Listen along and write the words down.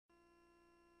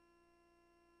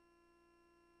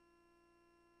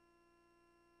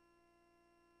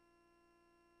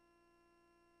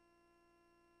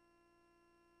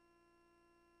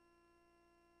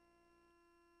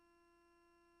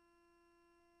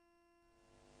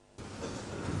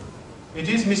It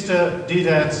is Mr.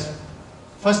 Deedat's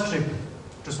first trip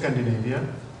to Scandinavia.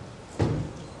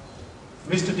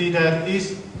 Mr. Deedat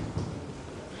is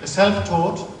a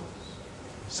self-taught,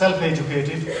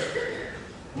 self-educated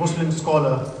Muslim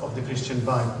scholar of the Christian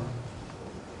Bible.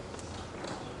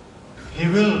 He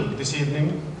will, this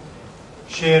evening,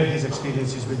 share his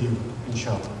experiences with you,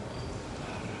 inshallah.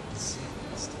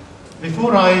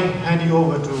 Before I hand you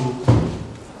over to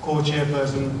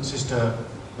co-chairperson Sister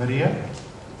Maria,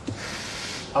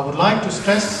 I would like to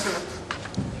stress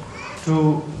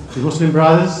to the Muslim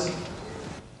brothers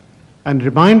and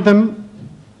remind them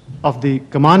of the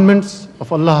commandments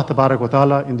of Allah Tabarak wa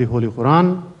Ta'ala in the Holy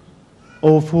Quran,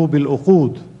 Awfu bil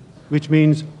uqud, which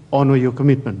means honor your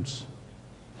commitments.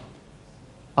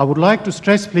 I would like to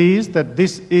stress, please, that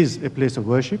this is a place of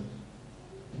worship.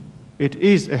 It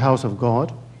is a house of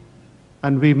God,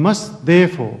 and we must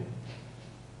therefore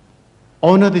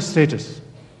honor this status.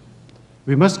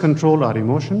 We must control our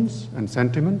emotions and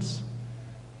sentiments.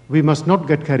 We must not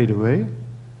get carried away,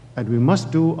 and we must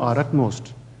do our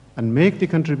utmost and make the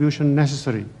contribution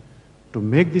necessary to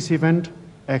make this event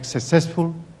as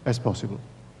successful as possible.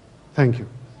 Thank you.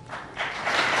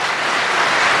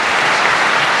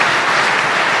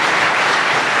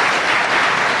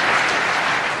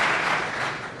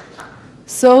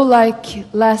 So,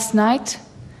 like last night,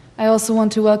 I also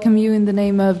want to welcome you in the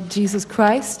name of Jesus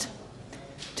Christ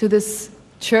to this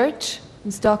church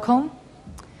in Stockholm.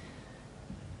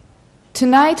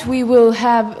 Tonight we will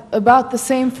have about the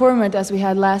same format as we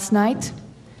had last night.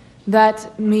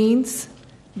 That means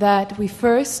that we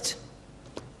first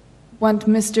want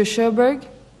Mr. Sjoberg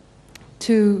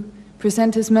to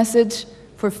present his message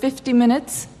for 50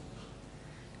 minutes.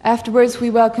 Afterwards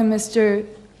we welcome Mr.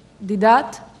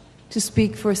 Deedat to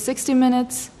speak for 60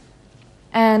 minutes,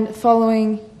 and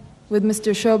following with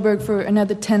Mr. Sjoberg for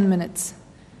another 10 minutes.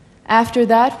 After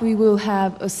that, we will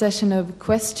have a session of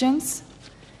questions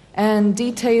and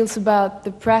details about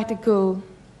the practical,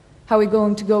 how we're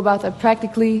going to go about that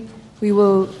practically, we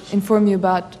will inform you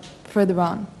about further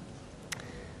on.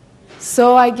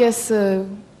 So I guess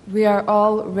we are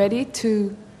all ready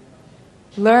to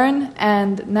learn,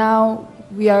 and now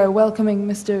we are welcoming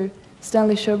Mr.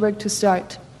 Stanley Sjoberg to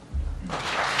start.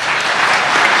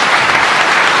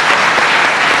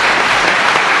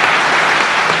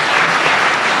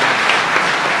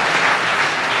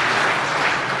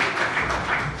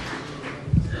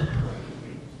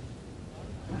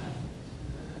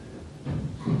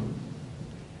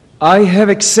 I have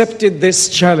accepted this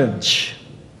challenge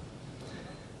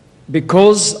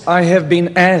because I have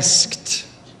been asked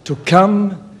to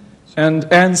come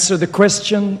and answer the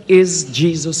question, is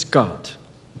Jesus God?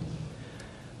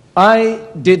 I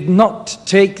did not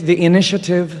take the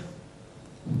initiative,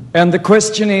 and the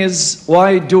question is,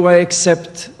 why do I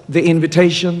accept the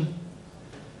invitation?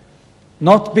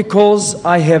 Not because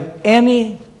I have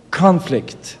any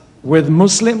conflict with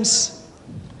Muslims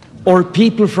or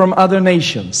people from other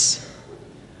nations.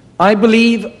 I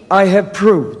believe I have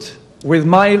proved with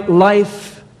my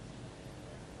life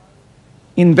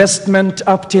investment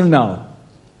up till now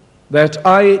that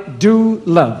I do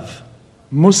love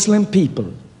Muslim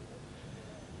people.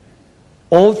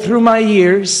 All through my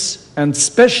years, and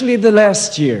especially the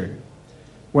last year,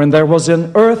 when there was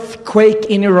an earthquake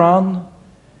in Iran,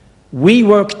 we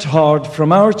worked hard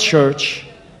from our church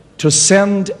to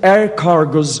send air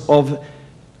cargoes of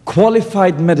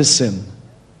qualified medicine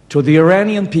to the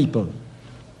Iranian people.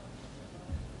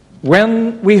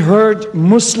 When we heard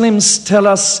Muslims tell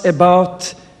us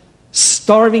about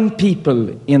starving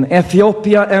people in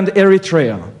Ethiopia and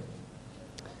Eritrea,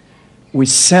 we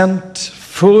sent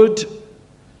food,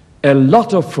 a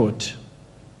lot of food,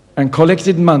 and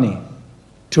collected money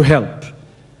to help.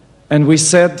 And we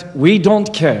said, we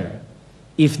don't care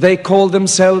if they call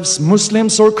themselves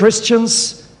Muslims or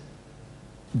Christians.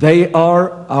 They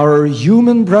are our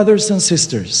human brothers and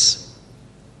sisters.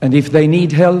 And if they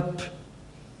need help,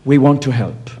 we want to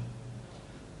help.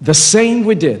 The same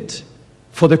we did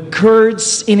for the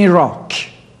Kurds in Iraq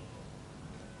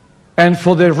and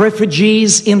for the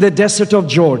refugees in the desert of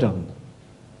Jordan.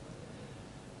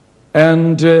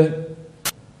 And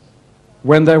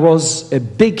when there was a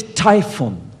big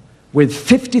typhoon with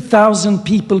 50,000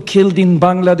 people killed in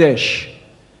Bangladesh,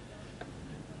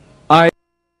 I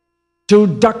to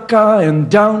Dhaka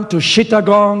and down to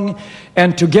Chittagong,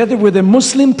 and together with a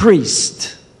Muslim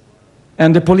priest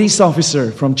and a police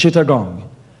officer from Chittagong,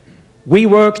 we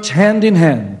worked hand in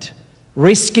hand,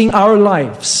 risking our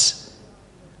lives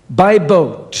by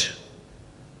boat,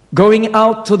 going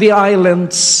out to the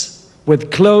islands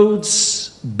with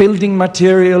clothes, building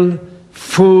material,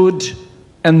 food,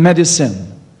 and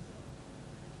medicine.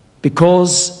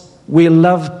 because we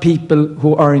love people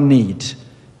who are in need.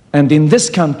 And in this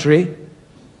country,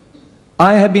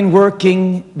 I have been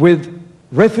working with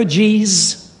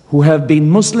refugees who have been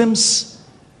Muslims,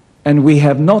 and we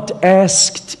have not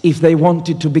asked if they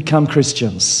wanted to become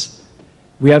Christians.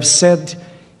 We have said,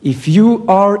 if you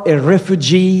are a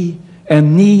refugee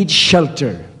and need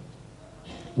shelter,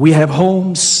 we have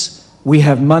homes, we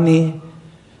have money,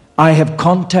 I have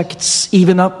contacts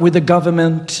even up with the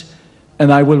government,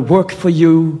 and I will work for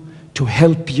you to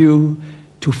help you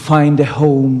to find a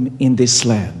home in this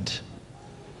land.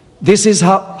 This is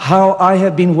how I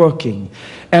have been working,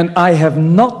 and I have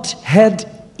not had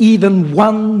even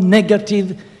one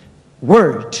negative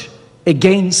word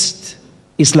against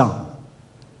Islam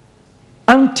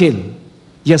until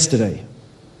yesterday.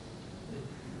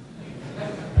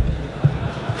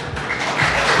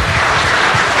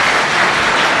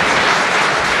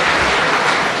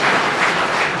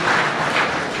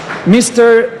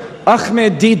 Mr.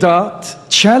 Ahmed Deedat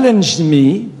challenged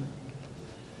me,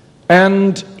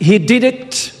 and he did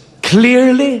it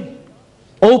clearly,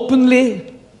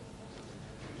 openly,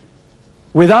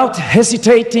 without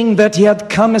hesitating that he had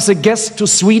come as a guest to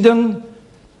Sweden.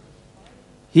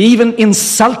 He even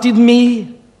insulted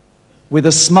me with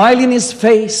a smile in his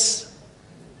face.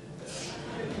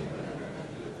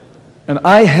 And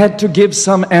I had to give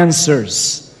some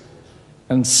answers.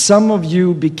 And some of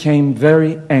you became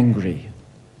very angry.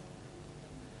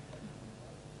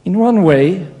 In one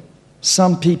way,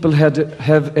 some people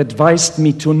have advised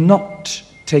me to not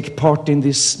take part in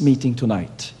this meeting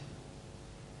tonight.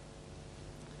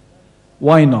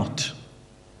 Why not?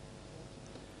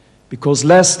 Because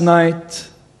last night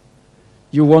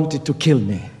you wanted to kill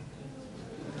me.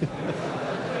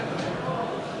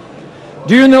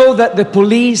 Do you know that the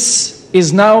police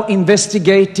is now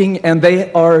investigating, and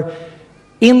they are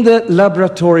in the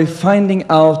laboratory finding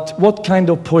out what kind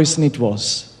of poison it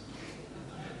was?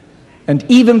 And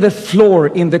even the floor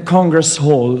in the Congress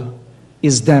Hall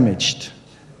is damaged.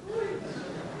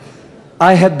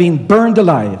 I had been burned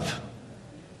alive.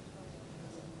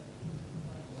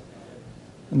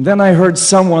 And then I heard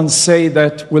someone say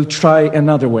that we'll try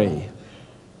another way.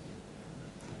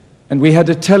 And we had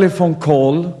a telephone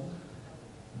call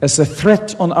as a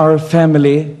threat on our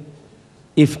family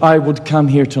if I would come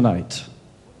here tonight.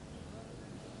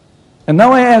 And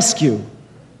now I ask you,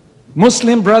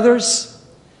 Muslim brothers,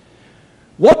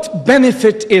 what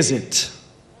benefit is it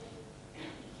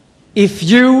if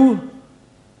you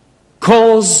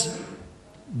cause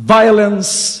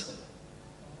violence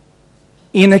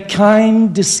in a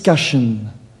kind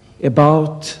discussion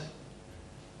about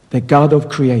the God of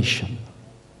creation?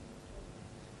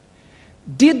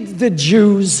 Did the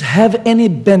Jews have any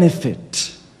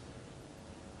benefit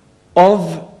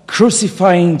of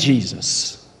crucifying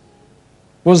Jesus?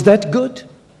 Was that good?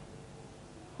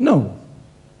 No.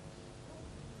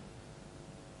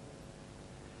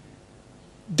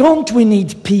 Don't we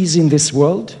need peace in this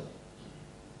world?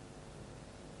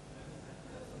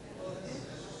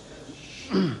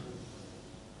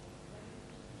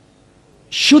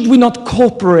 Should we not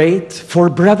cooperate for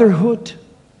brotherhood?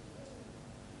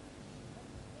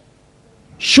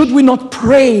 Should we not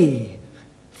pray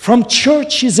from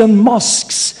churches and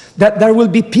mosques that there will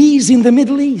be peace in the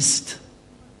Middle East?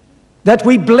 That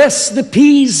we bless the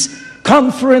peace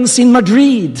conference in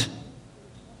Madrid?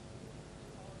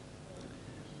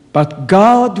 But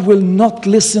God will not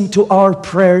listen to our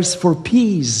prayers for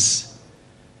peace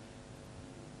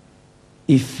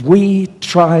if we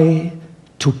try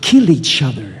to kill each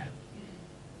other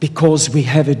because we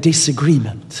have a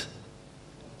disagreement.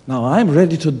 Now, I'm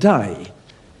ready to die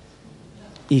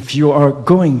if you are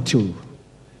going to.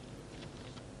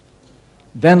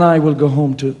 Then I will go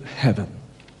home to heaven.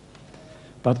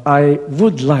 But I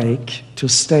would like to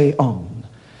stay on,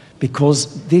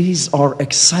 because these are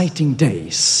exciting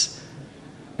days.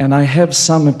 And I have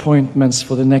some appointments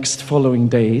for the next following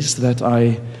days that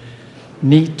I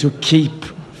need to keep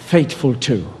faithful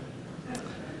to.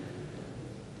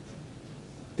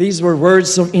 These were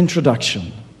words of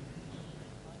introduction.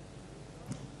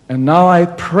 And now I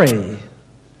pray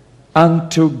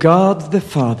unto God the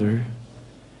Father,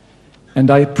 and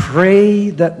I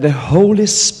pray that the Holy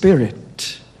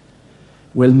Spirit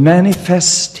will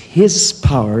manifest His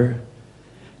power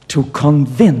to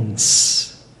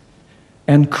convince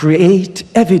and create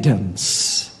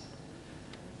evidence.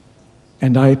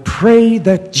 And I pray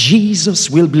that Jesus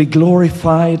will be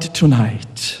glorified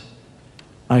tonight.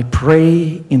 I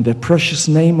pray in the precious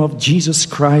name of Jesus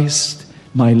Christ,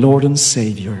 my Lord and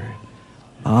Savior.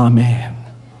 Amen.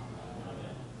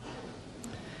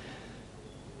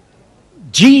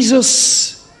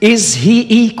 Jesus Is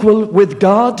he equal with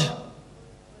God?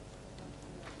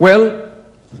 Well,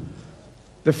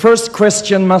 the first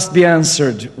question must be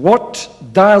answered. What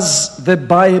does the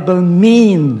Bible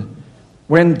mean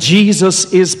when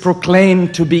Jesus is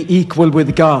proclaimed to be equal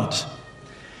with God?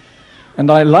 And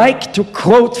I like to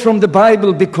quote from the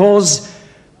Bible because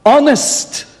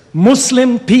honest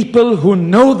Muslim people who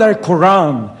know their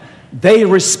Quran, they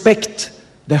respect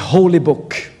the holy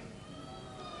book.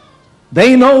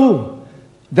 They know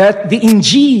that the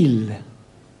Injil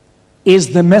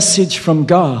is the message from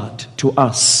God to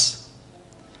us.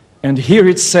 And here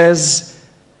it says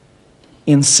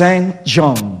in St.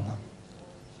 John,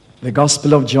 the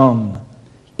Gospel of John,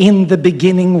 in the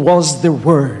beginning was the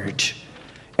Word,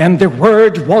 and the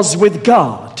Word was with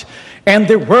God, and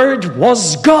the Word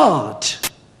was God.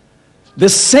 The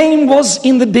same was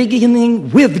in the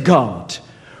beginning with God.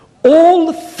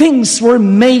 All things were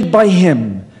made by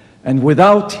Him, and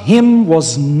without Him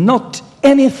was not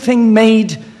anything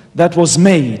made that was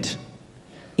made.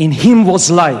 In Him was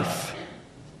life.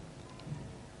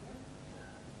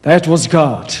 That was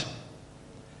God.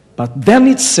 But then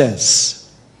it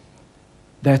says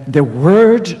that the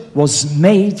Word was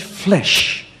made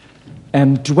flesh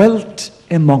and dwelt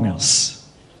among us.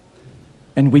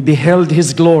 And we beheld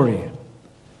His glory,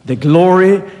 the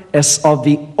glory as of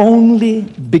the only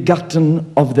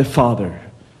begotten of the Father.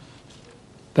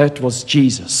 That was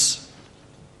Jesus.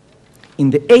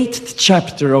 In the 8th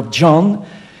chapter of John,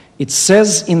 it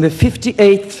says in the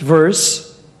 58th verse,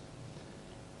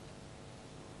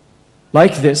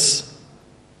 like this.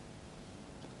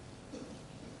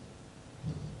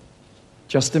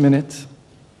 Just a minute.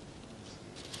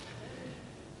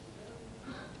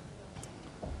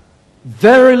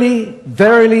 Verily,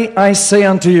 verily, I say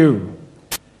unto you,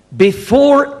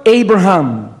 before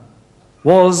Abraham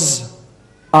was,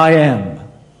 I am.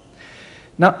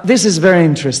 Now, this is very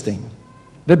interesting.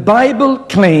 The Bible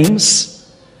claims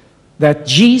that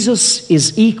Jesus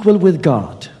is equal with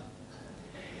God.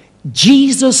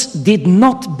 Jesus did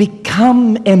not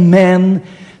become a man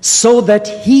so that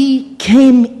he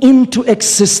came into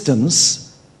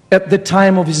existence at the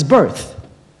time of his birth.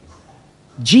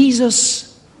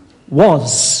 Jesus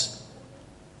was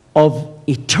of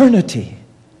eternity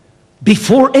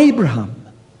before Abraham,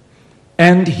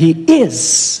 and he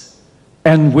is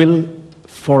and will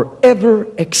forever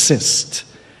exist,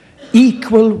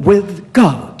 equal with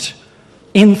God.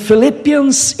 In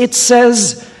Philippians it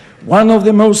says, one of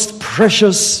the most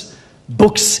precious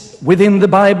books within the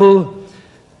Bible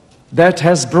that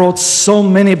has brought so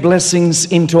many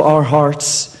blessings into our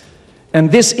hearts.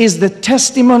 And this is the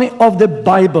testimony of the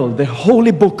Bible, the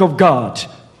holy book of God.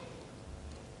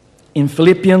 In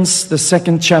Philippians, the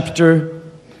 2nd chapter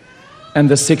and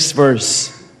the 6th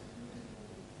verse.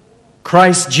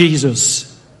 Christ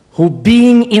Jesus, who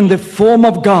being in the form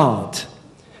of God,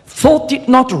 thought it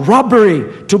not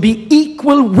robbery to be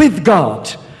equal with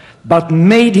God, but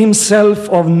made himself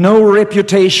of no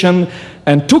reputation,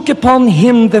 and took upon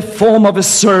him the form of a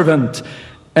servant,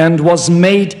 and was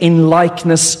made in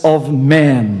likeness of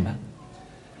man.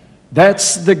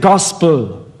 That's the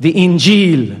gospel, the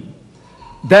Injil.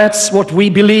 That's what we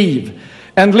believe.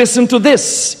 And listen to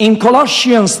this, in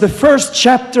Colossians, the 1st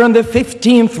chapter and the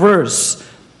 15th verse.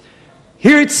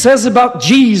 Here it says about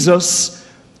Jesus,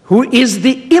 who is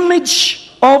the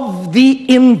image of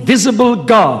the invisible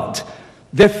God,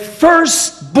 the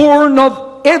firstborn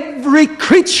of every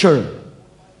creature.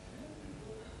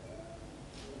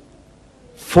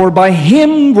 For by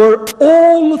him were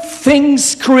all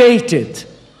things created,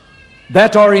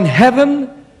 that are in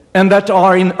heaven and that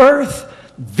are in earth,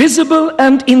 visible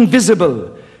and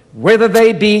invisible, whether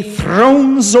they be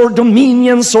thrones or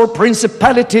dominions or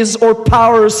principalities or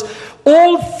powers.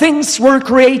 All things were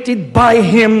created by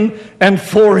him and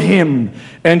for him.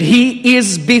 And he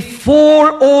is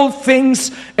before all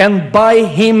things, and by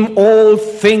him all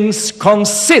things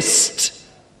consist.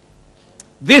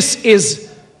 This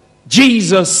is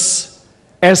Jesus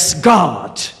as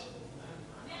God.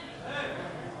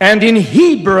 And in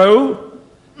Hebrew,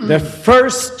 the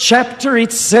 1st chapter,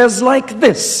 it says like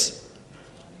this.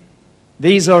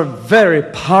 These are very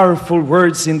powerful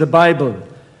words in the Bible.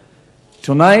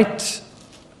 Tonight,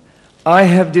 I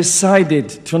have decided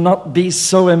to not be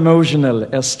so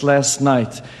emotional as last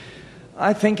night.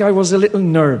 I think I was a little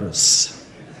nervous.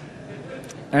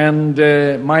 And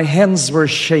my hands were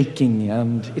shaking.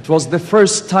 And it was the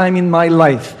first time in my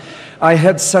life I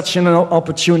had such an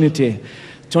opportunity.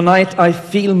 Tonight, I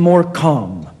feel more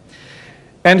calm.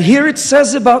 And here it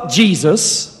says about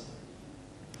Jesus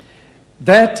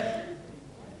that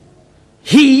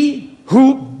he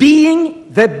who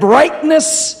being the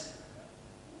brightness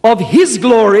of His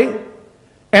glory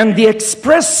and the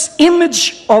express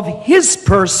image of His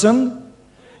person,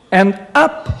 and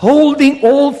upholding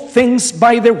all things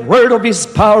by the word of His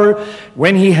power,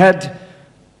 when He had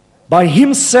by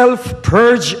Himself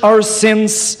purged our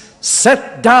sins,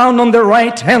 sat down on the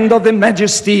right hand of the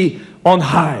Majesty on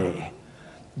high.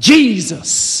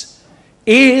 Jesus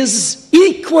is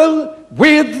equal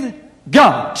with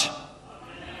God.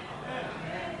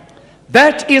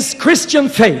 That is Christian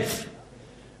faith.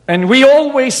 And we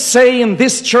always say in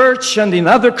this church and in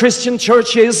other Christian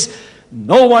churches,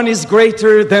 no one is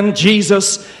greater than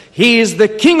Jesus. He is the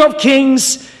King of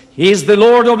Kings. He is the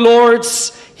Lord of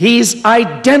Lords. He is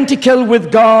identical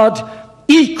with God,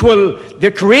 equal,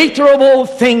 the creator of all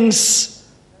things.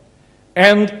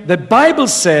 And the Bible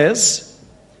says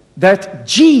that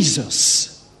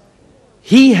Jesus,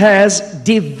 He has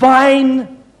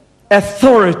divine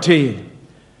authority.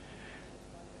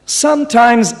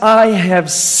 Sometimes I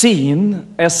have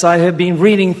seen, as I have been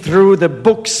reading through the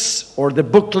books or the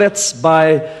booklets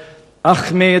by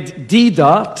Ahmed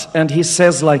Deedat, and he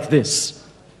says like this.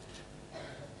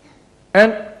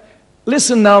 And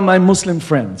listen now, my Muslim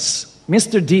friends.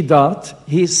 Mr. Deedat,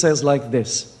 he says like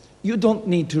this. You don't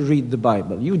need to read the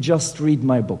Bible. You just read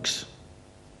my books.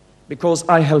 Because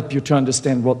I help you to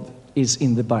understand what is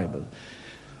in the Bible.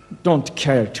 Don't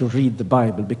care to read the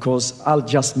Bible, because I'll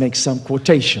just make some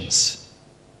quotations.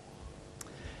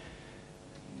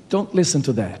 Don't listen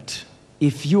to that.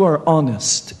 If you are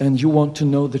honest and you want to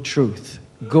know the truth,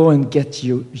 go and get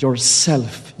you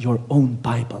yourself your own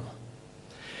Bible.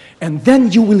 And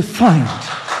then you will find.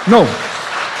 No,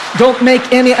 don't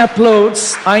make any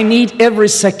applause. I need every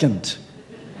second.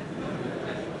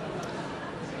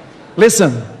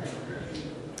 Listen.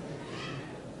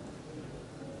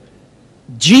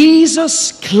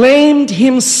 Jesus claimed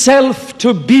Himself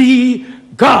to be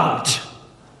God.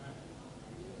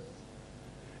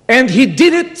 And He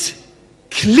did it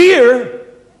clear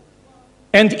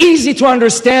and easy to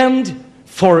understand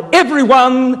for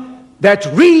everyone that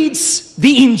reads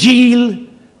the Injil,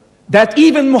 that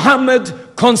even Muhammad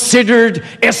considered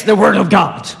as the Word of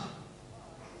God.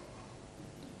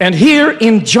 And here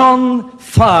in John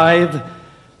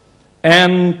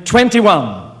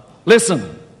 5:21,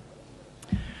 listen.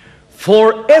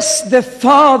 For as the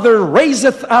Father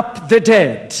raiseth up the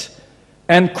dead,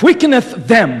 and quickeneth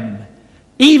them,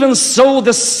 even so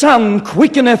the Son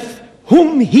quickeneth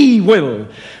whom He will.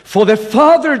 For the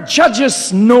Father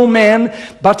judges no man,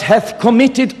 but hath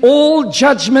committed all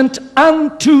judgment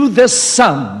unto the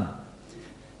Son.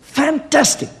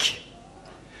 Fantastic.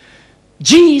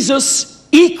 Jesus,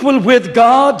 equal with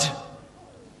God,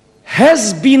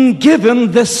 has been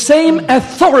given the same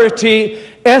authority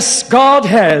as God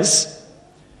has,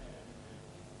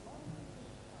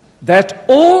 that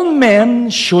all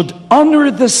men should honor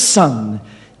the Son,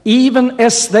 even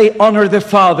as they honor the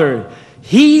Father.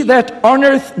 He that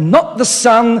honoreth not the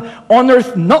Son,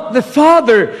 honoreth not the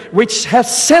Father, which hath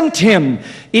sent Him.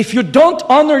 If you don't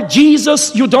honor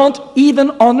Jesus, you don't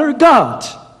even honor God.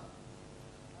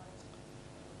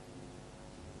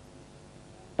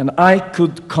 And I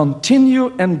could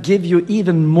continue and give you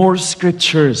even more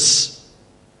scriptures.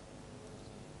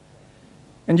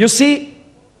 And you see,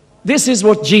 this is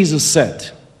what Jesus said.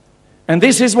 And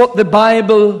this is what the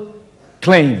Bible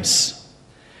claims.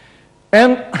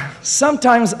 And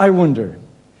sometimes I wonder,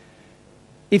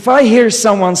 if I hear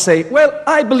someone say, well,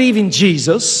 I believe in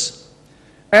Jesus,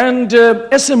 and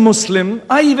as a Muslim,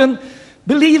 I even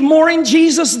believe more in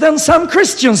Jesus than some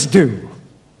Christians do.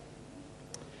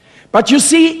 But you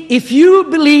see, if you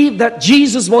believe that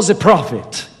Jesus was a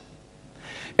prophet,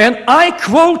 and I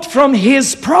quote from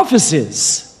his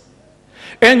prophecies,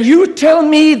 and you tell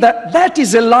me that that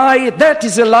is a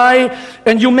lie,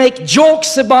 and you make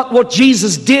jokes about what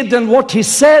Jesus did and what He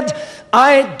said,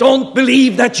 I don't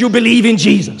believe that you believe in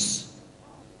Jesus.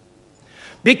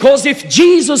 Because if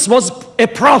Jesus was a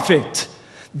prophet,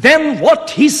 then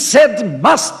what He said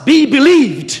must be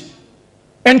believed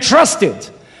and trusted.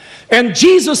 And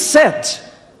Jesus said,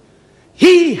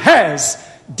 He has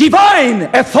divine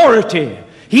authority.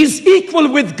 He is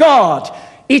equal with God.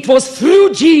 It was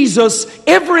through Jesus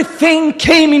everything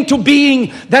came into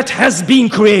being that has been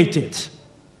created.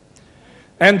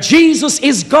 And Jesus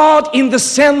is God in the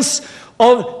sense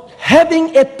of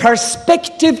having a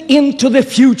perspective into the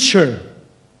future.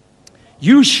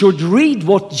 You should read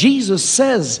what Jesus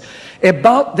says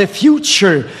about the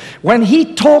future when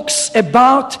He talks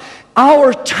about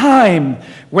our time,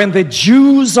 when the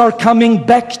Jews are coming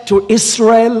back to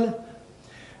Israel,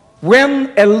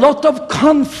 when a lot of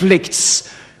conflicts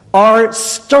are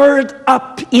stirred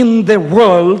up in the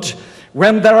world,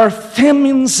 when there are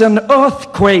famines and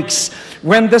earthquakes,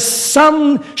 when the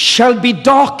sun shall be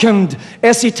darkened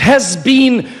as it has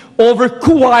been over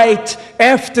Kuwait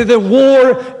after the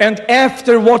war and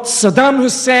after what Saddam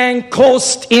Hussein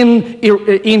caused in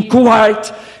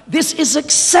Kuwait. This is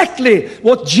exactly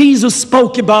what Jesus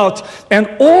spoke about. And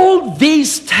all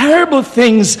these terrible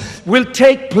things will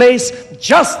take place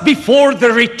just before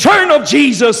the return of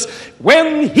Jesus,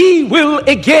 when He will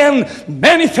again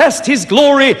manifest His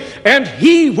glory and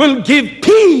He will give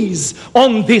peace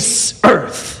on this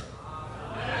earth.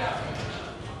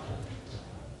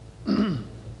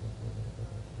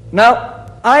 Now,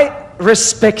 I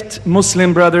respect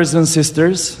Muslim brothers and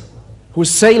sisters who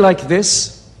say like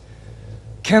this: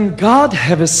 can God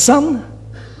have a son?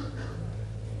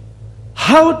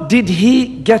 How did He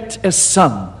get a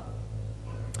son?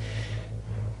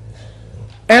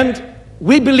 And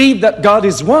we believe that God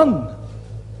is one.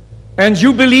 And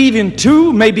you believe in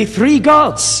 2, maybe 3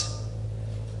 gods.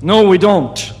 No, we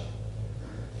don't.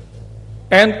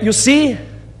 And you see,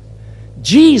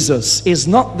 Jesus is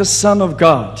not the Son of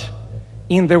God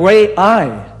in the way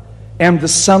I am the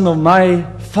son of my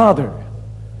Father.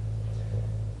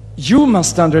 You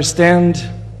must understand,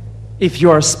 if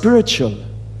you are spiritual,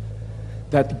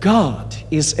 that God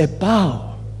is above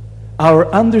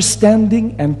our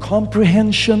understanding and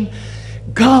comprehension.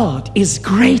 God is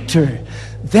greater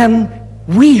than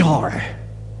we are.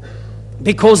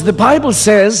 Because the Bible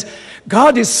says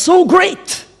God is so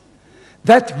great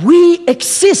that we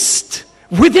exist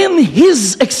within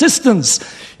His existence.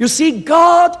 You see,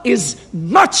 God is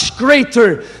much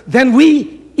greater than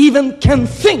we even can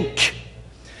think.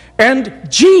 And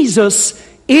Jesus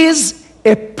is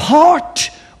a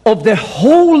part of the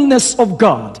wholeness of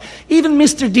God. Even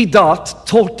Mr. Deedat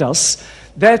taught us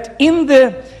that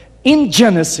in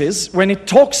Genesis, when it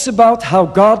talks about how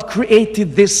God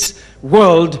created this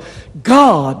world,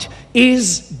 God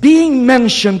is being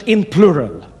mentioned in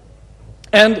plural.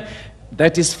 And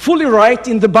that is fully right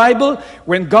in the Bible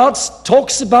when God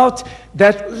talks about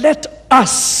that, let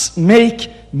us make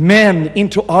man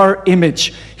into our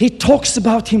image. He talks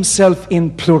about Himself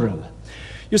in plural.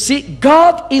 You see,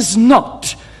 God is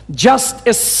not just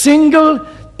a single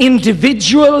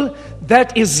individual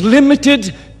that is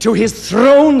limited to His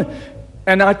throne.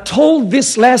 And I told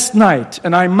this last night,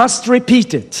 and I must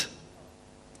repeat it.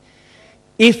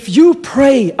 If you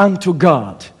pray unto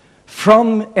God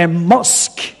from a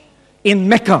mosque in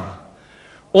Mecca,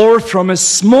 or from a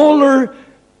smaller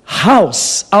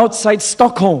house outside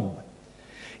Stockholm,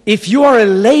 if you are a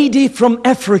lady from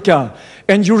Africa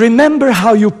and you remember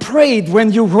how you prayed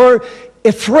when you were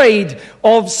afraid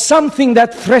of something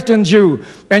that threatened you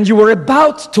and you were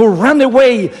about to run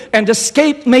away and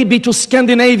escape maybe to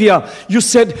Scandinavia, you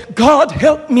said, God,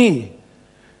 help me.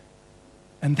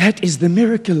 And that is the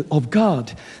miracle of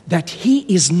God, that He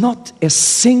is not a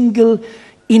single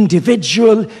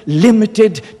individual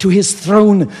limited to His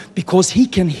throne, because He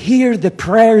can hear the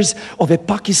prayers of a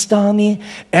Pakistani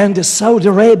and a Saudi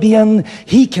Arabian.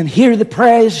 He can hear the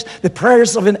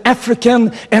prayers of an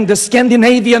African and a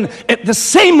Scandinavian at the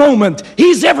same moment.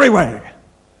 He's everywhere.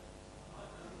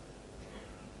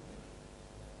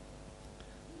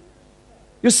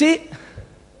 You see,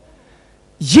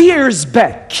 years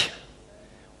back,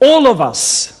 all of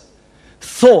us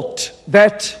thought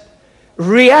that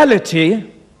reality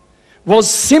was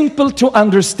simple to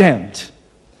understand.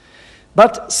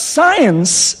 But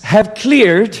science have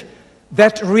cleared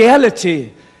that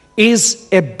reality is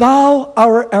above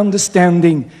our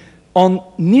understanding on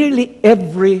nearly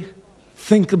every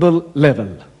thinkable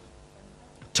level.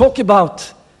 Talk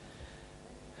about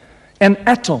an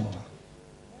atom.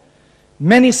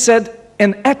 Many said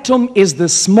an atom is the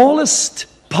smallest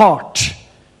part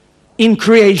in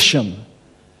creation.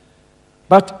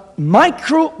 But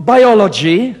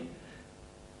microbiology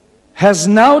has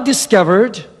now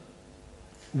discovered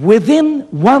within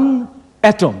one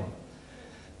atom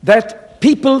that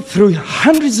people through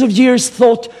hundreds of years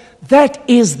thought that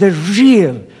is the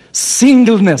real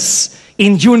singleness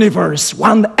in universe,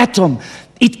 one atom.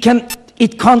 It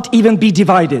can't even be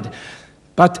divided.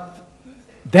 But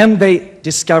then they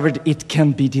discovered it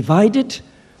can be divided.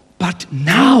 But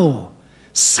now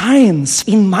science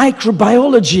in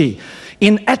microbiology,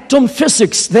 in atom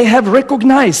physics, they have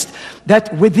recognized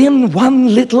that within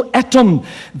one little atom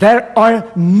there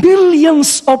are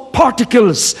millions of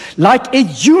particles, like a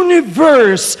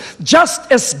universe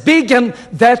just as big, and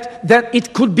that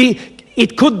it could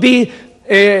be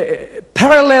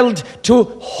paralleled to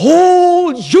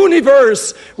whole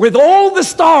universe with all the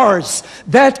stars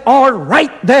that are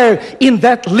right there in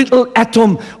that little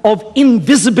atom of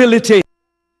invisibility.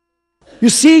 You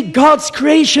see, God's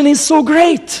creation is so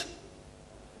great.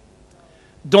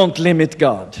 Don't limit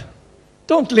God.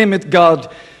 Don't limit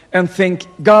God and think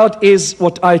God is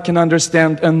what I can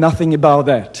understand and nothing about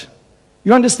that.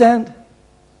 You understand?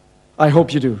 I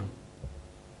hope you do.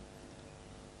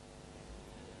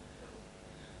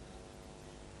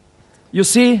 You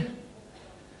see,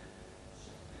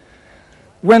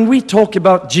 when we talk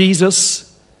about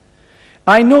Jesus,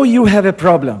 I know you have a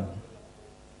problem.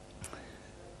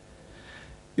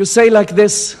 You say like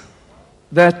this,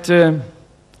 that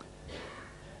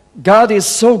God is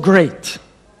so great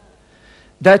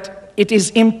that it is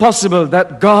impossible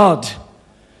that God,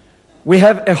 we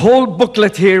have a whole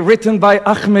booklet here written by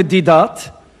Ahmed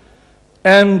Deedat,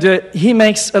 and he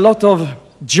makes a lot of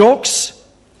jokes,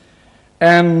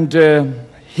 and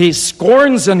he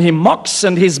scorns and he mocks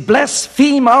and he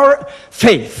blasphemes our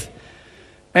faith.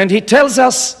 And he tells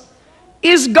us,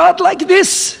 is God like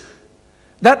this?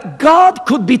 That God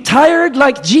could be tired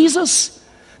like Jesus?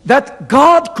 That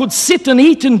God could sit and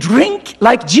eat and drink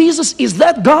like Jesus? Is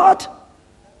that God?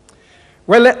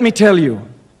 Well, let me tell you,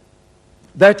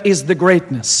 that is the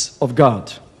greatness of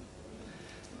God.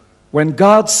 When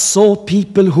God saw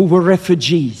people who were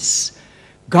refugees,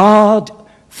 God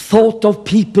thought of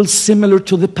people similar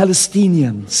to the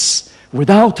Palestinians,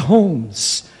 without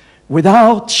homes,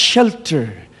 without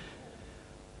shelter,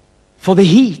 for the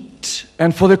heat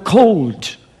and for the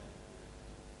cold.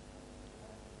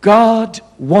 God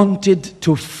wanted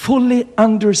to fully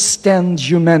understand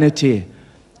humanity,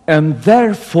 and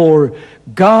therefore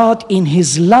God in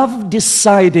His love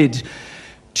decided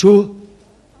to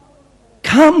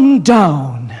come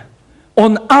down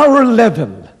on our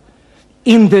level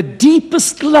in the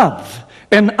deepest love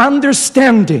and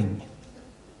understanding.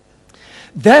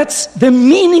 That's the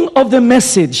meaning of the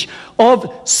message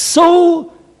of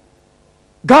so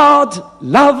God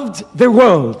loved the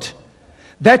world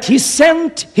that He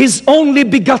sent His only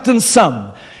begotten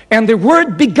Son. And the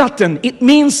word begotten, it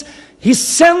means He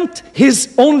sent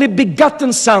His only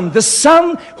begotten Son, the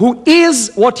Son who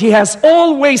is what He has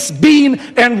always been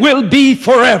and will be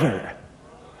forever.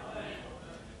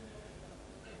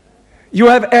 You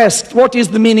have asked, what is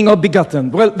the meaning of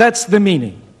begotten? Well, that's the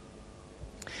meaning.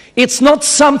 It's not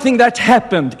something that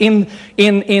happened in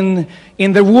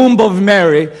the womb of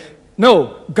Mary.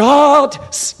 No, God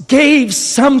gave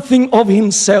something of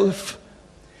Himself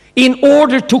in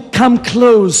order to come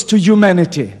close to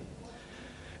humanity.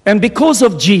 And because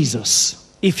of Jesus,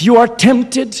 if you are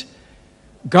tempted,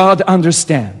 God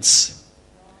understands.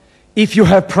 If you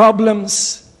have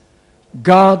problems,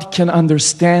 God can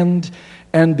understand.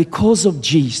 And because of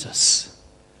Jesus,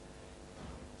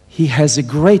 He has a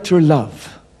greater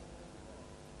love.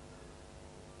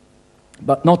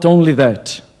 But not only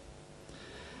that,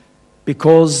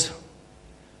 because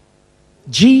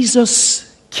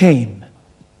Jesus came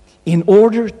in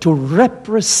order to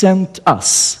represent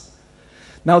us.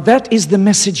 Now that is the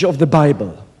message of the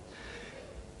Bible.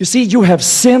 You see, you have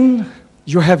sin,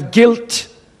 you have guilt,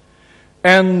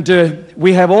 and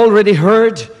we have already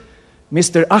heard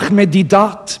Mr. Ahmed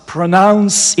Deedat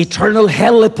pronounce eternal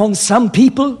hell upon some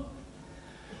people.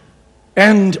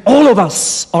 And all of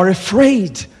us are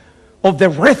afraid of the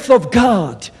wrath of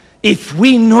God if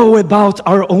we know about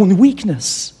our own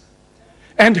weakness.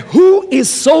 And who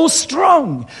is so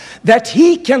strong that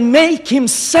he can make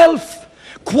himself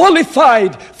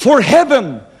qualified for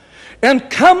heaven and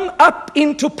come up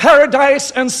into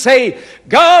paradise and say,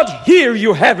 God, here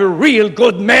you have a real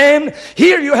good man.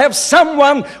 Here you have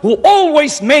someone who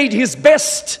always made his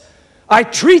best. I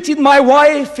treated my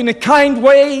wife in a kind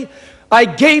way. I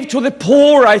gave to the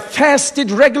poor. I fasted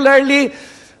regularly.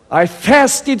 I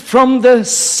fasted from the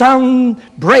sun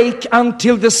break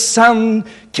until the sun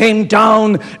came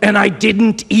down, and I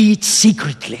didn't eat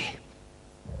secretly.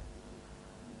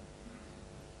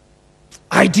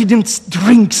 I didn't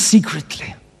drink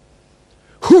secretly.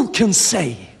 Who can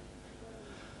say?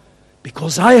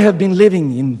 Because I have been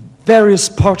living in various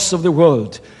parts of the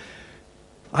world.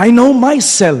 I know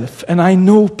myself and I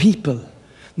know people.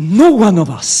 No one of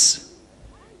us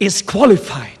is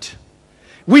qualified.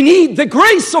 We need the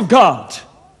grace of God.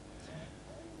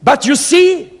 But you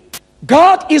see,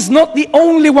 God is not the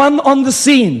only one on the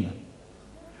scene.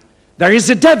 There is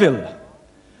a devil.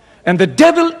 And the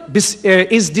devil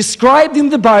is described in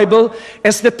the Bible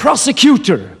as the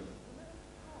prosecutor.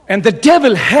 And the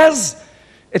devil has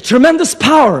a tremendous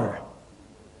power.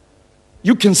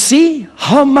 You can see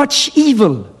how much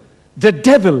evil the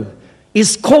devil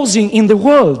is causing in the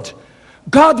world.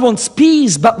 God wants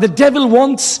peace, but the devil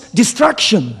wants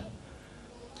destruction.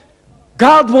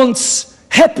 God wants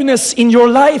happiness in your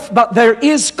life, but there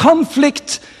is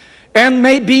conflict and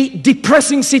maybe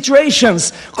depressing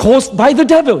situations caused by the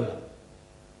devil.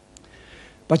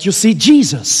 But you see,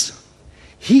 Jesus,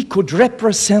 he could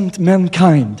represent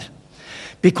mankind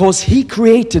because he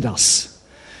created us.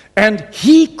 And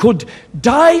he could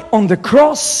die on the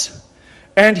cross,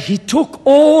 and he took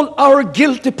all our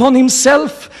guilt upon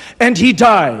himself, and he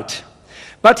died.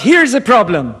 But here's the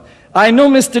problem. I know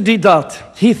Mr.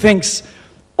 Deedat, he thinks,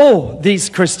 oh, these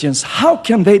Christians, how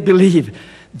can they believe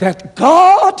that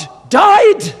God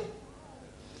died?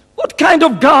 What kind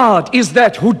of God is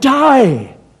that who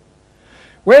died?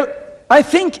 Well, I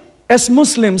think as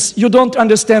Muslims, you don't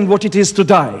understand what it is to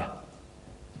die.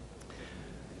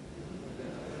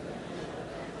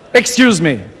 Excuse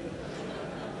me.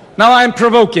 Now I'm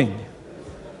provoking.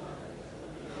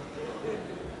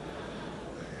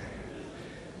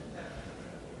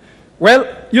 Well,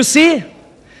 you see,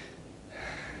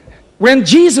 when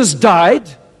Jesus died,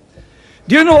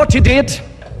 do you know what he did?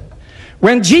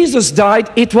 When Jesus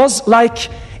died, it was like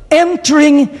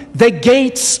entering the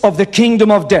gates of the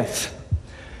kingdom of death.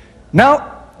 Now,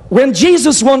 when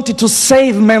Jesus wanted to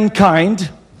save mankind,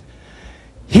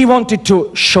 he wanted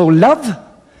to show love.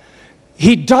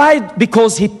 He died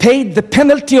because he paid the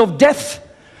penalty of death.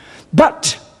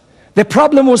 But the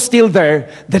problem was still there.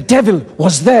 The devil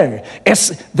was there as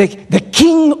the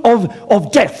king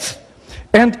of death.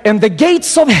 And the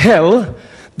gates of hell,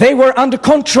 they were under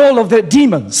control of the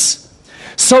demons.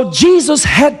 So Jesus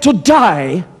had to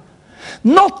die,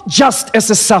 not just as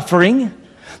a suffering,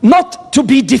 not to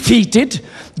be defeated.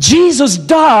 Jesus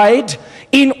died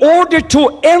in order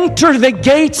to enter the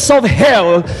gates of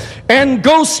hell and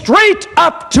go straight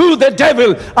up to the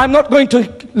devil. I'm not going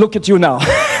to look at you now.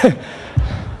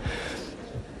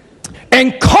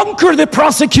 And conquer the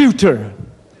prosecutor.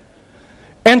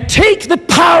 And take the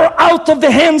power out of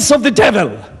the hands of the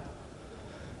devil.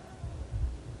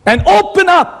 And open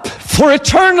up for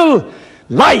eternal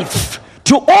life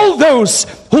to all those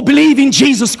who believe in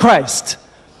Jesus Christ.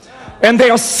 And they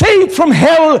are saved from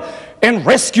hell and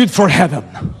rescued for heaven.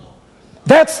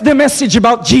 That's the message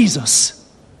about Jesus.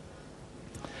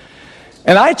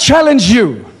 And I challenge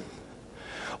you,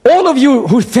 all of you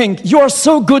who think you are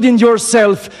so good in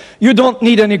yourself, you don't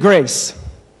need any grace.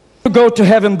 You go to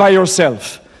heaven by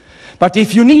yourself. But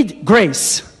if you need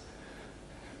grace,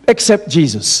 accept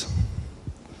Jesus.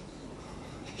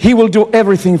 He will do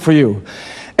everything for you.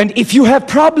 And if you have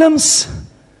problems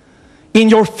in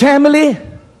your family,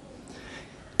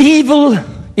 evil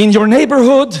in your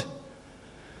neighborhood,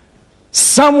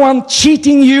 someone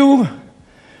cheating you,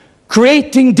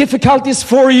 creating difficulties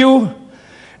for you,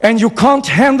 and you can't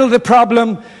handle the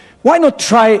problem, why not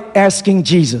try asking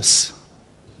Jesus?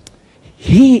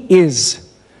 He is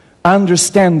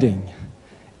understanding,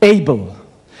 able.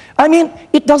 I mean,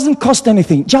 it doesn't cost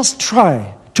anything. Just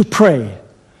try to pray.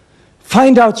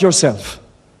 Find out yourself.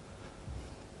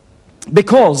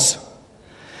 Because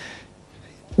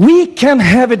we can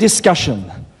have a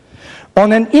discussion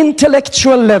on an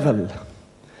intellectual level,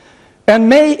 and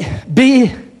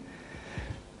maybe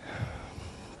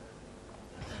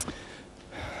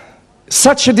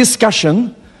such a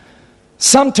discussion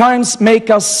sometimes make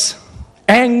us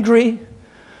angry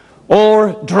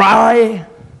or dry.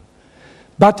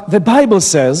 But the Bible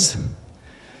says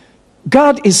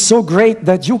God is so great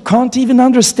that you can't even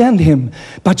understand him,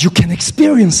 but you can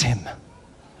experience him.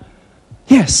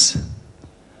 Yes.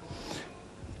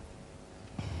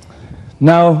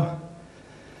 Now,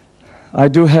 I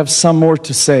do have some more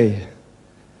to say.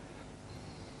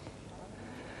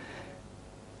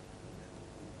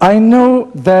 I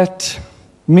know that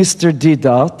Mr.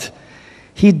 Deedat,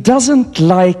 he doesn't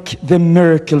like the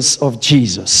miracles of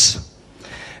Jesus.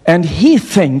 And he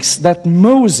thinks that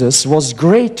Moses was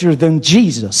greater than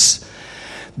Jesus.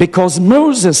 Because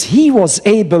Moses, he was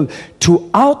able to,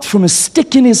 out from a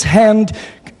stick in his hand,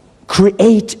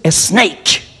 create a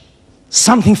snake.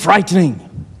 Something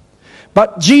frightening.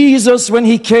 But Jesus, when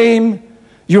he came,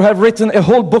 you have written a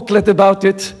whole booklet about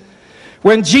it.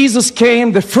 When Jesus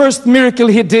came, the first miracle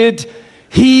he did,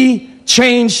 he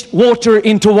changed water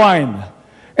into wine.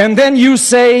 And then you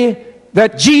say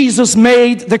that Jesus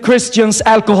made the Christians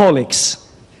alcoholics.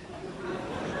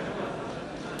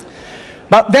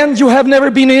 But then you have never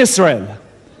been in Israel.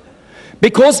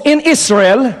 Because in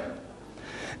Israel,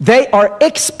 they are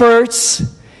experts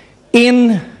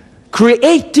in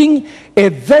creating a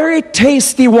very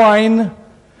tasty wine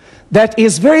that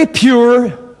is very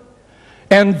pure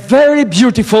and very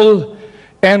beautiful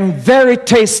and very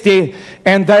tasty,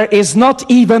 and there is not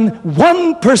even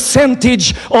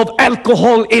 1% of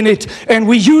alcohol in it, and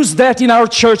we use that in our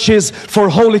churches for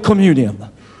Holy Communion.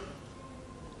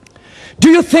 Do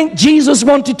you think Jesus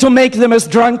wanted to make them as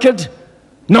drunkard?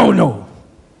 No, no.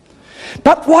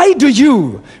 But why do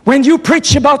you, when you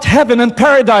preach about heaven and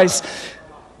paradise,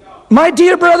 my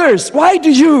dear brothers, why do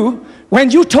you,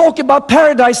 when you talk about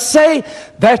paradise, say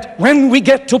that when we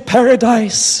get to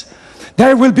paradise,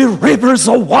 there will be rivers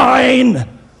of wine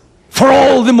for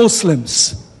all the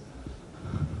Muslims?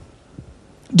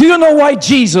 Do you know why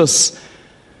Jesus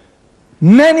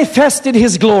manifested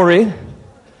his glory,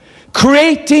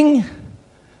 creating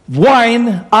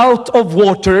wine out of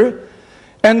water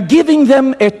and giving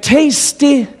them a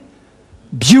tasty,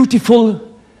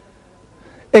 beautiful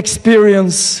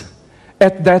experience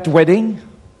at that wedding?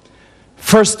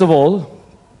 First of all,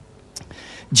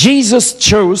 Jesus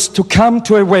chose to come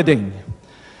to a wedding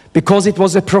because it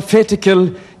was a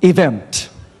prophetical event.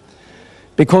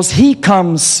 Because he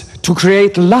comes to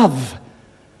create love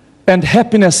and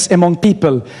happiness among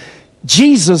people.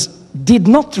 Jesus did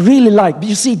not really like,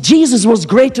 you see, Jesus was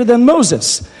greater than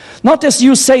Moses. Not as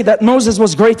you say that Moses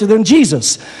was greater than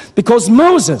Jesus. Because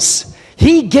Moses,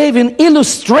 he gave an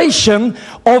illustration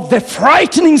of the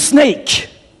frightening snake.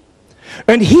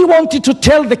 And he wanted to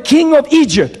tell the king of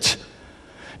Egypt,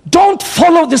 don't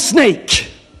follow the snake.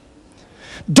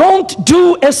 Don't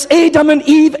do as Adam and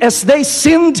Eve, as they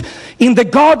sinned in the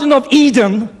Garden of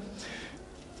Eden.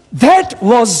 That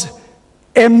was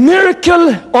a miracle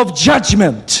of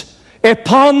judgment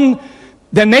upon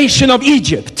the nation of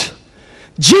Egypt.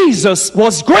 Jesus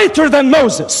was greater than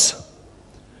Moses.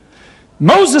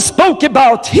 Moses spoke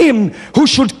about him who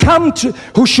should come to,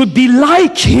 who should be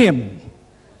like him.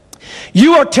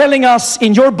 You are telling us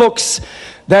in your books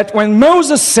that when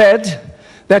Moses said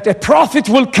that a prophet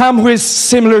will come who is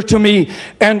similar to me,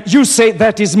 and you say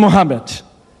that is Muhammad.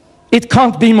 It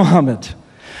can't be Muhammad.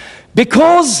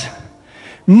 Because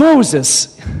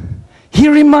Moses, he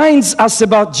reminds us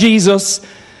about Jesus,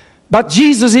 but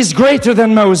Jesus is greater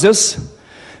than Moses,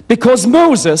 because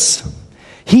Moses,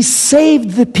 he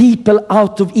saved the people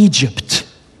out of Egypt.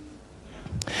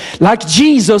 Like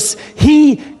Jesus,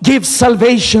 he gives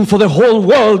salvation for the whole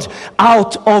world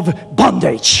out of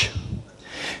bondage.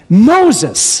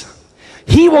 Moses,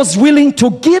 he was willing to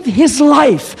give his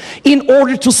life in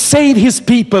order to save his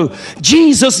people.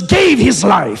 Jesus gave his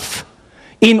life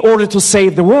in order to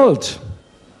save the world.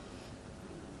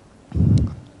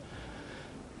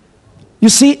 You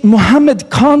see,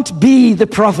 Muhammad can't be the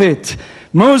prophet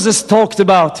Moses talked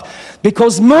about,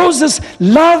 because Moses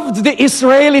loved the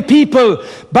Israeli people,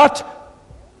 but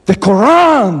the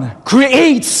Quran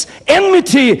creates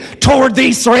enmity toward the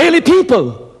Israeli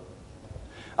people.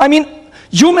 I mean,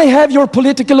 you may have your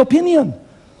political opinion.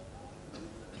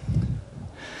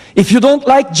 If you don't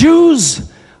like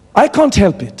Jews, I can't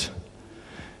help it.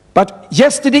 But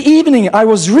yesterday evening I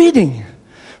was reading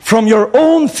from your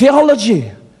own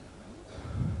theology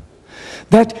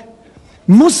that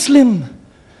Muslim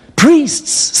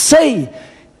priests say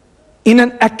in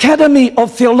an academy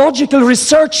of theological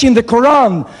research in the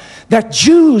Quran that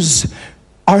Jews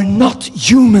are not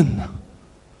human.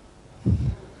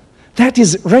 That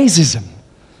is racism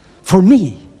for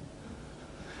me.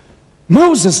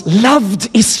 Moses loved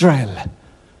Israel.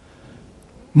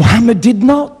 Muhammad did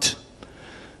not.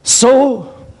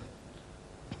 So,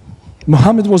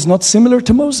 Muhammad was not similar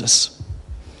to Moses.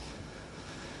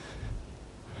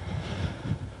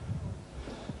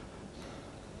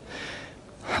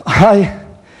 I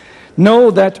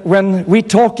know that when we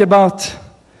talk about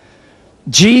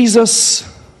Jesus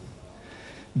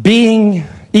being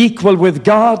equal with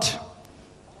God,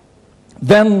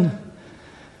 then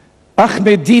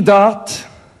Ahmed Deedat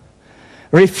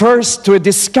refers to a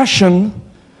discussion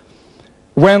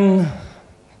when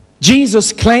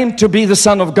Jesus claimed to be the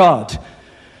Son of God.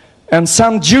 And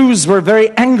some Jews were very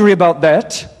angry about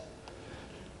that.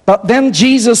 But then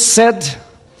Jesus said,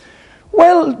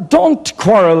 well, don't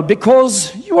quarrel,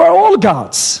 because you are all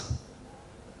gods.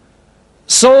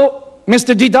 So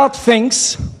Mr. Deedat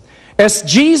thinks, as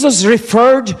Jesus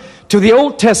referred to the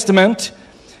Old Testament,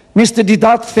 Mr.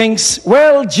 Deedat thinks,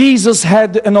 well, Jesus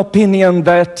had an opinion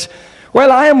that, well,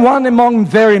 I am one among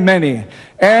very many,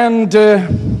 and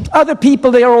other people,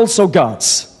 they are also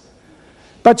gods.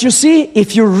 But you see,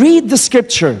 if you read the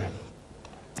scripture,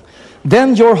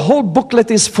 then your whole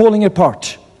booklet is falling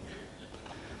apart.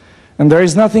 And there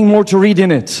is nothing more to read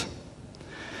in it.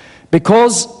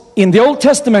 Because in the Old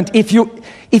Testament, if you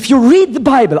read the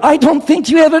Bible, I don't think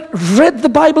you ever read the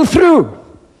Bible through.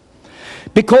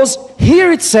 Because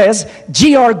here it says,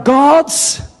 ye are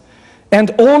gods,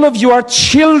 and all of you are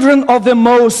children of the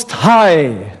Most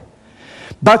High.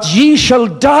 But ye shall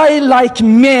die like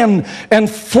men, and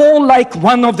fall like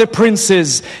one of the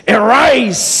princes.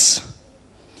 Arise!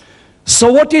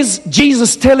 So what is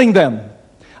Jesus telling them?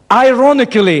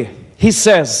 Ironically, he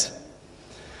says,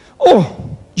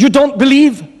 oh, you don't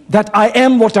believe that I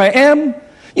am what I am?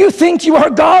 You think you are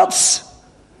gods?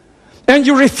 And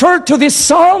you refer to this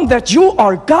psalm that you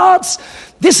are gods?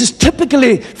 This is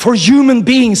typically for human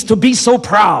beings to be so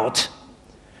proud.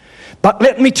 But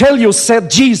let me tell you, said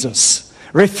Jesus,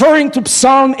 referring to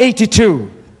Psalm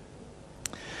 82,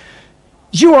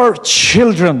 you are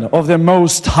children of the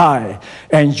Most High,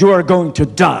 and you are going to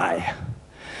die.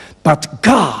 But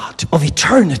God of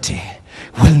eternity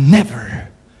will never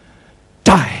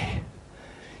die.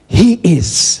 He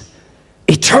is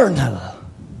eternal.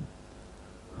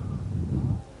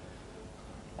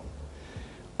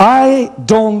 I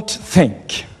don't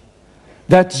think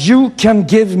that you can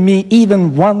give me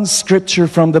even one scripture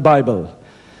from the Bible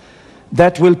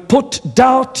that will put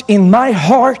doubt in my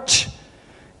heart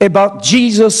about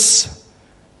Jesus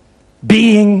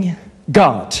being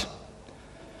God.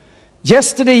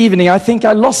 Yesterday evening, I think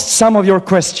I lost some of your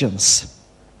questions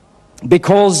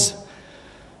because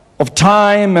of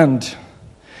time, and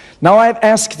now I've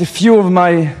asked a few of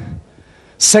my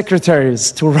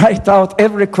secretaries to write out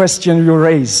every question you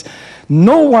raise.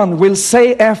 No one will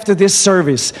say after this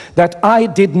service that I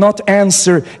did not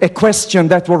answer a question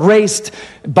that was raised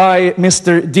by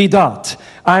Mr. Deedat.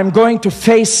 I'm going to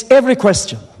face every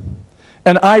question,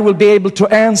 and I will be able to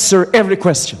answer every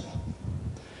question.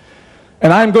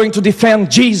 And I'm going to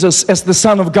defend Jesus as the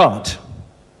Son of God.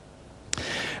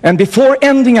 And before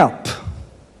ending up,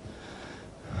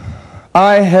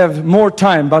 I have more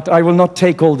time, but I will not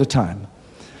take all the time.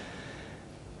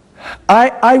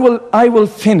 I will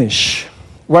finish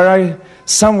where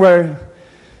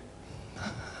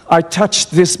I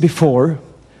touched this before.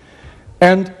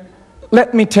 And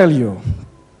let me tell you,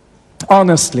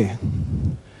 honestly,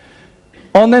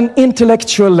 on an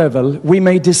intellectual level, we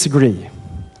may disagree.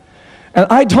 And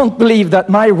I don't believe that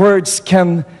my words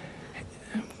can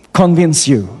convince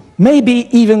you. Maybe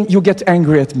even you get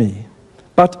angry at me.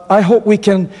 But I hope we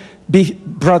can be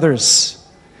brothers.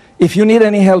 If you need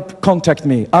any help, contact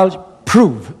me. I'll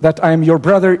prove that I am your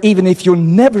brother. Even if you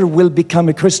never will become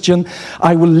a Christian,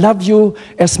 I will love you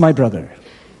as my brother.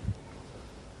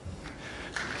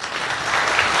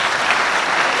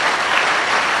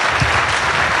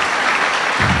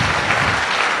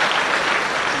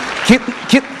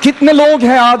 कितने लोग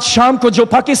हैं आज शाम को जो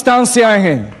पाकिस्तान से आए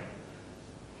हैं?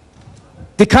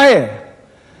 दिखाए,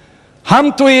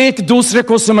 हम तो एक दूसरे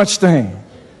को समझते हैं,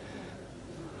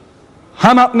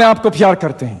 हम अपने आप को प्यार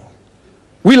करते हैं.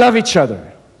 We love each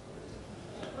other.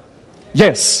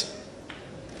 Yes.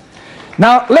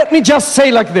 Now let me just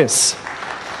say like this.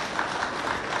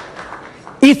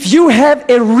 If you have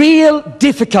a real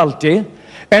difficulty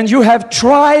and you have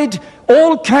tried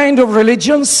all kind of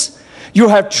religions, you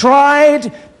have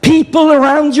tried people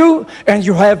around you, and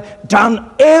you have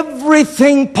done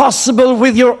everything possible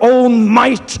with your own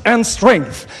might and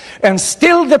strength, and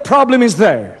still the problem is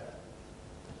there,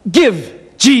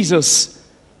 give Jesus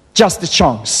just a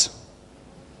chance.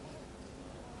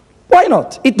 Why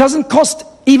not? It doesn't cost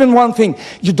even one thing.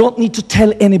 You don't need to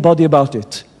tell anybody about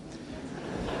it.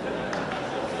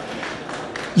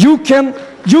 You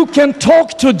can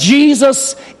talk to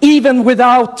Jesus even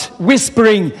without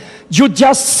whispering. You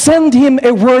just send him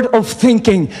a word of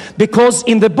thinking, because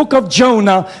in the book of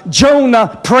Jonah,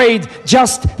 Jonah prayed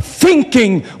just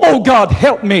thinking, oh God,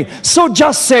 help me. So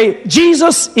just say,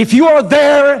 Jesus, if you are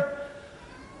there,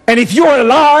 and if you are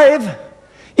alive,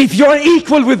 if you are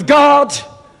equal with God,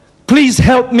 please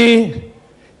help me.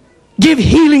 Give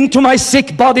healing to my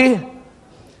sick body.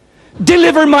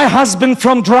 Deliver my husband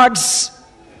from drugs.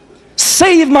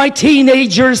 Save my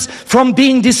teenagers from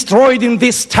being destroyed in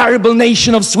this terrible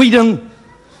nation of Sweden.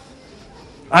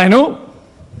 I know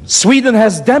Sweden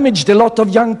has damaged a lot of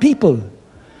young people.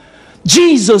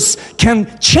 Jesus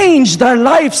can change their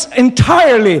lives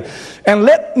entirely. And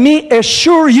let me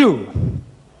assure you,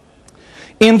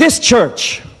 in this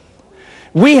church,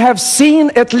 we have seen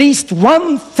at least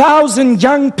 1,000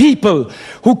 young people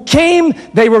who came.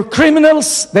 They were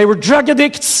criminals, they were drug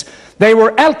addicts, they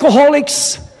were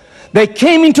alcoholics. They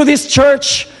came into this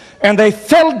church and they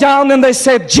fell down and they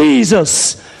said,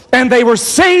 Jesus, and they were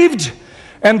saved,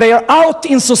 and they are out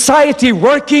in society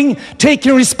working,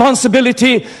 taking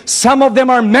responsibility. Some of them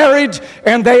are married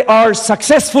and they are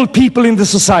successful people in the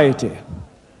society.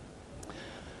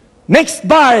 Next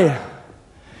by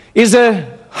is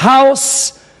a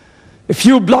house a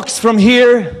few blocks from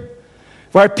here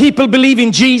where people believe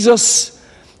in Jesus,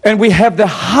 and we have the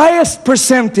highest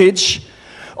percentage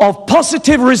of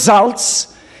positive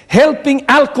results helping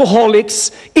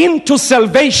alcoholics into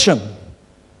salvation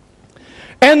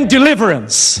and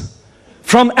deliverance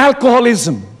from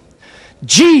alcoholism.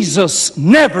 Jesus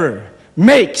never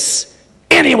makes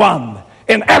anyone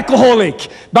an alcoholic,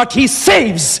 but he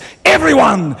saves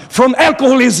everyone from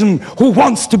alcoholism who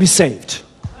wants to be saved.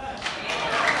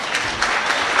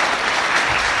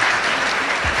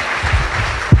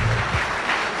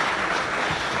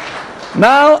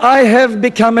 Now I have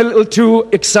become a little too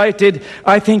excited.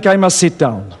 I think I must sit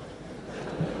down.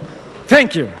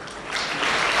 Thank you.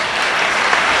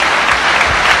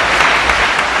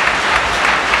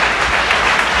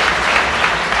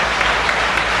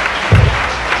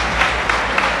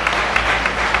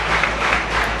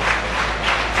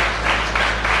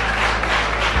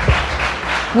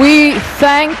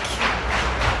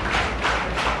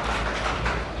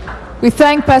 We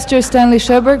thank Pastor Stanley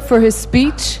Sjoberg for his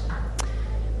speech,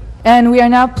 and we are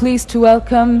now pleased to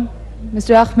welcome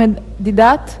Mr. Ahmed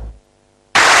Deedat.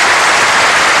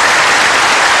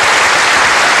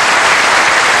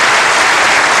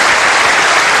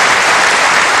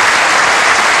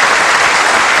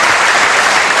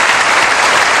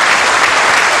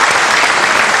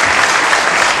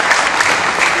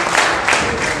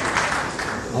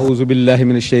 أعوذ بالله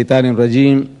من الشيطان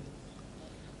الرجيم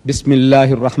بسم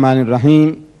الله الرحمن الرحيم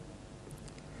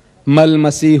ما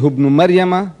المسيح ابن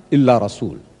مريم إلا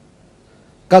رسول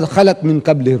قد خلت من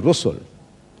قبله الرسل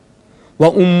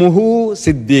وأمه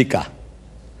صديقة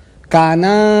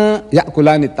كانا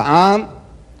يأكلان الطعام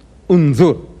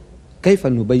انظر كيف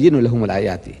نبين لهم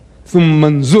الآيات ثم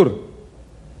انظر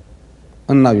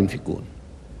أنا ينفقون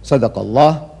صدق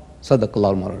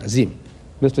الله العظيم.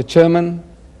 Mr. Chairman,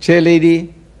 Chair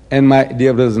Lady, and my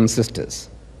dear brothers and sisters,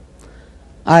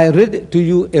 I read to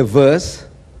you a verse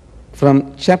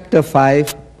from chapter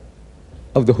 5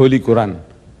 of the Holy Quran,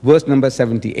 verse number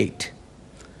 78.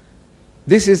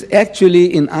 This is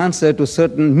actually in answer to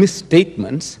certain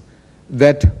misstatements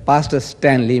that Pastor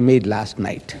Stanley made last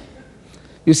night.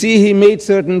 You see, he made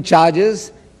certain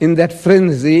charges in that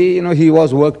frenzy. He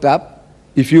was worked up.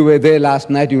 If you were there last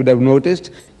night, you would have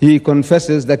noticed. He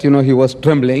confesses that, he was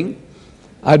trembling.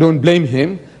 I don't blame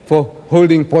him for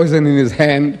holding poison in his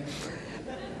hand.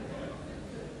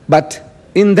 But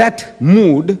in that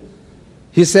mood,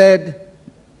 he said,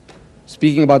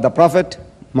 speaking about the Prophet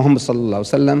Muhammad sallallahu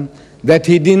alaihi wasallam, that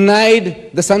he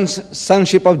denied the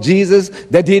sonship of Jesus,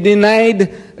 that he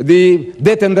denied the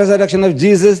death and resurrection of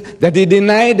Jesus, that he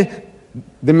denied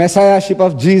the messiahship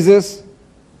of Jesus.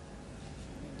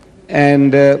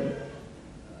 And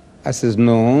I says,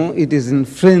 no, it is in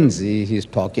frenzy he's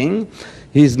talking.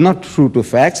 He is not true to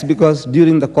facts, because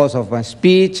during the course of my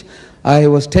speech, I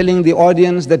was telling the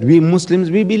audience that we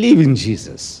Muslims, we believe in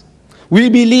Jesus. We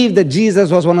believe that Jesus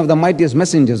was one of the mightiest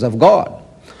messengers of God.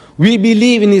 We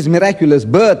believe in his miraculous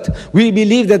birth. We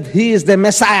believe that he is the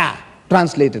Messiah,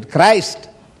 translated Christ.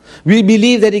 We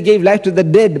believe that he gave life to the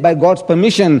dead by God's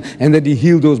permission, and that he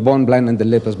healed those born blind and the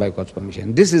lepers by God's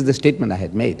permission. This is the statement I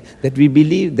had made, that we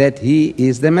believe that he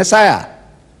is the Messiah.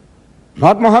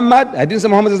 Not Muhammad. I didn't say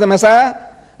Muhammad is the Messiah.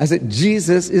 I said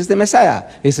Jesus is the Messiah.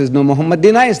 He says, no, Muhammad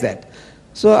denies that.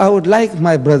 So I would like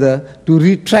my brother to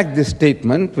retract this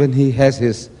statement when he has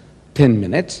his 10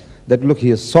 minutes, that look, he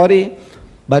is sorry,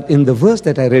 but in the verse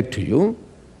that I read to you,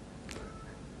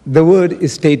 the word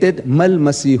is stated, Mal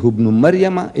Masihu ibn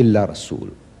Maryama illa Rasul.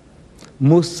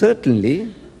 Most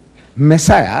certainly,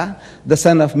 Messiah, the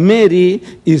son of Mary,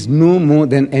 is no more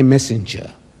than a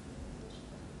messenger.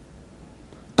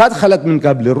 قَدْ خَلَتْ مِنْ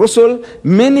قَبْلِ الرُّسُلِ.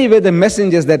 Many were the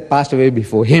messengers that passed away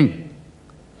before him.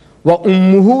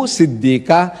 وَأُمُّهُ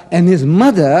صِدِّيقَةٌ. And his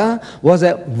mother was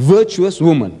a virtuous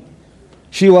woman.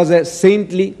 She was a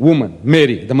saintly woman.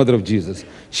 Mary, the mother of Jesus.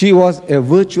 She was a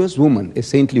virtuous woman, a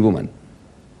saintly woman.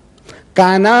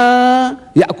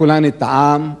 كَانَا يَأْكُلَانِ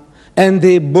الطَّعَامِ. And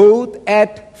they both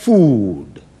ate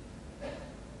food.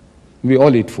 We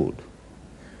all eat food.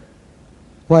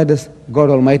 Why does God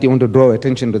Almighty want to draw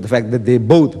attention to the fact that they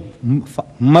both,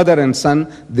 mother and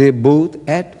son, they both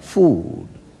ate food?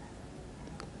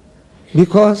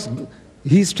 Because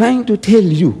he's trying to tell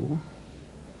you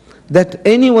that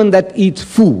anyone that eats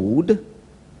food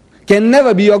can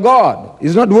never be your God.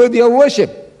 Is not worthy of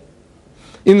worship.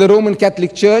 In the Roman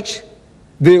Catholic Church,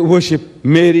 they worship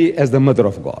Mary as the mother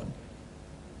of God.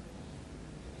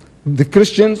 The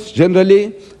Christians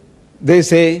generally, they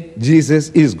say Jesus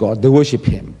is God. They worship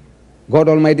him. God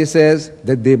Almighty says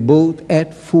that they both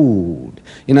ate food.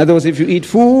 In other words, if you eat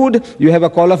food, you have a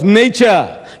call of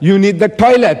nature. You need the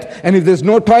toilet. And if there's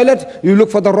no toilet, you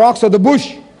look for the rocks or the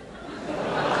bush.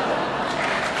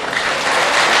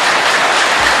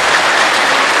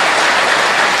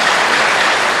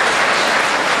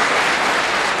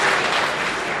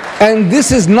 And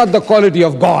this is not the quality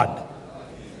of God.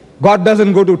 God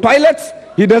doesn't go to toilets.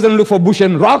 He doesn't look for bush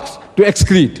and rocks to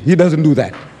excrete. He doesn't do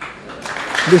that.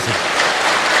 Listen.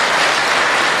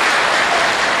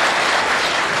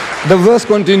 The verse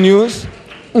continues,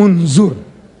 unzur.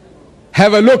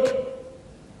 Have a look.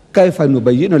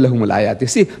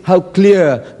 See how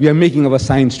clear we are making our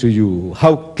signs to you.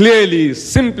 How clearly,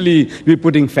 simply we're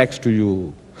putting facts to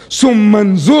you.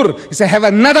 Summanzur. He said, have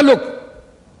another look.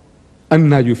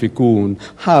 Anna yufikun.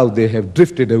 How they have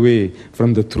drifted away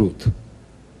from the truth.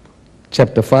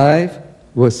 Chapter 5,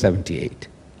 verse 78.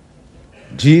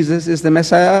 Jesus is the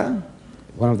Messiah,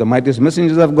 one of the mightiest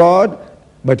messengers of God,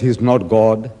 but he's not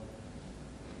God.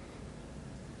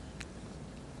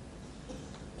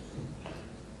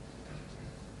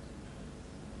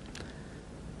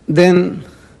 Then,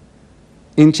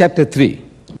 in chapter 3,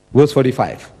 verse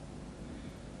 45,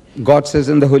 God says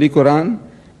in the Holy Quran,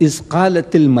 "Is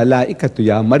qalatil malaikatu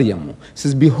ya Maryam."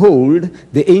 Says, behold,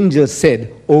 the angel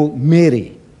said, O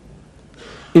Mary,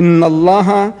 Inna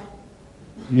Allaha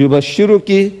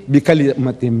yubashiruki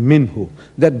bikalimatin minhu.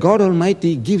 That God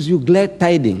Almighty gives you glad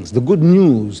tidings, the good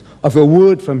news of a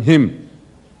word from Him.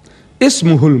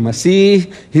 Ismuhul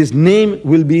Masih, His name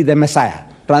will be the Messiah,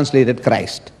 translated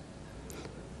Christ.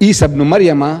 Isa ibn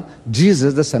Maryama,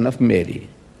 Jesus the son of Mary.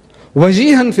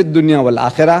 Wajihan fid dunya wal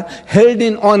akhirah, held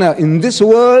in honor in this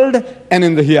world and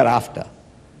in the hereafter.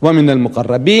 Wa min al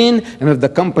muqarrabin, and of the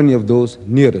company of those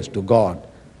nearest to God.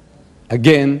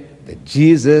 Again, that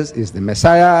Jesus is the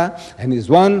Messiah and is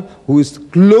one who is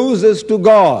closest to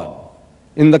God,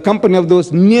 in the company of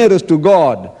those nearest to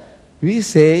God. We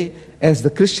say, as the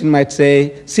Christian might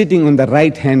say, sitting on the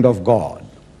right hand of God.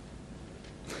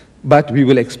 But we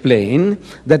will explain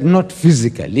that not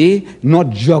physically,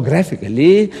 not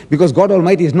geographically, because God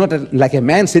Almighty is not like a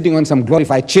man sitting on some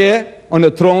glorified chair on a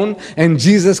throne, and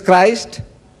Jesus Christ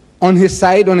on his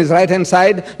side, on his right hand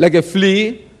side, like a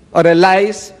flea or a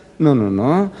lice. No, no,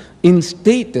 no. In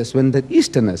status, when the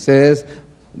Easterner says,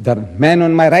 the man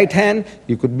on my right hand,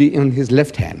 he could be on his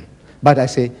left hand. But I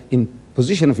say, in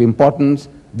position of importance,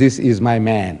 this is my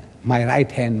man, my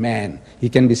right hand man. He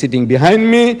can be sitting behind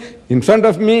me, in front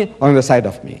of me, or on the side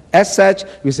of me. As such,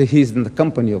 we say he is in the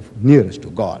company of nearest to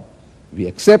God. We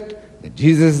accept that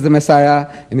Jesus is the Messiah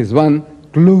and is one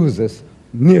closest,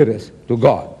 nearest to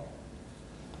God.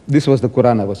 This was the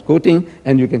Quran I was quoting,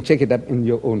 and you can check it up in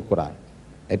your own Quran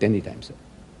at any time, sir.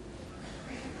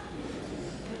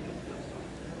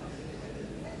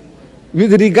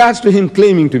 With regards to him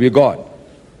claiming to be God,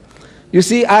 you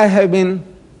see, I have been,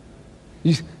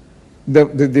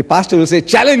 the pastor will say,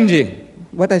 challenging.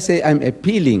 What I say, I'm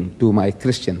appealing to my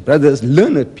Christian brothers,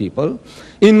 learned people.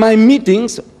 In my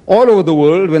meetings all over the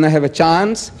world, when I have a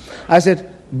chance, I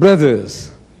said,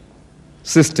 brothers,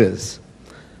 sisters,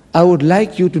 I would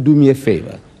like you to do me a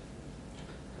favor.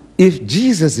 If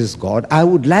Jesus is God, I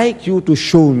would like you to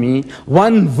show me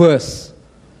one verse,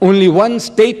 only one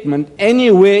statement,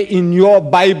 anywhere in your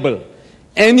Bible,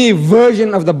 any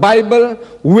version of the Bible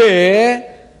where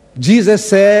Jesus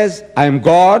says, I am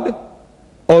God,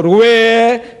 or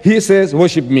where he says,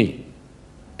 worship me.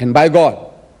 And by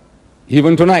God,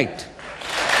 even tonight,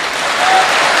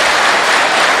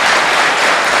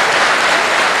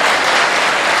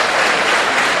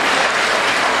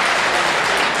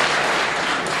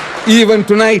 even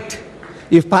tonight,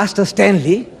 if Pastor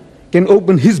Stanley can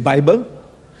open his Bible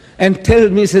and tell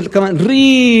me, say, come on,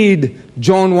 read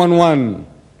John 1:1.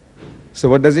 So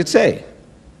what does it say?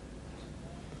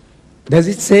 Does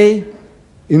it say,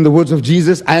 in the words of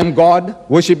Jesus, I am God,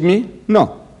 worship me?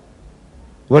 No.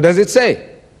 What does it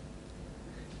say?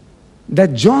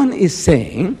 That John is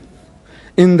saying,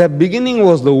 in the beginning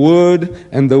was the Word,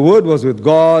 and the Word was with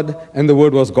God, and the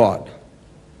Word was God.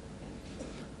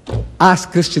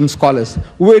 Ask Christian scholars,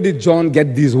 where did John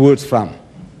get these words from?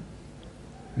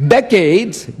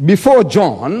 Decades before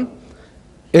John,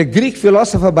 a Greek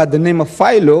philosopher by the name of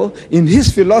Philo, in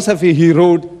his philosophy he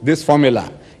wrote this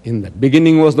formula. In the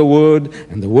beginning was the Word,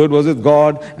 and the Word was with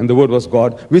God, and the Word was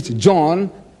God, which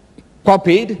John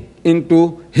copied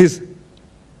into his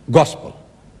Gospel.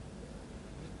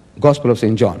 Gospel of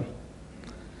St. John.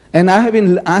 And I have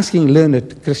been asking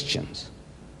learned Christians.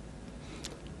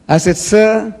 I said,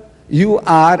 sir, you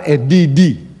are a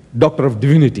DD, Doctor of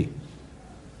Divinity.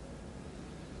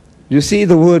 You see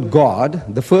the word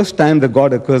God, the first time the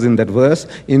God occurs in that verse,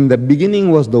 in the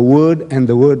beginning was the Word, and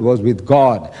the Word was with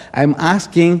God. I'm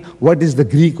asking, what is the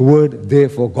Greek word there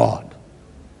for God?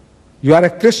 You are a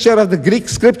Christian of the Greek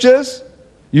scriptures?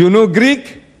 You know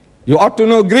Greek? You ought to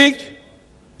know Greek,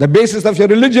 the basis of your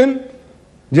religion.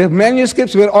 Your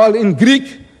manuscripts were all in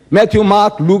Greek. Matthew,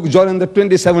 Mark, Luke, John, and the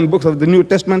 27 books of the New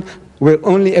Testament were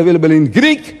only available in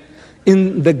Greek.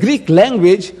 In the Greek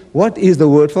language, what is the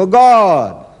word for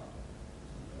God?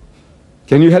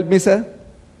 Can you help me, sir?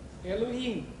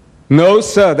 Elohim. No,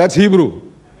 sir, that's Hebrew.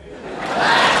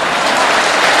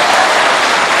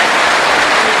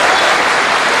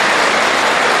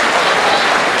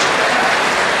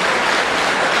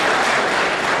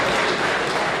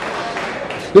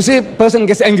 You see, a person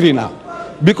gets angry now.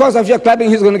 Because of your clapping,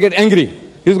 he's going to get angry.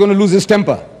 He's going to lose his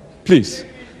temper. Please,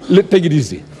 take it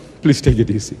easy. Please take it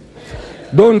easy.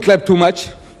 Don't clap too much,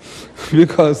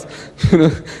 because in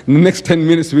the next 10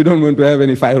 minutes we don't want to have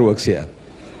any fireworks here.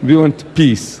 We want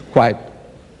peace, quiet.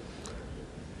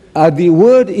 The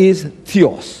word is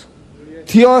theos.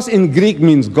 Theos in Greek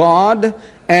means God,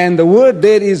 and the word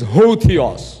there is ho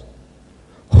theos.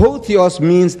 Ho theos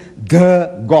means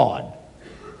the God.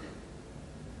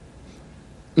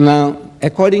 Now,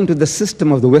 according to the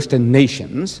system of the Western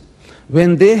nations,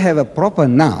 when they have a proper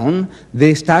noun,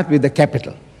 they start with the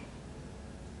capital.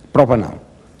 Proper noun.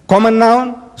 Common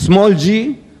noun, small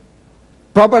g.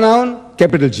 Proper noun,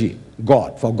 capital G.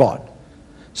 God, for God.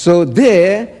 So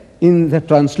there, in the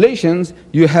translations,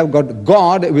 you have got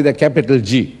God with a capital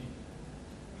G.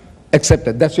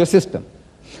 Accepted. That's your system.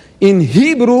 In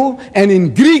Hebrew and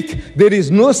in Greek, there is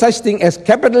no such thing as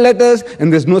capital letters,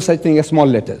 and there's no such thing as small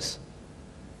letters.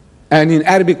 And in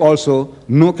Arabic also,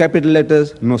 no capital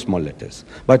letters, no small letters.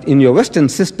 But in your Western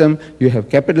system, you have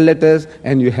capital letters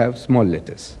and you have small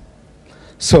letters.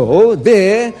 So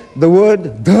there, the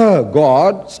word the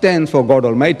God stands for God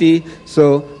Almighty.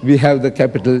 So we have the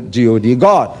capital G-O-D,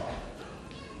 God.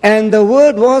 And the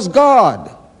word was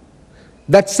God.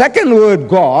 That second word,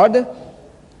 God,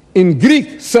 in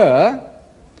Greek, sir,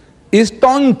 is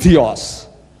ton theos.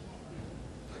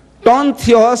 Ton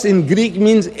theos in Greek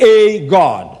means a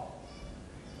God.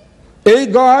 A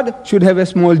God should have a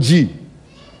small g.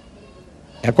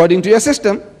 According to your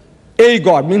system, a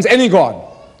God means any God.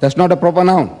 That's not a proper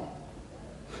noun.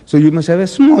 So you must have a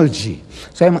small g.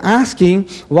 So I'm asking,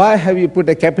 why have you put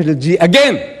a capital G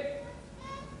again?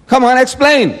 Come on,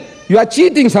 explain. You are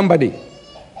cheating somebody.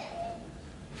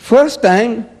 First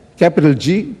time, capital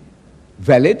G,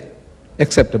 valid,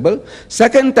 acceptable.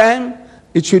 Second time,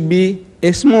 it should be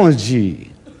a small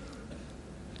g.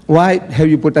 Why have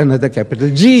you put another capital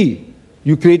G?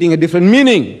 You're creating a different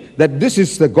meaning, that this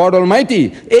is the God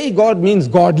Almighty. A God means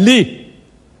godly.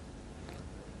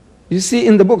 You see,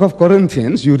 in the book of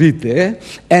Corinthians, you read there,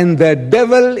 and the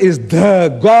devil is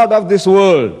the God of this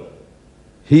world.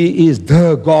 He is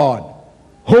the God.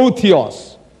 Ho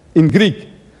theos in Greek.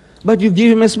 But you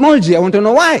give him a small g. I want to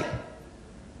know why.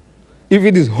 If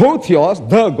it is ho theos,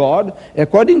 the God,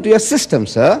 according to your system,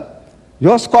 sir,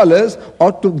 your scholars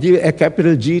ought to give a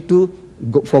capital G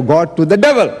for God to the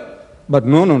devil. But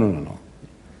no.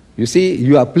 You see,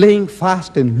 you are playing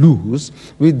fast and loose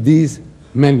with these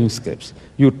manuscripts.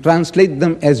 You translate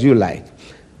them as you like.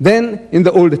 Then, in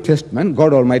the Old Testament,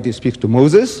 God Almighty speaks to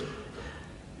Moses.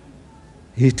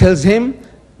 He tells him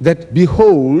that,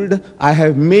 behold, I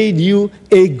have made you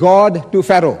a God to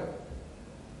Pharaoh.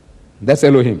 That's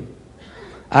Elohim.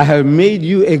 I have made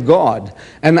you a God.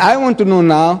 And I want to know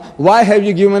now, why have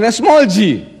you given a small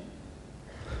g?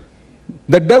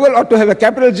 The devil ought to have a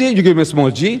capital G, you give him a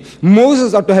small g.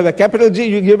 Moses ought to have a capital G,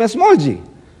 you give him a small g.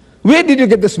 Where did you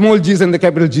get the small g's and the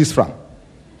capital G's from?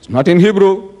 It's not in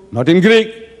Hebrew, not in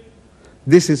Greek.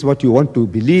 This is what you want to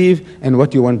believe and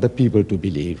what you want the people to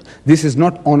believe. This is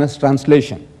not honest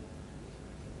translation.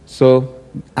 So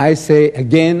I say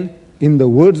again, in the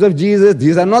words of Jesus,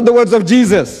 these are not the words of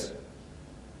Jesus.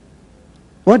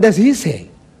 What does he say?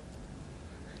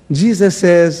 Jesus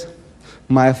says,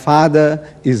 my Father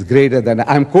is greater than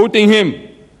I. I'm quoting him.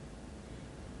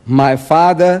 My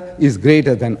Father is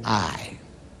greater than I.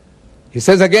 He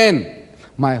says again,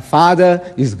 my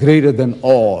Father is greater than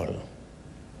all.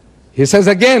 He says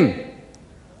again,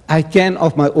 I can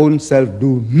of my own self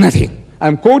do nothing.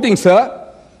 I'm quoting,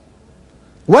 sir.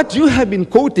 What you have been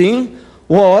quoting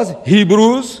was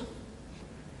Hebrews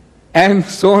and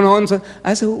so on and so on.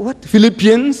 I said, what?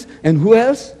 Philippians and who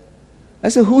else? I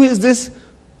said, who is this?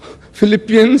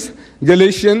 Philippians,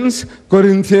 Galatians,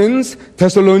 Corinthians,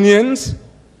 Thessalonians.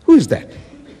 Who is that?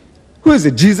 Who is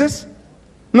it? Jesus?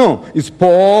 No, it's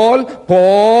Paul.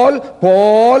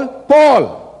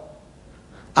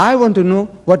 I want to know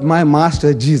what my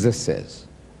master Jesus says.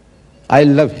 I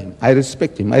love him, I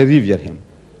respect him, I revere him.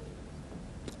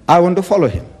 I want to follow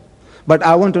him. But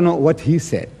I want to know what he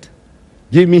said.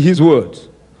 Give me his words.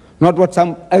 Not what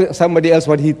somebody else,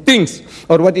 what he thinks,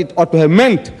 or what it ought to have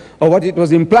meant, or what it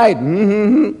was implied.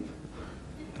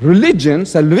 Religion,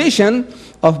 salvation,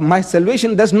 of my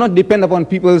salvation does not depend upon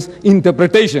people's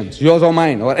interpretations, yours or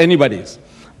mine, or anybody's.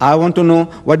 I want to know,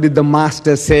 what did the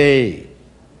master say?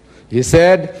 He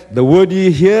said, the words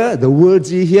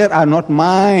ye hear are not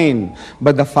mine,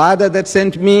 but the Father that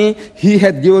sent me, he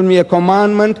hath given me a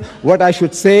commandment, what I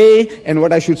should say and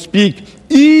what I should speak.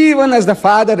 Even as the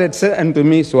Father had said unto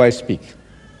me, so I speak.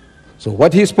 So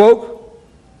what he spoke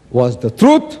was the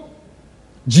truth.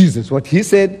 Jesus, what he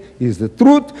said is the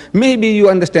truth. Maybe you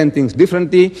understand things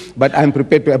differently, but I'm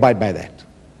prepared to abide by that.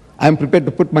 I'm prepared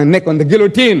to put my neck on the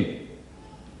guillotine.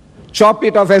 Chop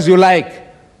it off as you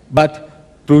like, but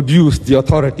produce the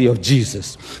authority of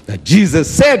Jesus. That Jesus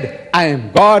said, I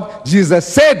am God. Jesus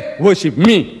said, worship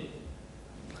me.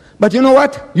 But you know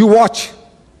what? You watch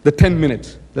the 10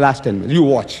 minutes, the last 10 minutes. You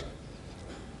watch.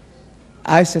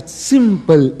 I said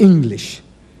simple English.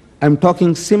 I'm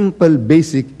talking simple,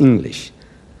 basic English.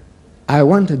 I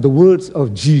wanted the words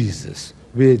of Jesus,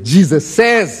 where Jesus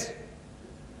says,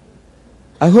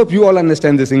 I hope you all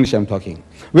understand this English I'm talking,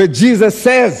 where Jesus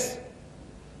says,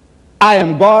 I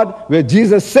am God, where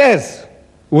Jesus says,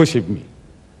 worship me.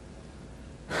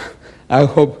 I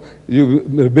hope you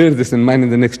will bear this in mind in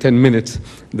the next 10 minutes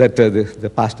that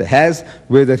the pastor has,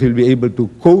 where that he'll be able to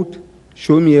quote,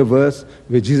 show me a verse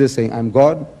where Jesus is saying, I'm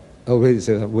God, or where he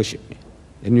says, worship me.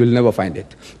 And you'll never find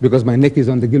it, because my neck is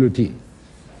on the guillotine.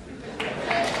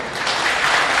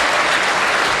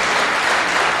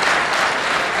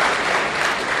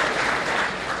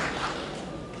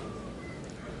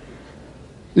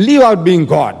 Leave out being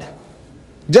God.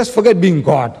 Just forget being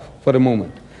God for a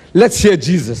moment. Let's hear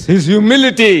Jesus, his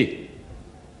humility.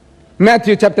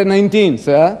 Matthew chapter 19,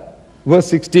 sir, verse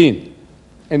 16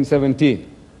 and 17.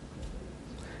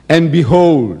 And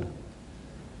behold,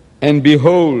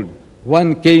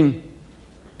 one came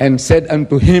and said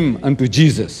unto him, unto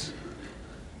Jesus,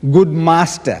 Good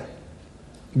master,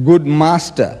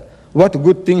 what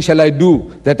good thing shall I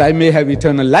do that I may have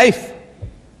eternal life?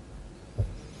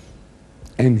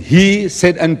 And he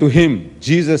said unto him,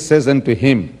 Jesus says unto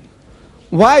him,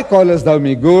 Why callest thou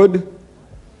me good?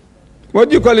 What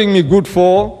are you calling me good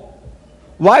for?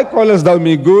 Why callest thou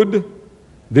me good?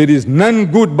 There is none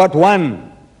good but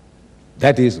one,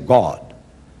 that is God.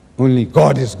 Only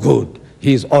God is good.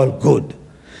 He is all good.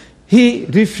 He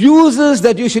refuses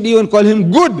that you should even call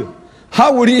him good.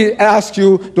 How would he ask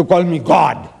you to call me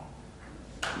God?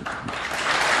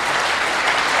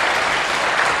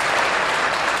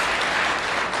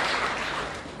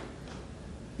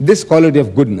 This quality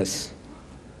of goodness,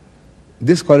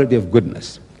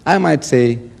 I might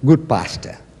say, good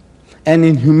pastor. And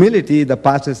in humility, the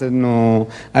pastor said, no,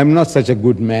 I'm not such a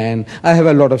good man. I have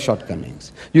a lot of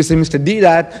shortcomings. You say, Mr.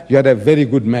 Deedat, you are a very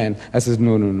good man. I says,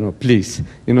 no, please,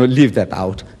 leave that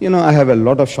out. I have a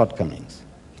lot of shortcomings.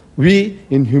 We,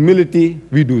 in humility,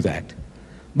 we do that.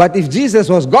 But if Jesus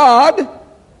was God,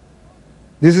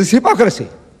 this is hypocrisy.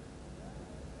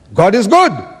 God is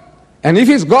good. And if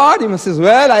he's God, he must say,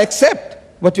 well, I accept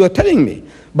what you are telling me.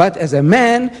 But as a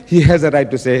man, he has a right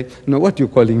to say, no, what you're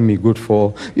calling me good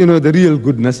for? The real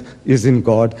goodness is in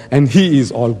God, and he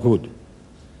is all good.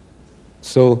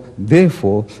 So,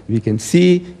 therefore, we can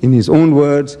see in his own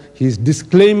words, he's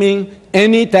disclaiming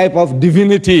any type of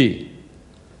divinity,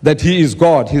 that he is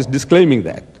God. He's disclaiming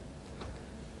that.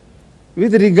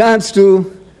 With regards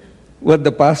to what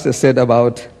the pastor said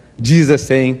about Jesus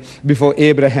saying, before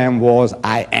Abraham was,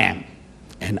 I am.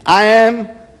 And I am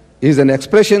is an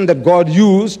expression that God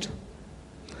used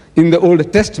in the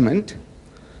Old Testament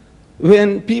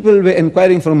when people were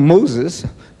inquiring from Moses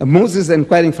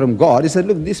inquiring from God. He said,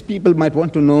 look, these people might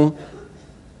want to know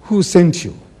who sent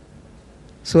you.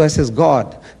 So I says,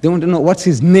 God. They want to know what's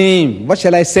his name. What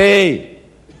shall I say?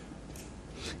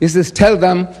 He says, tell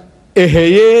them,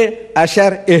 Eheye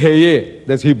Asher Eheye.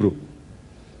 That's Hebrew.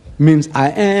 Means I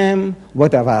am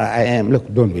whatever I am.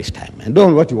 Look, don't waste time, man.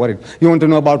 Don't what you worried. You want to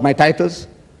know about my titles?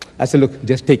 I said, look,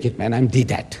 just take it, man. I'm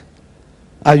Deedat.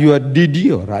 Are you a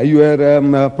DD or are you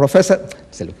a professor?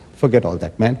 I said, look, forget all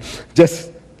that, man.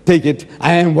 Just take it.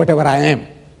 I am whatever I am.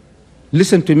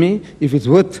 Listen to me. If it's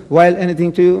worthwhile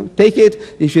anything to you, take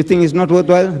it. If you think it's not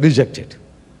worthwhile, reject it.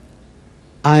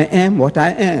 I am what I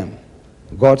am.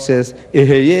 God says,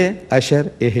 Eheye Asher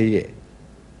Eheye.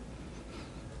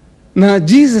 Now,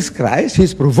 Jesus Christ,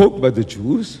 he's provoked by the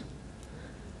Jews,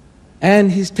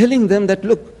 and he's telling them that,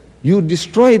 look, you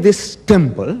destroy this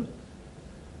temple,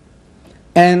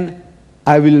 and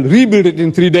I will rebuild it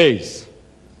in 3 days.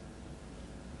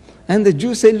 And the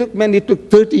Jews say, look, man, it took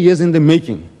 30 years in the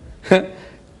making.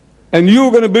 And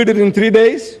you're going to build it in 3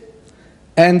 days?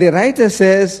 And the writer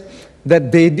says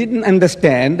that they didn't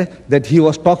understand that he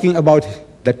was talking about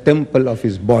the temple of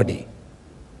his body.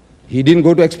 He didn't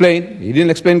go to explain. He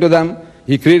didn't explain to them.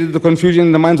 He created the confusion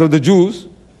in the minds of the Jews.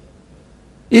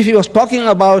 If he was talking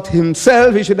about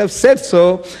himself, he should have said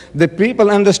so. The people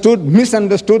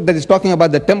misunderstood that he's talking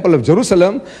about the temple of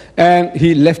Jerusalem, and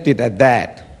he left it at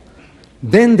that.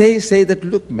 Then they say that,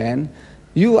 look, man,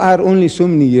 you are only so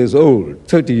many years old,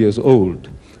 30 years old,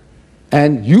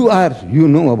 and you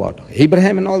know about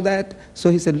Abraham and all that.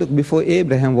 So he said, look, before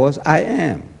Abraham was, I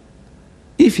am.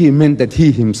 If he meant that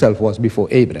he himself was before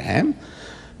Abraham,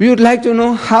 we would like to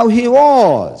know how he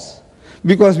was.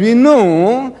 Because we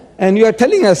know, and you are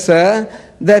telling us, sir,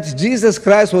 that Jesus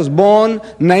Christ was born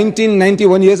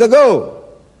 1991 years ago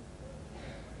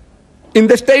in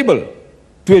the stable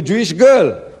to a Jewish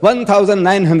girl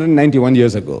 1,991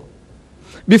 years ago.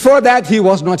 Before that, he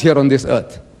was not here on this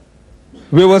earth.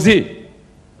 Where was he?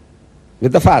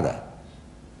 With the Father.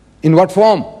 In what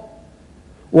form?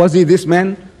 Was he this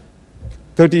man,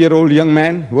 30-year-old young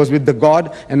man who was with the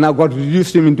God, and now God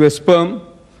reduced him into a sperm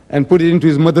and put it into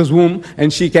his mother's womb,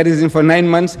 and she carries him for 9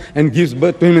 months and gives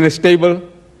birth to him in a stable?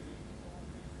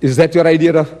 Is that your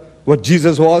idea of what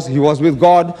Jesus was? He was with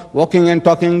God, walking and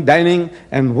talking, dining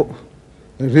and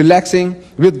relaxing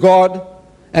with God.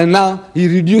 And now he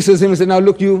reduces him and says, now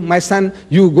look, you, my son,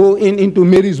 you go into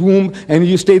Mary's womb and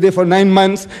you stay there for 9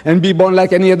 months and be born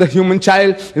like any other human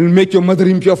child and make your mother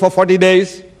impure for 40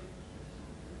 days.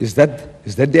 Is that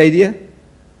the idea?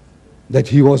 That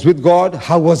he was with God?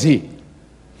 How was he?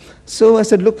 So I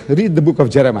said, look, read the book of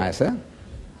Jeremiah, sir.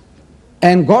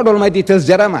 And God Almighty tells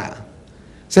Jeremiah,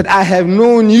 said, I have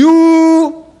known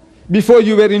you before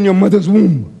you were in your mother's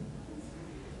womb.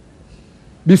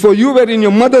 Before you were in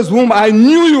your mother's womb, I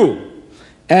knew you.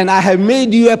 And I have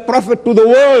made you a prophet to the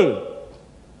world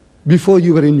before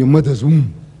you were in your mother's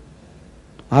womb.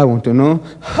 I want to know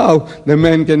how the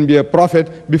man can be a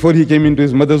prophet before he came into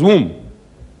his mother's womb.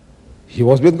 He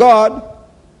was with God.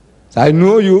 So I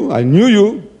knew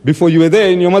you before you were there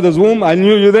in your mother's womb. I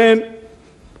knew you then.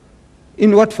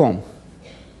 In what form?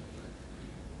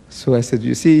 So I said,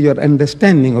 you see, your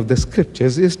understanding of the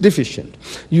scriptures is deficient.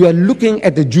 You are looking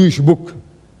at a Jewish book,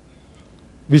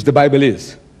 which the Bible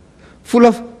is, full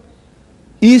of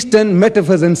Eastern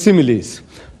metaphors and similes,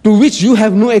 to which you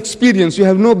have no experience, you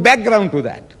have no background to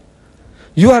that.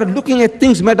 You are looking at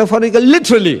things metaphorically,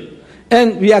 literally,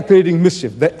 and we are creating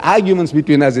mischief. The arguments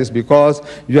between us is because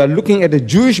you are looking at a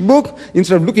Jewish book,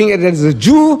 instead of looking at it as a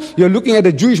Jew, you are looking at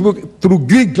a Jewish book through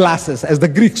Greek glasses, as the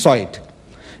Greeks saw it.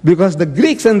 Because the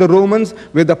Greeks and the Romans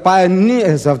were the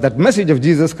pioneers of that message of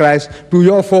Jesus Christ to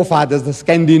your forefathers, the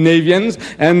Scandinavians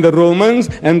and the Romans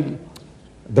and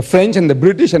the French and the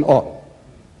British and all.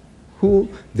 Who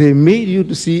they made you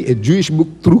to see a Jewish book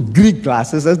through Greek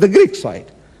glasses as the Greeks saw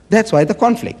it. That's why the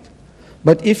conflict.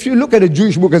 But if you look at a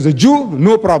Jewish book as a Jew,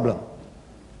 no problem.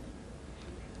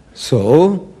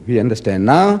 So we understand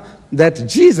now that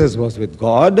Jesus was with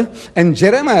God and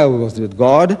Jeremiah was with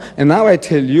God, and now I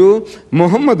tell you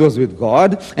Muhammad was with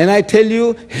God, and I tell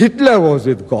you Hitler was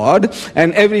with God,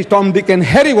 and every Tom, Dick and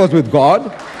Harry was with God.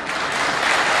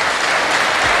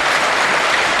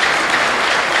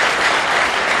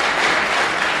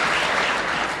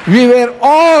 We were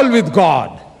all with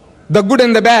God, the good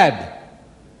and the bad.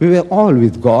 We were all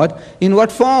with God. In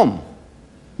what form?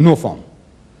 No form.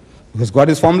 Because God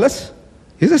is formless.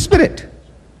 He's a spirit.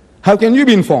 How can you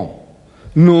be in form?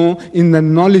 No, in the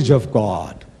knowledge of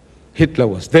God. Hitler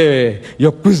was there.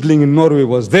 Your Quisling in Norway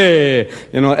was there.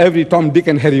 Every Tom, Dick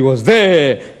and Harry was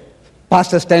there.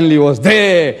 Pastor Stanley was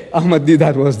there. Ahmed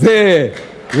Deedat was there.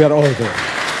 We are all there.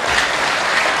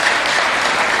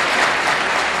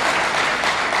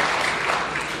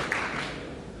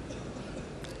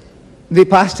 The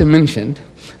pastor mentioned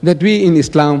that we in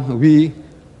Islam, we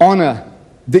honor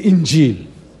the Injil,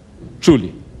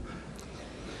 truly.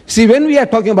 See, when we are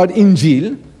talking about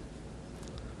Injil,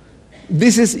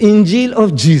 this is Injil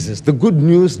of Jesus, the good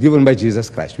news given by Jesus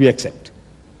Christ. We accept.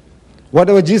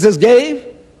 Whatever Jesus gave,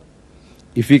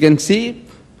 if we can see,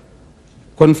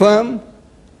 confirm,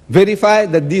 verify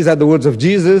that these are the words of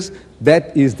Jesus,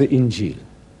 that is the Injil.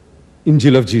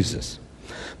 Injil of Jesus.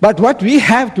 But what we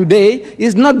have today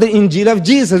is not the Injil of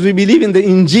Jesus. We believe in the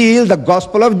Injil, the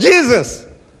gospel of Jesus.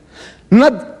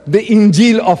 Not the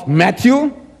Injil of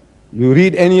Matthew. You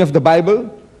read any of the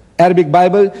Bible, Arabic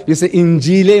Bible, you say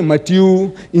Injile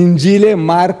Matthew, Injile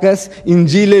Marcus,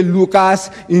 Injile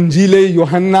Lucas, Injile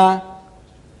Johanna.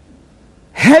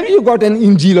 Have you got an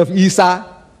Injil of Isa?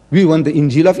 We want the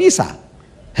Injil of Isa.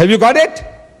 Have you got it?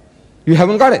 You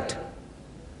haven't got it.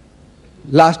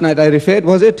 Last night I referred,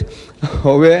 was it?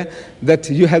 Where that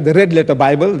you have the red letter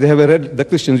Bible, the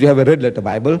Christians, you have a red letter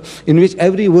Bible, in which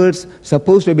every word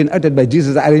supposed to have been uttered by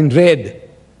Jesus are in red.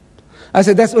 I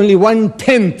said, that's only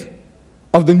 1/10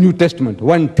 of the New Testament,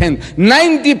 1/10.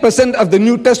 90% of the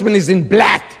New Testament is in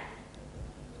black.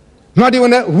 Not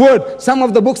even a word. Some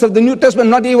of the books of the New Testament,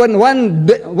 not even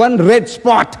one red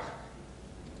spot.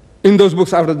 In those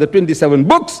books, out of the 27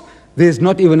 books, there is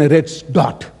not even a red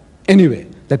dot. Anyway,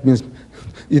 that means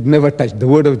it never touched. The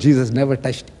word of Jesus never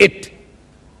touched it.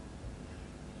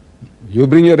 You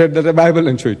bring your red letter Bible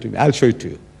and show it to me. I'll show it to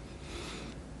you.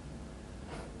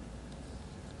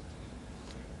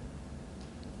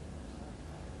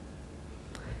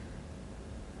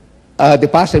 The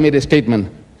pastor made a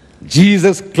statement.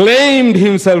 Jesus claimed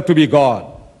himself to be God.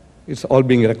 It's all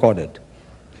being recorded.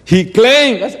 He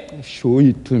claimed. I said, show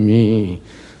it to me.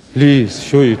 Please,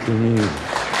 show it to me.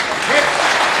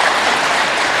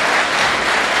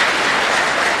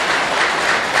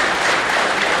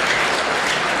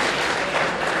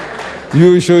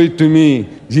 You show it to me.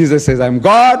 Jesus says, I'm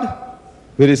God.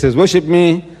 Where he says, worship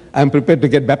me, I'm prepared to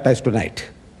get baptized tonight.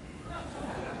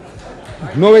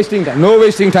 No wasting time. No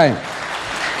wasting time.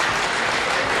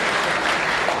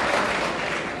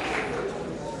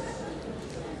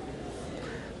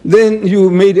 Then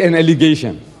you made an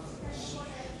allegation.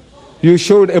 You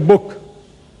showed a book.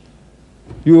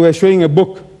 You were showing a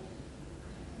book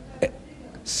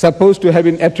supposed to have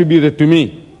been attributed to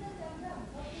me.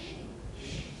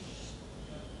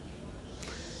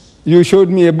 You showed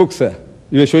me a book, sir.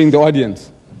 You were showing the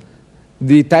audience.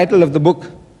 The title of the book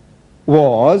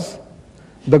was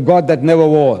The God That Never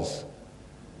Was.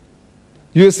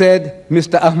 You said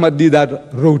Mr. Ahmed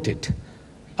Deedat wrote it.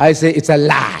 I say it's a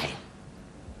lie.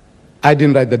 I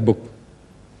didn't write that book.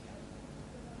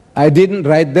 I didn't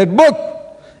write that book.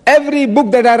 Every book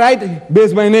that I write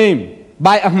bears my name.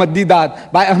 By Ahmed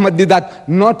Deedat. By Ahmed Deedat.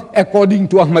 Not according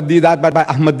to Ahmed Deedat, but by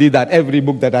Ahmed Deedat. Every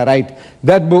book that I write.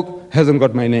 That book hasn't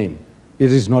got my name.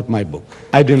 It is not my book.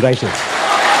 I didn't write it.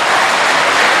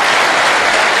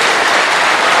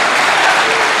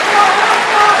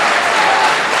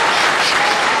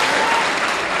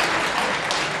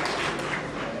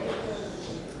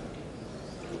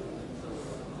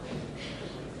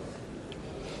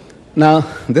 Now,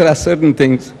 there are certain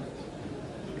things,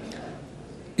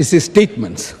 it's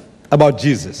statements about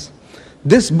Jesus.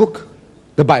 This book,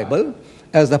 the Bible,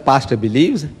 as the pastor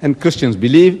believes and Christians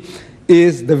believe,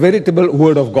 is the veritable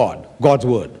word of God, God's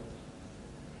word.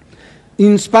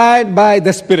 Inspired by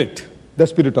the Spirit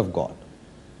of God,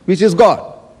 which is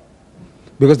God.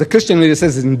 Because the Christian, when he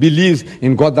says and believes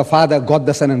in God the Father, God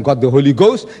the Son, and God the Holy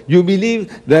Ghost, you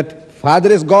believe that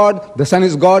Father is God, the Son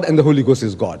is God, and the Holy Ghost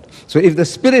is God. So if the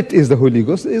Spirit is the Holy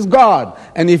Ghost, is God.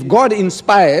 And if God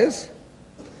inspires,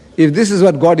 if this is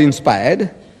what God inspired,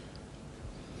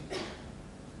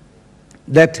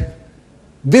 that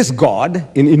this God,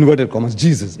 in inverted commas,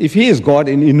 Jesus, if he is God,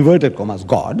 in inverted commas,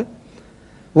 God,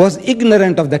 was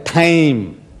ignorant of the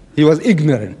time. He was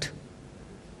ignorant.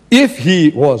 If he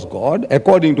was God,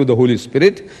 according to the Holy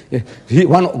Spirit,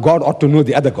 one God ought to know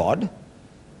the other God.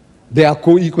 They are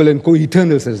co-equal and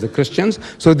co-eternals as the Christians,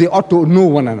 so they ought to know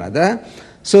one another.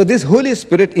 So this Holy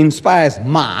Spirit inspires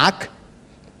Mark,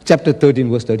 chapter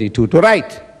 13, verse 32, to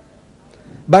write.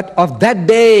 But of that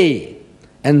day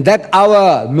and that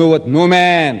hour knoweth no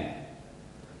man,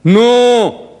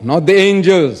 no, not the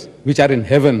angels which are in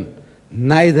heaven,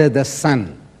 neither the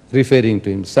Son, referring to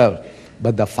himself,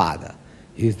 but the Father.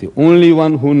 He is the only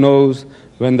one who knows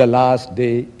when the last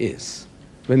day is,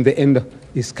 when the end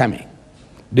is coming.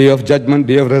 Day of judgment,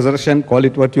 day of resurrection, call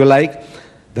it what you like.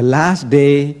 The last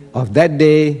day of that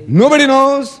day, nobody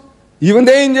knows, even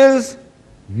the angels,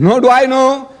 nor do I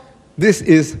know. This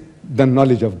is the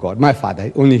knowledge of God. My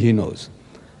Father, only he knows.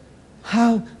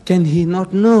 How can he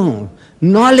not know?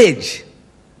 Knowledge.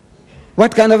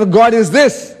 What kind of a God is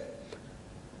this?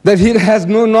 That he has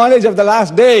no knowledge of the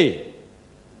last day.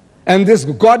 And this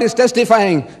God is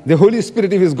testifying, the Holy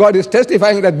Spirit, if his God, is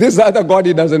testifying that this other God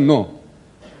he doesn't know.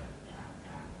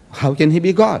 How can he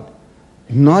be God?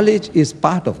 Knowledge is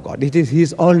part of God. He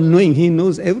is all-knowing. He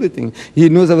knows everything. He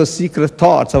knows our secret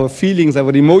thoughts, our feelings,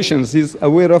 our emotions. He's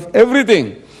aware of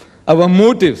everything. Our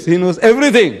motives. He knows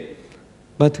everything.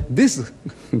 But this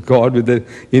God,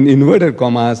 in inverted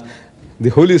commas, the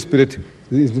Holy Spirit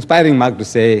is inspiring Mark to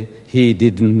say he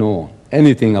didn't know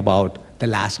anything about the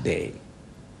last day.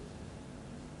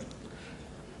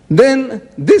 Then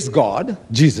this God,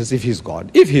 Jesus, if he is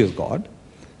God,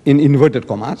 in inverted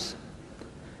commas,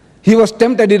 he was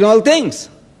tempted in all things,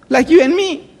 like you and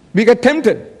me. We get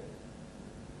tempted.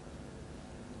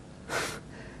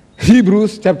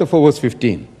 Hebrews chapter 4 verse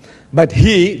 15. But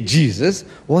he, Jesus,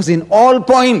 was in all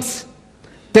points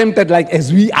tempted like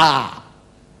as we are,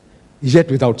 yet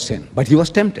without sin. But he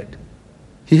was tempted.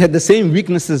 He had the same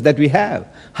weaknesses that we have.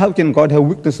 How can God have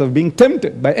weakness of being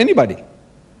tempted by anybody?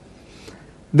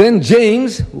 Then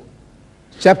James,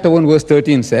 chapter 1, verse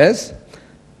 13 says,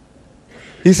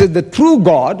 he said, the true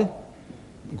God,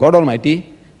 God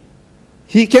Almighty,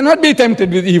 He cannot be tempted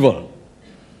with evil.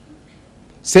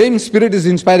 Same Spirit is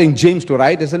inspiring James to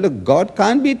write. He said, look, God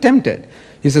can't be tempted.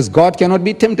 He says, God cannot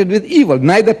be tempted with evil.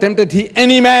 Neither tempted He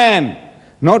any man.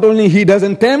 Not only He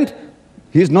doesn't tempt,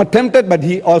 He is not tempted, but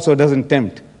He also doesn't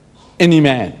tempt any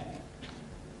man.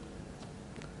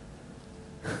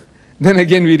 Then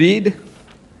again we read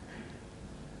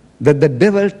that the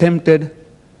devil tempted,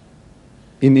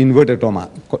 in inverted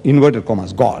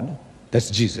commas, God, that's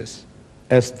Jesus,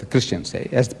 as the Christians say,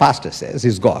 as the pastor says,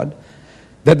 is God,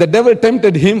 that the devil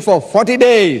tempted him for 40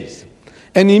 days.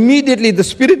 And immediately the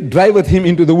Spirit driveth him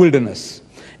into the wilderness.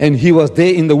 And he was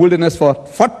there in the wilderness for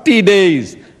 40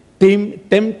 days,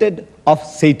 tempted of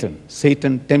Satan.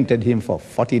 Satan tempted him for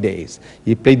 40 days.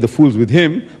 He played the fools with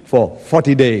him for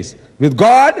 40 days. With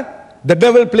God, the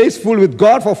devil plays fool with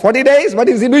God for 40 days. What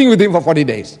is he doing with him for 40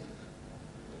 days?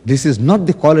 This is not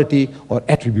the quality or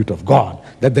attribute of God,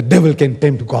 that the devil can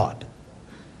tempt God.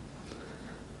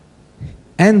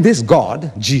 And this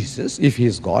God, Jesus, if He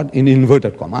is God, in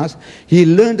inverted commas, He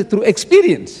learned through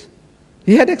experience.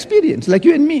 He had experience, like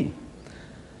you and me.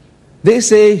 They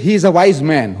say He is a wise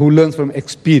man who learns from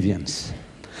experience.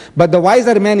 But the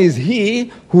wiser man is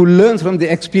he who learns from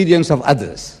the experience of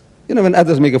others. You know, when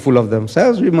others make a fool of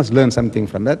themselves, we must learn something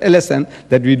from that, a lesson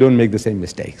that we don't make the same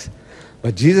mistakes.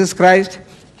 But Jesus Christ,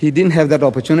 He didn't have that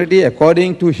opportunity.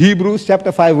 According to Hebrews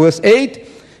chapter 5, verse 8,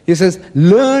 He says,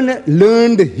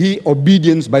 learned He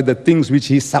obedience by the things which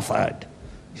He suffered.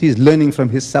 He is learning from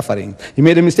His suffering. He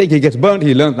made a mistake, he gets burnt,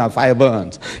 he learns, now fire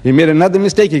burns. He made another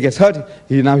mistake, he gets hurt,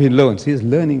 now he learns. He is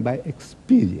learning by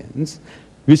experience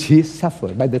which He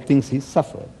suffered, by the things He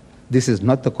suffered. This is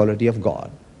not the quality of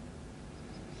God.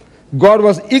 God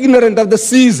was ignorant of the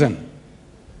season.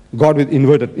 God with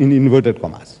inverted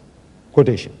commas,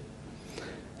 quotation.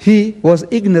 He was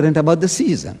ignorant about the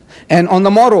season. And on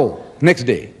the morrow, next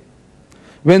day,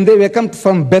 when they were come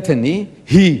from Bethany,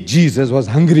 He, Jesus, was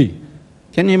hungry.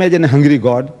 Can you imagine a hungry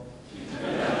God?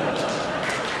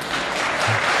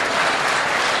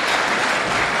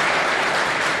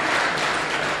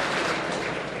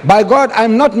 By God,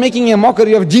 I'm not making a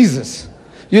mockery of Jesus.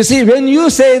 You see, when you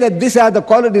say that these are the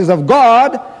qualities of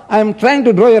God, I'm trying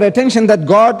to draw your attention that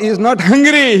God is not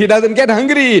hungry. He doesn't get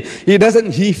hungry.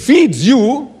 He feeds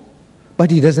you,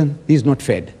 but he's not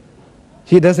fed.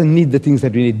 He doesn't need the things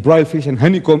that we need. Broiled fish and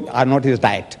honeycomb are not His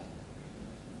diet.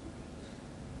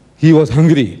 He was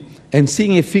hungry. And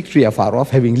seeing a fig tree afar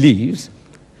off, having leaves,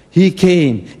 He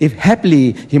came. If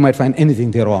happily He might find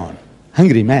anything thereon.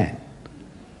 Hungry man.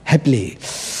 Happily.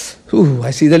 Ooh,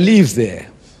 I see the leaves there.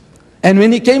 And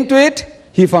when He came to it,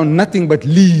 He found nothing but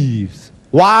leaves.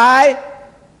 Why?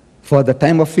 For the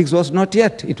time of figs was not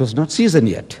yet. It was not season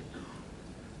yet.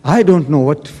 I don't know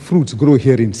what fruits grow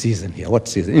here in season here. What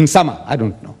season? In summer, I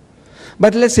don't know.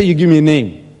 But let's say you give me a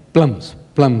name. Plums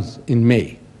in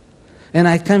May. And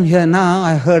I come here now,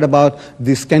 I heard about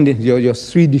the Scandinavian, your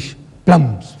Swedish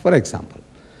plums, for example.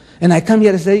 And I come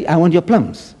here and say, I want your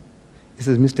plums. He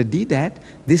says, Mr. Deedat,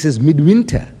 this is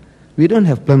midwinter. We don't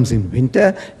have plums in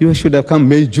winter. You should have come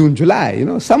May, June, July.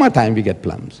 Summertime we get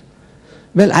plums.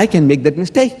 Well, I can make that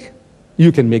mistake.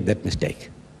 You can make that mistake.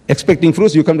 Expecting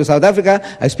fruits, you come to South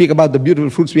Africa, I speak about the beautiful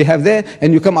fruits we have there,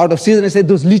 and you come out of season and say,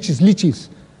 those lychees.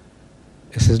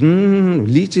 He says,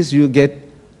 lychees you get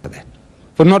for that.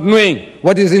 For not knowing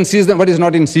what is in season, what is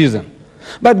not in season.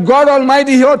 But God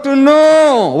Almighty, He ought to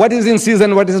know what is in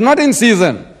season, what is not in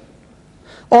season.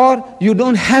 Or you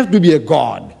don't have to be a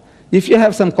God. If you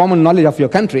have some common knowledge of your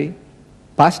country,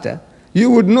 pastor, you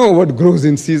would know what grows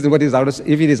in season, what is out of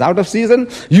season. If it is out of season,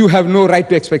 you have no right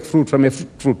to expect fruit from a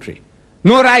fruit tree.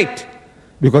 No right,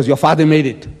 because your father made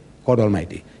it, God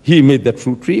Almighty. He made that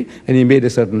fruit tree, and He made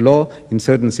a certain law. In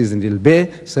certain season it will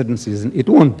bear, certain season it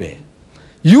won't bear.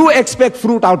 You expect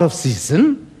fruit out of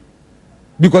season,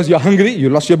 because you're hungry, you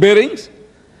lost your bearings.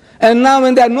 And now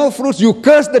when there are no fruits, you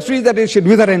curse the tree that it should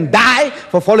wither and die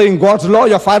for following God's law,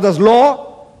 your father's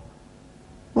law.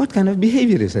 What kind of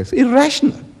behavior is this?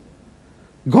 Irrational.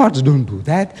 Gods don't do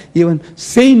that. Even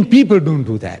sane people don't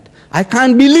do that. I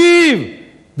can't believe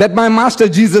that my master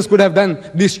Jesus could have done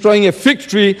destroying a fig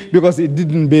tree because it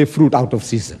didn't bear fruit out of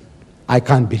season. I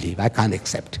can't believe, I can't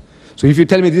accept. So if you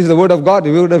tell me this is the word of God,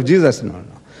 the word of Jesus, no.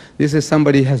 This is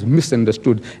somebody has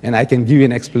misunderstood, and I can give you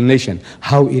an explanation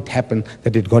how it happened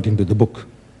that it got into the book.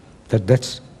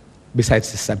 That's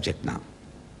besides the subject now.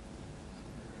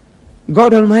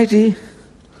 God Almighty,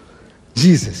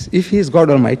 Jesus, if He is God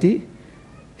Almighty,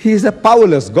 He is a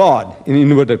powerless God, in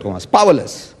inverted commas,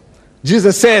 powerless.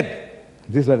 Jesus said,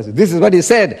 this is what he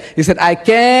said. He said, I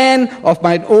can of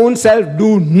my own self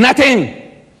do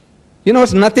nothing. You know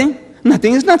what's nothing?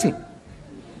 Nothing is nothing.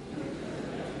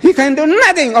 He can do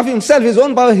nothing of himself, his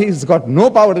own power. He's got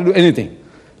no power to do anything.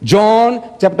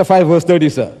 John chapter 5 verse 30,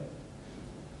 sir.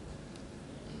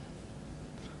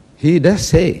 He does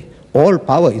say, all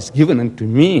power is given unto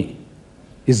me.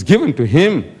 Is given to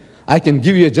him. I can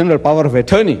give you a general power of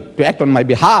attorney to act on my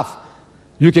behalf.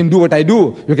 You can do what I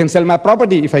do. You can sell my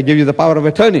property if I give you the power of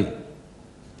attorney.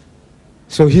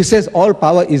 So he says, all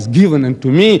power is given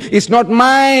unto me. It's not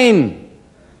mine.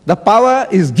 The power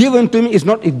is given to me. It's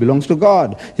not, it belongs to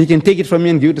God. He can take it from me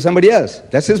and give it to somebody else.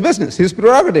 That's his business, his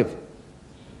prerogative.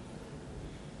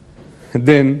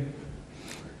 Then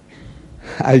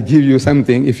I give you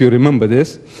something, if you remember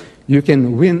this, you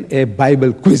can win a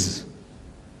Bible quiz.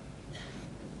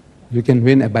 You can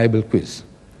win a Bible quiz.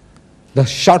 The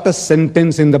shortest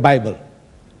sentence in the Bible.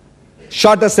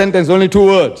 Shortest sentence, only 2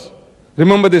 words.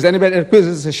 Remember this, anybody at a quiz,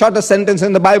 it's the shortest sentence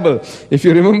in the Bible. If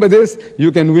you remember this,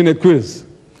 you can win a quiz.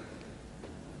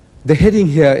 The heading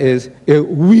here is a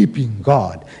weeping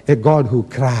God, a God who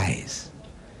cries.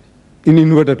 In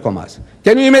inverted commas.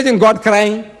 Can you imagine God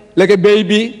crying like a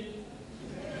baby?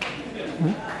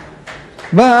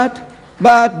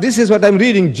 But this is what I'm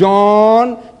reading,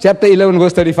 John chapter 11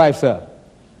 verse 35, sir.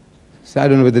 So I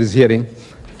don't know whether he's hearing.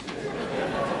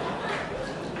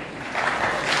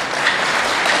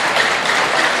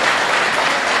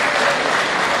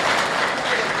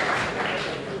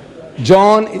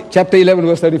 John chapter 11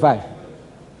 verse 35.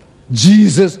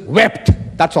 Jesus wept,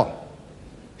 that's all.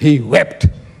 He wept.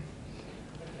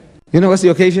 You know what's the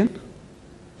occasion?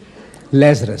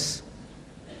 Lazarus,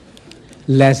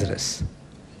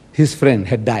 his friend,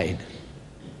 had died.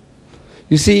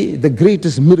 You see, the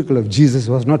greatest miracle of Jesus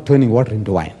was not turning water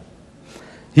into wine.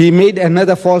 He made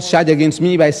another false charge against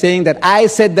me by saying that I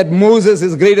said that Moses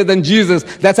is greater than Jesus.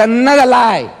 That's another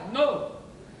lie. No.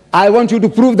 I want you to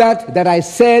prove that I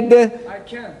said. I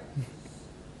can.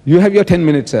 You have your 10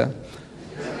 minutes, sir.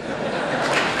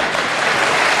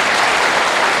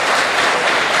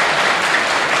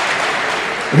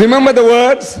 Remember the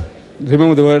words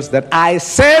that I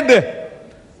said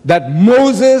that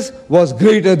Moses was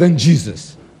greater than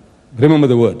Jesus. Remember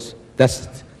the words. That's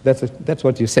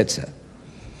what you said, sir.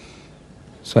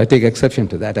 So I take exception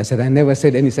to that. I said, I never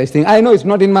said any such thing. I know it's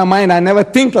not in my mind. I never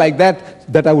think like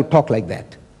that I would talk like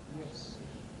that.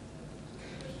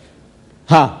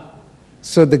 Yes.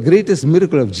 So the greatest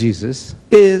miracle of Jesus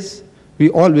is, we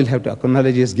all will have to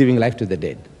acknowledge, is giving life to the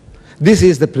dead. This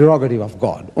is the prerogative of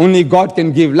God. Only God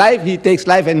can give life. He takes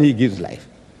life and he gives life.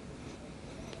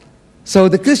 So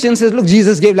the Christian says, look,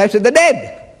 Jesus gave life to the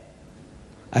dead.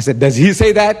 I said, does he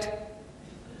say that?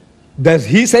 Does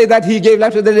he say that he gave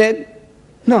life to the dead?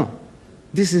 No.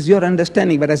 This is your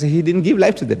understanding. But I said, he didn't give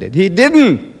life to the dead. He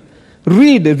didn't.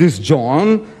 Read this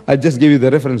John. I just gave you the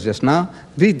reference just now.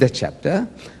 Read the chapter.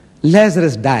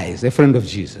 Lazarus dies, a friend of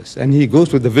Jesus. And he goes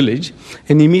to the village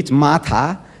and he meets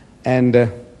Martha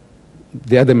and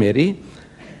the other Mary,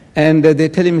 and they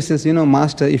tell him, he says, you know,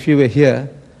 Master, if you were here,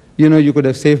 you know, you could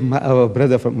have saved our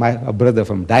brother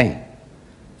from dying.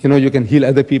 You know, you can heal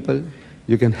other people,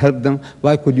 you can help them.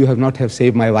 Why could you have not have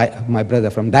saved my brother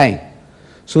from dying?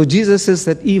 So Jesus says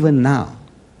that even now,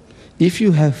 if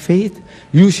you have faith,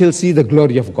 you shall see the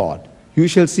glory of God. You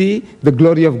shall see the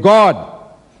glory of God.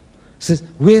 He says,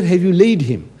 where have you laid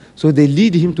him? So they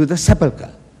lead him to the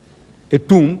sepulchre, a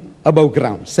tomb above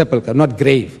ground, sepulchre, not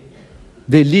grave.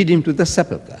 They lead him to the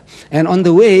sepulchre. And on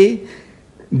the way,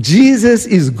 Jesus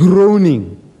is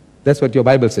groaning. That's what your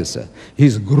Bible says, sir.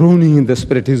 He's groaning in the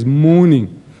spirit. He's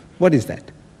moaning. What is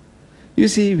that? You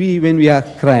see, when we are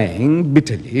crying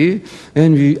bitterly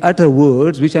and we utter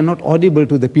words which are not audible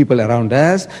to the people around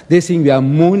us, they think we are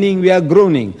moaning, we are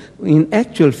groaning. In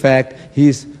actual fact,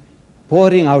 he's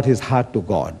pouring out his heart to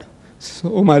God.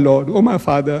 So, oh my Lord, oh my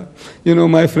Father, you know,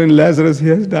 my friend Lazarus, he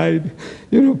has died.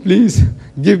 You know, please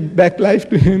give back life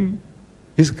to him.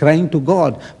 He's crying to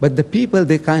God. But the people,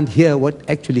 they can't hear what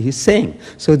actually he's saying.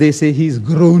 So they say he's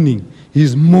groaning,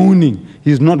 he's moaning.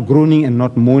 He's not groaning and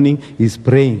not moaning, he's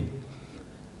praying.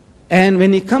 And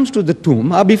when he comes to the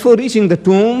tomb, before reaching the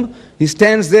tomb, he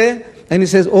stands there and he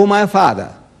says, oh my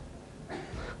Father,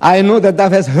 I know that thou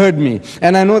hast heard me,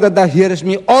 and I know that thou hearest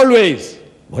me always.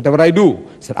 Whatever I do,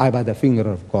 he said, I by the finger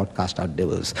of God cast out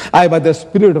devils. I by the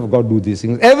Spirit of God do these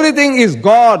things. Everything is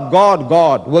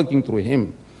God working through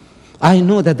him. I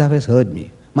know that thou hast heard me,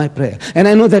 my prayer. And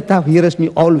I know that thou hearest me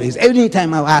always. Any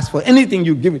time I ask for anything,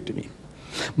 you give it to me.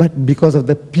 But because of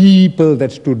the people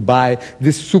that stood by,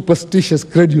 these superstitious,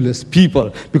 credulous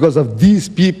people, because of these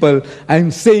people,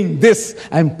 I'm saying this.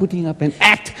 I'm putting up an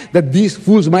act that these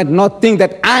fools might not think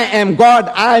that I am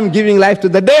God. I'm giving life to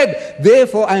the dead.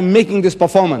 Therefore, I'm making this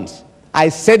performance. I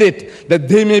said it, that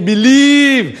they may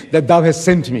believe that thou hast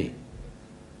sent me.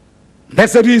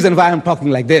 That's the reason why I'm talking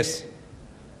like this.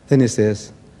 Then he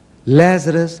says,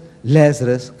 Lazarus,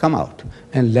 Lazarus, come out.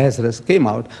 And Lazarus came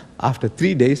out after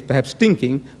 3 days, perhaps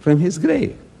stinking, from his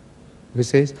grave. He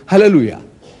says, Hallelujah.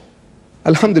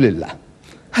 Alhamdulillah.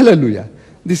 Hallelujah.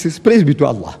 This is praise be to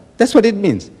Allah. That's what it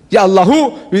means. Ya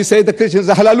Allahu, we say the Christians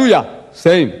are Hallelujah.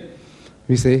 Same.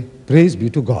 We say, praise be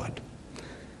to God.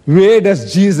 Where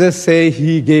does Jesus say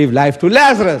he gave life to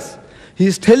Lazarus?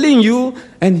 He's telling you,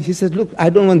 and he says, look, I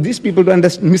don't want these people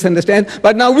to misunderstand,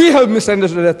 but now we have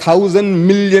misunderstood. 1,000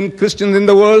 million Christians in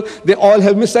the world, they all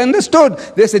have misunderstood.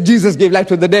 They say Jesus gave life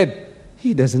to the dead.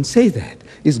 He doesn't say that.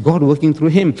 It's God working through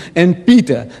him. And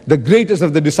Peter, the greatest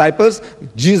of the disciples,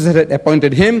 Jesus had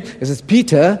appointed him. He says,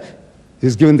 Peter,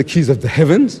 he's given the keys of the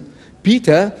heavens.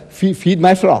 Peter, feed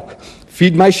my flock,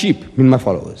 feed my sheep, mean my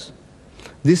followers.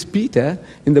 This Peter,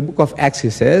 in the book of Acts,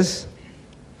 he says,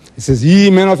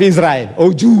 ye men of Israel,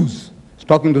 O Jews, he's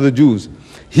talking to the Jews,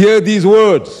 hear these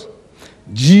words,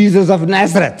 Jesus of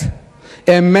Nazareth,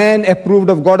 a man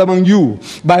approved of God among you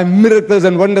by miracles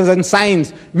and wonders and signs,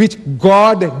 which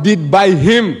God did by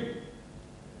him.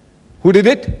 Who did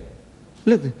it?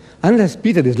 Look, unless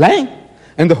Peter is lying,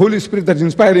 and the Holy Spirit that's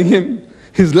inspiring him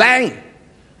is lying,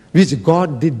 which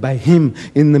God did by him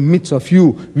in the midst of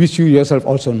you, which you yourself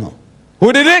also know.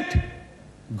 Who did it?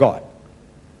 God.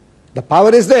 The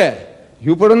power is there.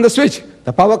 You put on the switch,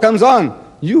 the power comes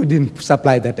on. You didn't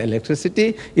supply that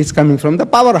electricity. It's coming from the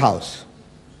powerhouse.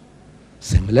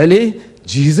 Similarly,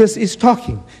 Jesus is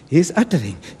talking, he's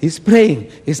uttering, he's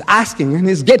praying, he's asking, and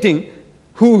he's getting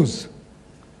whose?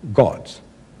 God's.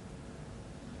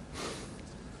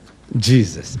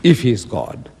 Jesus, if he is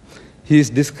God, he is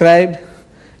described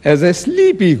as a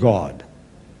sleepy God.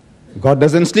 God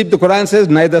doesn't sleep. The Quran says,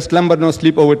 neither slumber nor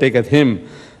sleep overtaketh him.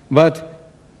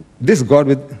 But this God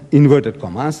with inverted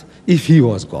commas, if he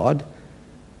was God,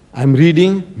 I'm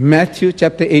reading Matthew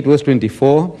chapter 8 verse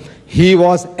 24. He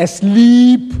was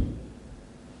asleep.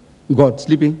 God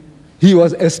sleeping. He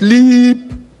was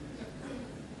asleep.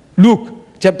 Luke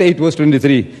chapter 8 verse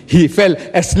 23. He fell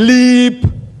asleep.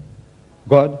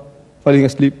 God falling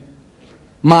asleep.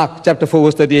 Mark chapter 4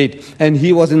 verse 38. And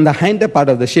he was in the hinder part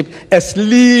of the ship,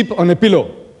 asleep on a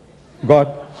pillow.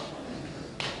 God,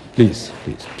 please,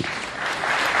 please, please.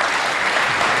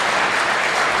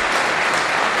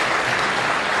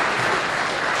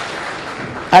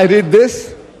 I read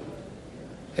this.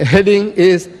 Heading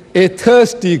is a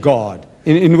thirsty God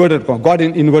in inverted commas. God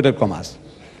in inverted commas.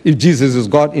 If Jesus is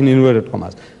God in inverted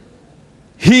commas.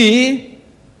 He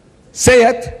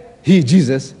saith, he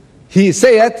Jesus, he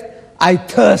saith, I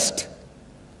thirst.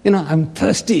 I'm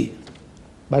thirsty.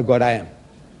 By God I am.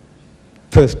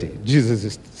 Thirsty. Jesus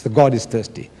is, so God is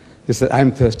thirsty. He said,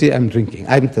 I'm thirsty, I'm drinking.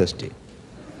 I'm thirsty.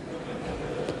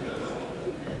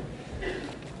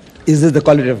 Is this the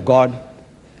quality of God?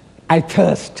 I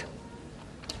thirst.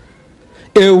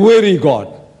 A weary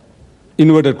God.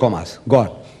 Inverted commas.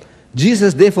 God.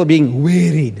 Jesus, therefore, being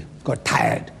wearied, got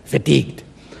tired, fatigued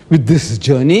with this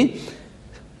journey,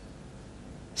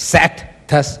 sat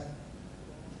thus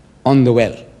on the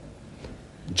well.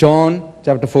 John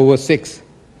chapter 4 verse 6.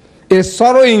 A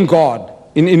sorrowing God,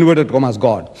 in inverted commas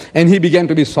God, and he began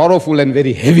to be sorrowful and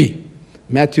very heavy.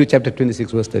 Matthew chapter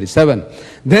 26 verse 37.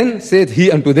 Then saith he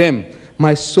unto them,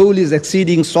 my soul is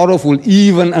exceeding sorrowful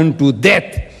even unto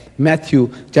death.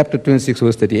 Matthew chapter 26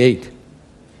 verse 38.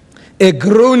 A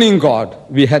groaning God,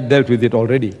 we had dealt with it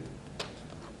already.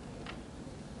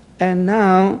 And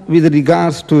now with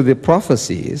regards to the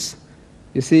prophecies,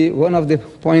 you see, one of the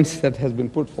points that has been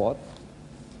put forth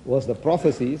was the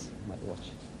prophecies.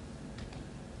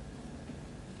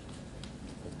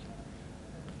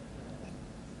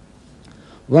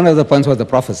 One of the points was the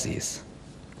prophecies.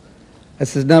 I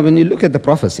said, now when you look at the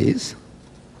prophecies,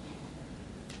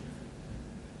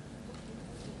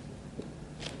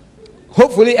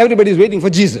 hopefully everybody is waiting for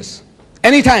Jesus.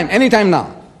 Anytime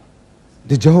now.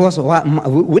 The Jehovah's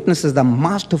Witnesses, the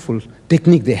masterful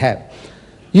technique they have.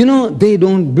 They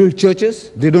don't build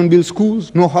churches, they don't build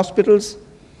schools, no hospitals,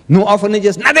 no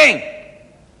orphanages, nothing.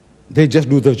 They just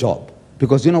do their job.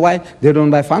 Because you know why? They don't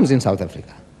buy farms in South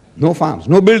Africa. No farms,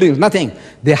 no buildings, nothing.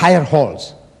 They hire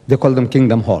halls. They call them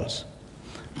kingdom halls.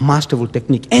 Masterful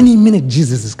technique. Any minute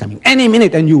Jesus is coming. Any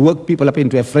minute, and you work people up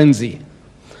into a frenzy.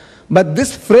 But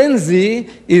this frenzy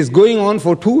is going on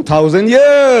for 2,000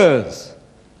 years.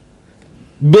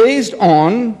 based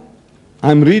on,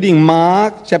 I'm reading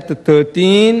Mark chapter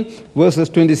 13, verses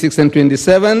 26 and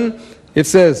 27. It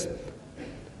says,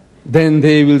 then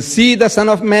they will see the Son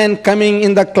of Man coming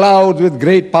in the clouds with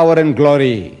great power and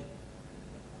glory.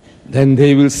 Then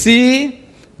they will see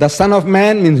the Son of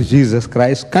Man, means Jesus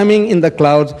Christ, coming in the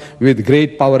clouds with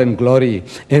great power and glory.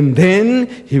 And then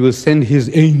he will send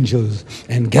his angels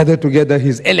and gather together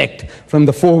his elect from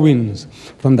the four winds,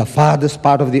 from the farthest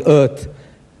part of the earth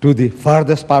to the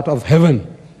farthest part of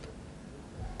heaven.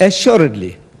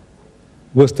 Assuredly,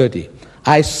 verse 30,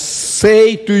 I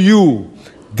say to you,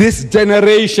 this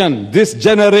generation,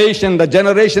 the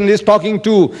generation is talking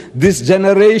to, this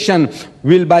generation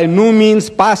will by no means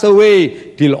pass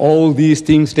away till all these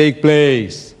things take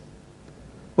place.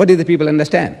 What did the people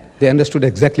understand? They understood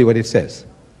exactly what it says.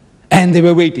 And they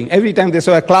were waiting. Every time they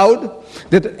saw a cloud,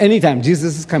 that anytime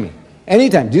Jesus is coming.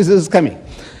 Anytime Jesus is coming.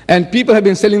 And people have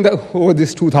been selling that over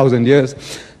this 2,000 years.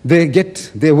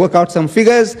 They work out some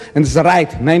figures, and this is right,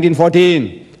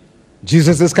 1914.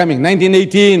 Jesus is coming.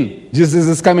 1918, Jesus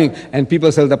is coming. And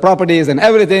people sell the properties and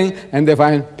everything, and they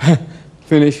find,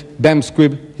 finish, damn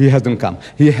squib, he hasn't come.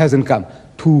 He hasn't come.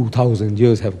 2,000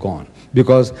 years have gone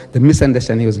because the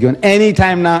misunderstanding was given. Any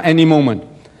time now, any moment,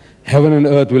 heaven and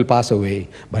earth will pass away,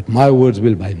 but my words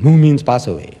will by no means pass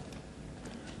away.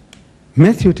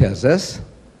 Matthew tells us,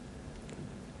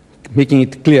 making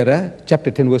it clearer,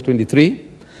 chapter 10, verse 23,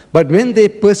 but when they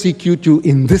persecute you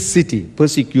in this city,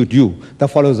 persecute you, the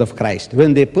followers of Christ,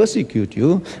 when they persecute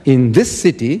you in this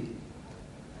city,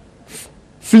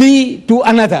 flee to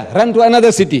another, run to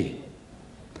another city.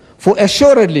 For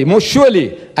assuredly, most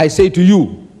surely, I say to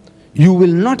you, you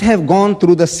will not have gone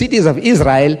through the cities of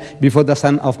Israel before the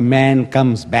Son of Man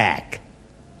comes back.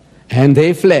 And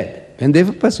they fled. And they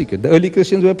were persecuted. The early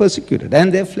Christians were persecuted.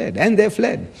 And they fled. And they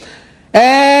fled.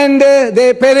 And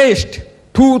they perished.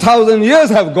 2,000 years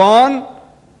have gone,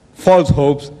 false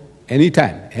hopes,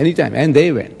 anytime. And they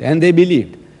went, and they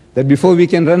believed that before we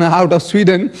can run out of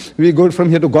Sweden, we go from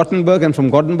here to Gothenburg, and from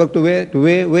Gothenburg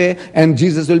to where, and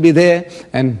Jesus will be there.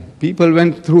 And people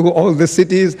went through all the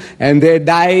cities, and they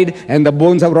died, and the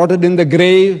bones have rotted in the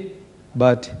grave.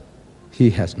 But he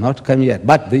has not come yet.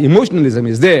 But the emotionalism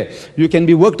is there. You can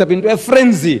be worked up into a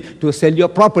frenzy to sell your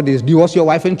properties, divorce your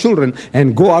wife and children,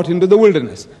 and go out into the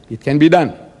wilderness. It can be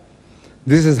done.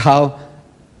 This is how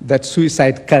that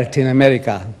suicide cult in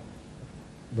America,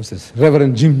 versus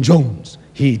Reverend Jim Jones,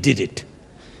 he did it.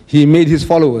 He made his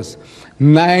followers,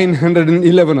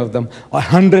 911 of them,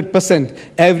 100%,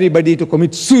 everybody to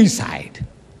commit suicide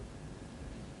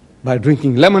by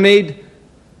drinking lemonade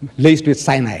laced with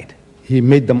cyanide. He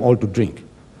made them all to drink.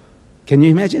 Can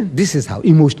you imagine? This is how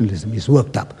emotionalism is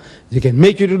worked up. They can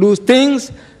make you to do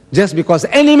things just because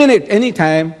any minute, any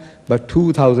time. But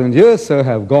 2,000 years, sir,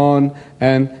 have gone,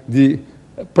 and the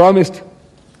promised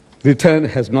return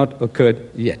has not occurred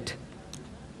yet.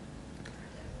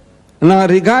 Now,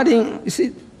 regarding, you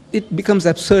see, it becomes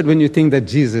absurd when you think that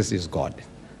Jesus is God.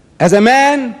 As a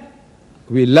man,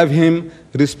 we love him,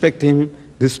 respect him,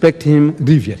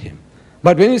 revere him.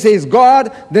 But when you say he's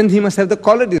God, then he must have the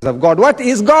qualities of God. What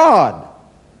is God?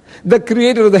 The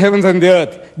creator of the heavens and the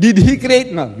earth. Did he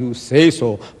create? No, you say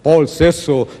so. Paul says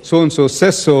so. So-and-so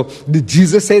says so. Did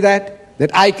Jesus say that?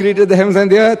 That I created the heavens and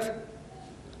the earth?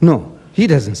 No, he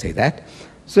doesn't say that.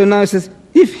 So now he says,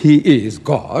 if he is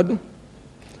God,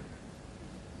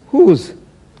 whose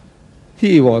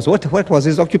he was? What was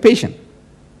his occupation?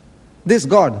 This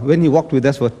God, when he walked with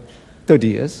us for 30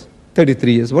 years,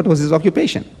 33 years, what was his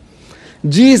occupation?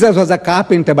 Jesus was a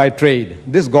carpenter by trade.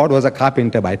 This God was a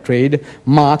carpenter by trade.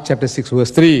 Mark chapter 6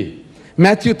 verse 3.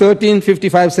 Matthew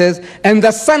 13:55 says, and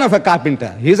the son of a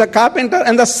carpenter. He's a carpenter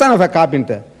and the son of a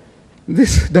carpenter.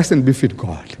 This doesn't befit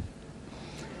God.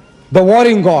 The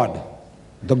warring God.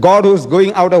 The God who's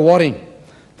going out a warring.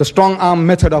 The strong arm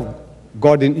method of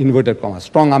God in inverted commas.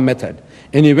 Strong arm method.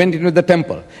 And he went into the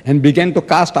temple and began to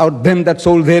cast out them that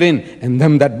sold therein and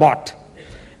them that bought.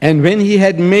 And when he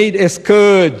had made a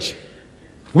scourge,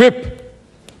 whip,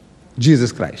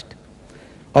 Jesus Christ,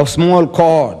 of small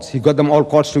cords. He got them all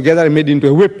cords together and made into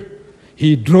a whip.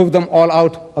 He drove them all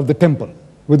out of the temple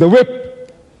with a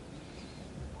whip.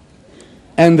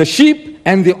 And the sheep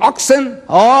and the oxen,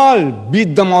 all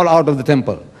beat them all out of the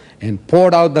temple and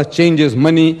poured out the changers'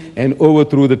 money and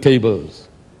overthrew the tables.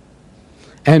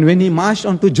 And when he marched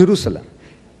on to Jerusalem,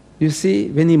 you see,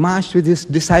 when he marched with his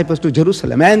disciples to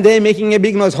Jerusalem, and they're making a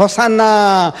big noise,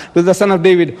 Hosanna to the Son of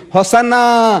David,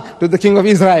 Hosanna to the King of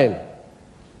Israel,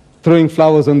 throwing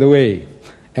flowers on the way.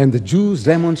 And the Jews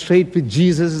remonstrate with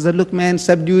Jesus, that, look, man,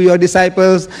 subdue your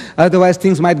disciples, otherwise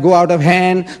things might go out of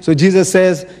hand. So Jesus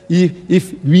says,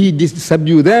 if we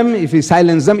subdue them, if we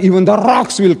silence them, even the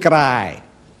rocks will cry.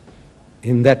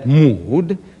 In that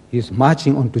mood, he's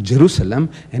marching on to Jerusalem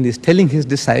and he's telling his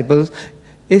disciples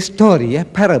a story, a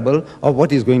parable of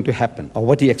what is going to happen, or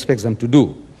what he expects them to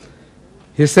do.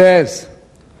 He says,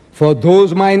 for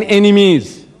those mine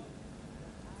enemies,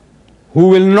 who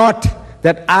will not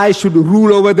that I should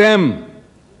rule over them,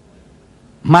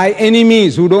 my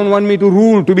enemies who don't want me to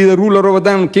rule, to be the ruler over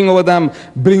them, king over them,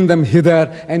 bring them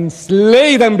hither and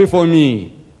slay them before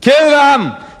me. Kill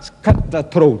them, cut their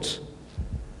throats.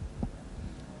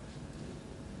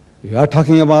 We are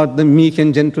talking about the meek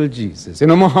and gentle Jesus.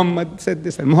 Muhammad said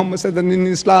this, and Muhammad said that in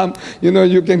Islam,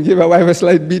 you can give a wife a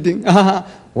slight beating.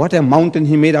 What a mountain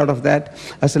he made out of that.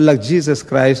 I said, like Jesus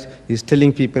Christ is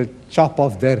telling people, chop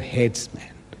off their heads, man.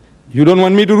 You don't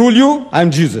want me to rule you?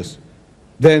 I'm Jesus.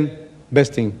 Then,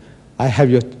 best thing, I have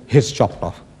your heads chopped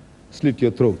off. Slit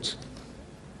your throats.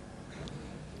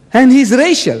 And he's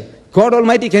racial. God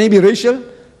Almighty, can he be racial?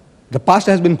 The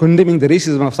pastor has been condemning the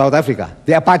racism of South Africa,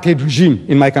 the apartheid regime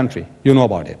in my country. You know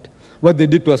about it. What they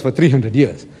did to us for 300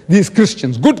 years. These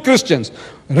Christians, good Christians,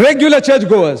 regular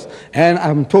churchgoers. And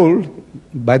I'm told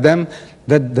by them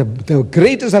that the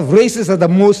greatest of racists are the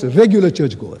most regular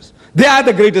churchgoers. They are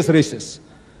the greatest racists.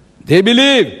 They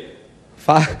believe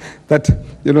that,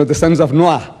 the sons of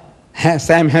Noah,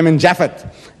 Sam, Ham, and Japheth,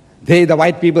 they, the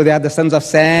white people, they are the sons of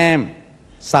Sam.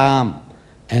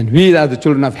 And we are the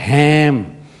children of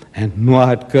Ham. And Noah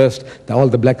had cursed all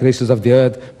the black races of the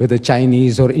earth, whether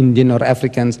Chinese or Indian or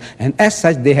Africans. And as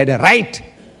such, they had a right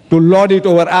to lord it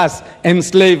over us,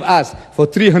 enslave us. For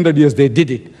 300 years, they did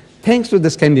it. Thanks to the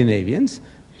Scandinavians.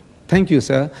 Thank you,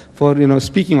 sir, for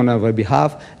speaking on our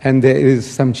behalf. And there is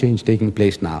some change taking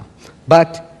place now.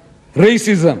 But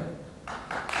racism.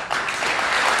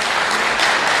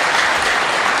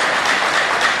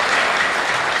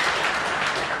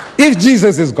 If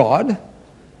Jesus is God,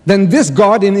 then this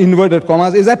God in inverted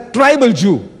commas is a tribal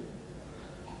Jew.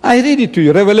 I read it to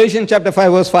you. Revelation chapter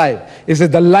 5 verse 5. It says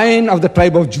the Lion of the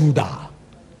tribe of Judah.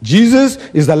 Jesus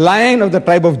is the Lion of the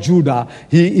tribe of Judah.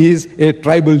 He is a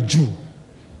tribal Jew.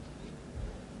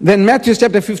 Then Matthew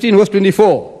chapter 15 verse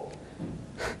 24.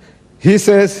 He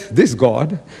says this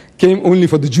God came only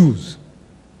for the Jews.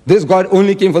 This God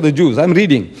only came for the Jews. I'm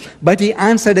reading. But he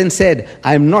answered and said,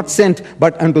 I am not sent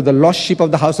but unto the lost sheep of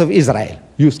the house of Israel.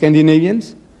 You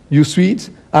Scandinavians, you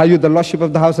Swedes, are you the lost sheep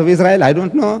of the house of Israel? I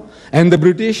don't know. And the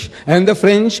British, and the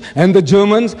French, and the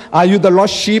Germans, are you the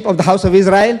lost sheep of the house of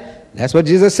Israel? That's what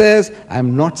Jesus says. I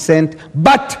am not sent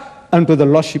but unto the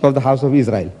lost sheep of the house of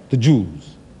Israel, the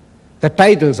Jews. The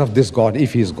titles of this God,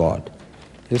 if he is God.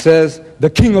 He says, the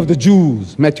King of the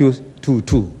Jews, Matthew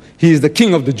 2:2. He is the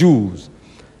King of the Jews.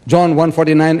 John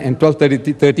 1:49 and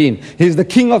 12:13. He is the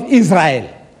King of Israel,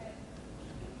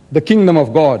 the kingdom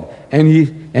of God. And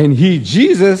he,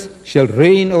 Jesus, shall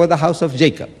reign over the house of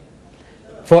Jacob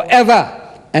forever,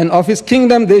 and of his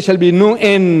kingdom there shall be no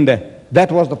end.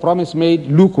 That was the promise made,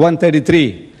 Luke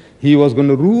 1:33. He was going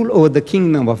to rule over the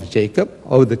kingdom of Jacob,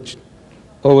 over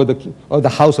the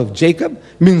house of Jacob,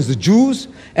 means the Jews,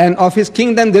 and of his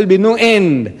kingdom there'll be no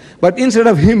end. But instead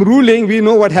of him ruling, we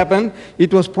know what happened.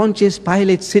 It was Pontius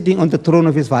Pilate sitting on the throne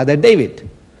of his father David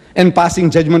and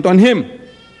passing judgment on him.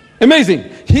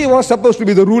 Amazing. He was supposed to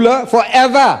be the ruler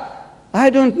forever. I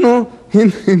don't know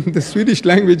in the Swedish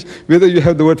language whether you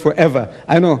have the word forever.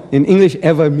 I know in English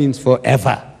ever means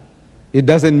forever. It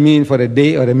doesn't mean for a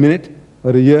day or a minute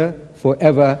or a year,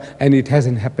 forever, and it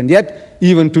hasn't happened yet.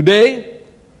 Even today,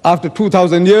 after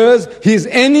 2,000 years, his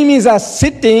enemies are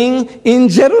sitting in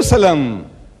Jerusalem.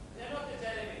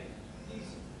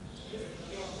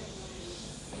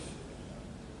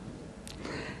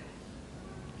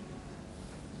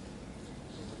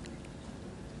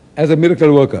 As a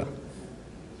miracle worker,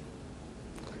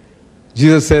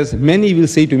 Jesus says, many will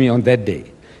say to me on that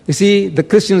day. You see, the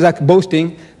Christians are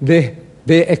boasting, they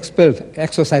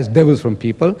exorcise devils from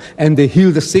people, and they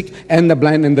heal the sick and the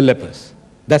blind and the lepers.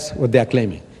 That's what they are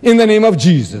claiming. In the name of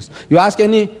Jesus. You ask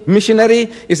any missionary,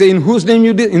 he say, in whose name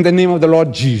you did? In the name of the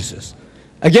Lord Jesus.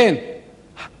 Again,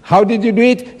 how did you do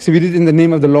it? So we did it in the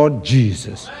name of the Lord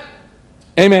Jesus.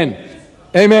 Amen.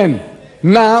 Amen.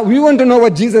 Now, we want to know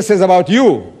what Jesus says about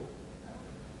you.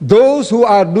 Those who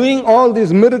are doing all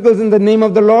these miracles in the name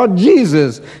of the Lord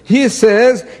Jesus. He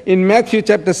says in Matthew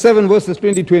chapter 7 verses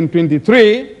 22 and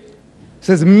 23,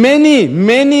 says,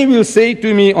 many will say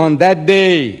to me on that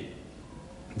day,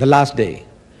 the last day,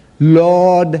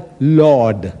 Lord,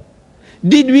 Lord,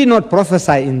 Did we not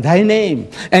prophesy in thy name,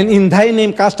 and in thy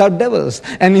name cast out devils,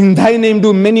 and in thy name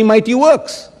do many mighty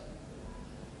works?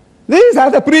 These are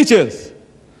the preachers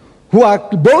who are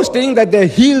boasting that they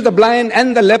heal the blind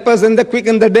and the lepers and the quick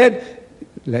and the dead.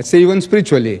 Let's say even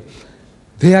spiritually.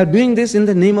 They are doing this in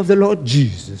the name of the Lord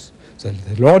Jesus. So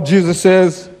the Lord Jesus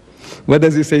says, what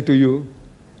does he say to you?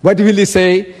 What will he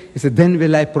say? He said, then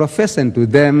will I profess unto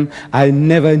them, I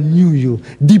never knew you.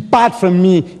 Depart from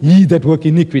me, ye that work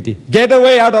iniquity. Get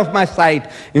away out of my sight.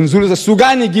 In Zulu,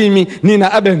 Sugani gimi, Nina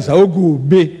Abenza, Ogu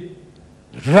be.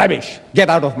 Rubbish. Get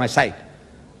out of my sight.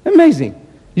 Amazing.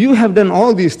 You have done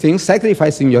all these things,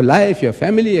 sacrificing your life, your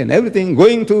family and everything,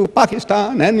 going to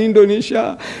Pakistan and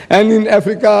Indonesia and in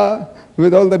Africa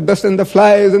with all the dust and the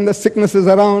flies and the sicknesses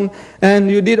around.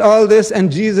 And you did all this,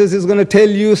 and Jesus is going to tell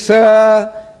you, sir,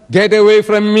 get away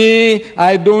from me.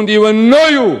 I don't even know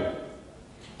you.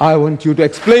 I want you to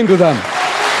explain to them.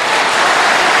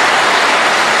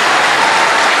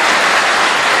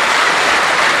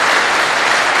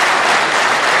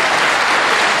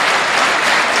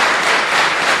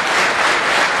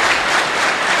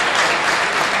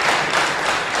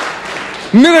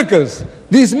 Miracles,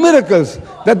 these miracles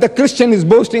that the Christian is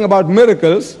boasting about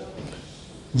miracles,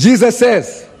 Jesus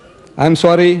says, I'm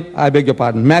sorry, I beg your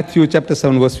pardon, Matthew chapter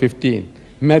 7 verse 15,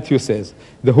 Matthew says,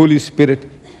 the Holy Spirit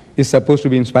is supposed to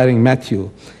be inspiring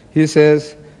Matthew. He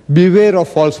says, beware of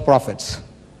false prophets.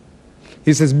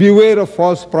 He says, beware of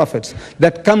false prophets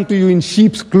that come to you in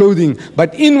sheep's clothing,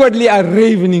 but inwardly are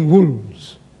ravening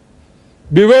wolves.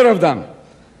 Beware of them.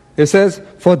 He says,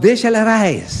 for they shall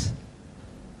arise.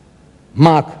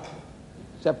 Mark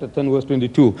chapter 10 verse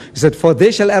 22. He said, for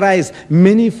they shall arise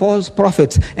many false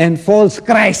prophets and false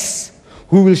Christs,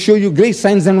 who will show you great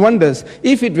signs and wonders,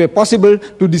 if it were possible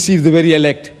to deceive the very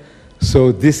elect.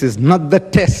 So this is not the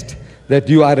test that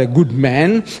you are a good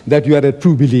man, that you are a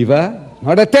true believer.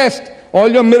 Not a test. All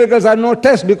your miracles are no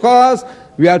test, because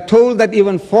we are told that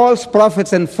even false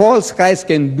prophets and false Christs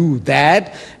can do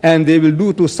that, and they will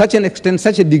do to such an extent,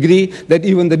 such a degree, that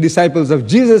even the disciples of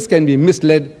Jesus can be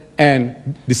misled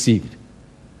and deceived.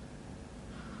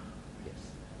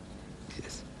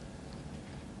 Yes.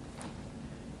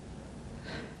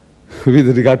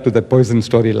 With regard to the poison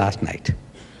story last night.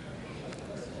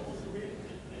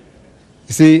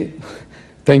 You see,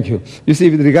 thank you. You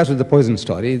see, with regards to the poison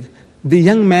story, the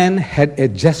young man had a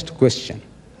just question.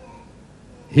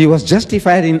 He was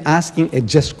justified in asking a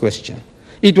just question.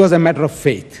 It was a matter of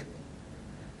faith.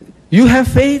 You have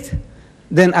faith?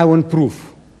 Then I want proof.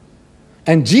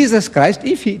 And Jesus Christ,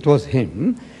 if it was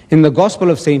him, in the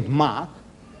Gospel of St. Mark,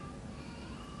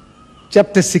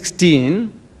 chapter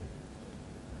 16,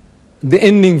 the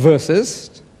ending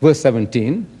verses, verse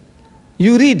 17,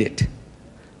 you read it.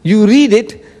 You read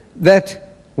it that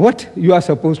what you are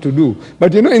supposed to do.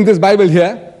 But you know, in this Bible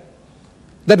here,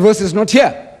 that verse is not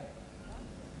here.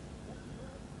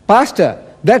 Pastor,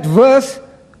 that verse,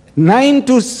 9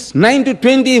 to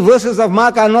 20 verses of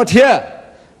Mark are not here.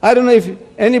 I don't know if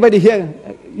anybody here,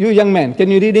 you young man,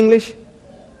 can you read English?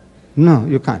 No,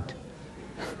 you can't.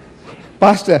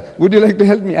 Pastor, would you like to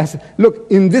help me? I said, look,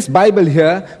 in this Bible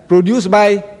here, produced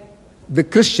by the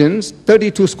Christians,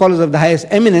 32 scholars of the highest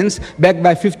eminence, backed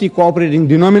by 50 cooperating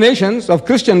denominations of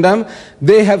Christendom,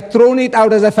 they have thrown it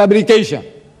out as a fabrication.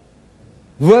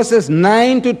 Verses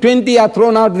 9 to 20 are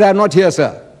thrown out, they are not here,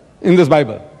 sir, in this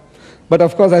Bible. But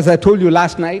of course, as I told you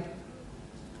last night,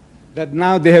 that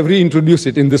now they have reintroduced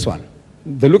it in this one.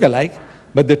 They look alike,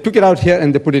 but they took it out here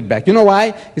and they put it back. You know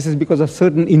why? This is because of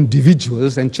certain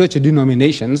individuals and church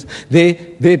denominations. They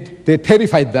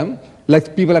terrified them,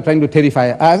 like people are trying to terrify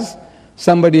us.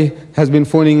 Somebody has been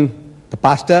phoning the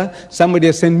pastor. Somebody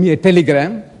has sent me a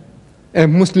telegram, a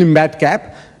Muslim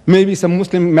madcap. Maybe some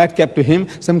Muslim madcap to him,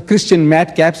 some Christian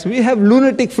madcaps. We have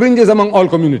lunatic fringes among all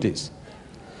communities.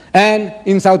 And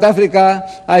in South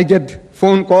Africa, I get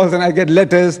phone calls and I get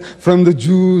letters from the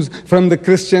Jews, from the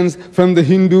Christians, from the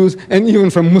Hindus, and even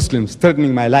from Muslims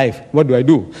threatening my life. What do I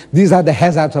do? These are the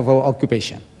hazards of our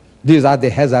occupation. These are the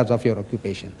hazards of your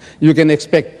occupation. You can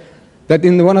expect that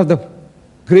in one of the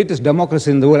greatest democracies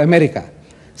in the world, America,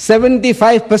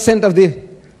 75% of the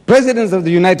presidents of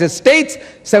the United States,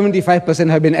 75%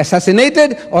 have been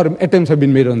assassinated or attempts have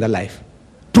been made on their life.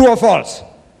 True or false?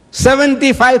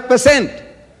 75%.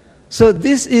 So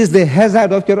this is the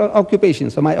hazard of your occupation,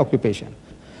 so my occupation.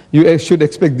 You should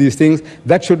expect these things.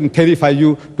 That shouldn't terrify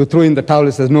you to throw in the towel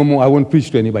and say, no more, I won't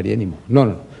preach to anybody anymore. No,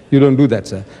 no, you don't do that,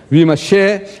 sir. We must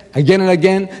share again and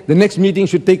again. The next meeting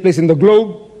should take place in the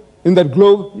Globe, in that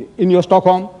Globe in your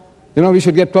Stockholm. You know, we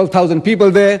should get 12,000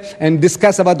 people there and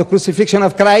discuss about the crucifixion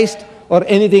of Christ. or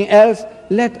anything else.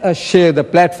 Let us share the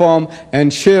platform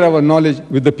and share our knowledge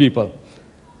with the people.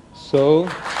 So,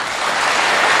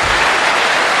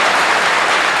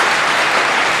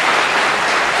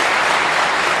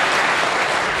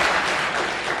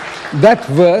 that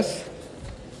verse,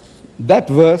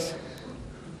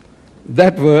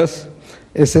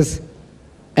 it says,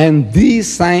 and these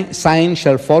signs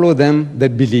shall follow them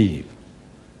that believe.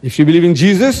 If you believe in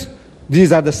Jesus,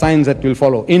 these are the signs that will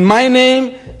follow. In my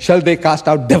name shall they cast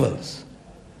out devils.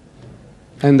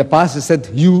 And the pastor said,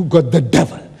 you got the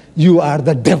devil. You are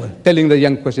the devil. Telling the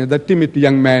young question, the timid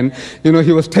young man,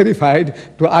 he was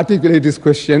terrified to articulate his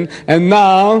question. And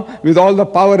now, with all the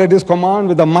power at his command,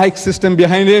 with the mic system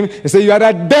behind him, he said, you are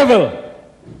a devil.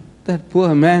 That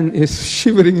poor man is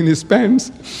shivering in his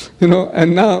pants,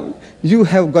 and now you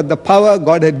have got the power,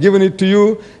 God had given it to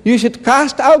you. You should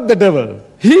cast out the devil.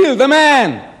 Heal the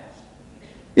man.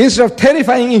 Instead of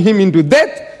terrifying him into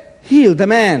death, heal the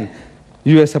man.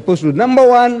 You are supposed to, number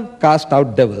one, cast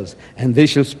out devils, and they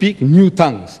shall speak new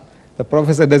tongues. The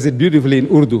professor does it beautifully in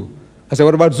Urdu. I said,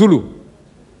 what about Zulu?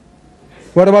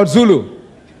 What about Zulu?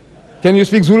 Can you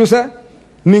speak Zulu, sir?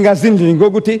 Ninga zinli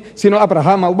ngoguti sino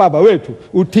Abrahama ubaba wetu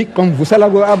uti konvusala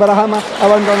go Abrahama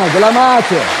abandona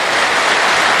gelamache.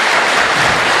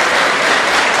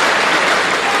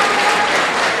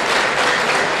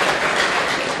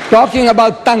 Talking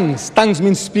about tongues. Tongues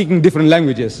means speaking different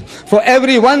languages. For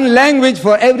every one language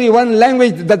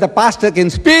that the pastor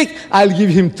can speak, I'll give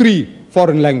him 3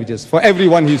 foreign languages for every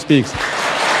one he speaks.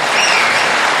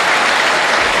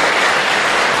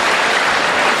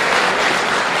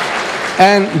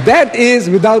 And that is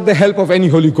without the help of any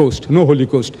Holy Ghost. No Holy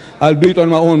Ghost. I'll do it on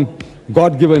my own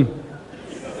God-given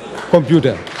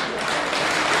computer.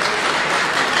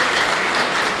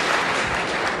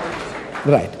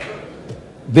 Right.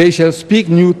 They shall speak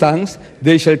new tongues.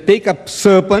 They shall take up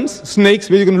serpents, snakes.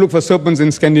 Where are you going to look for serpents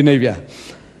in Scandinavia?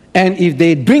 And if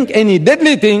they drink any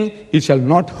deadly thing, it shall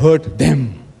not hurt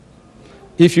them.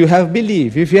 If you have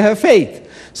belief, if you have faith.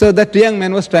 So that young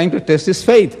man was trying to test his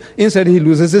faith. Instead, he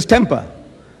loses his temper.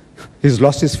 He's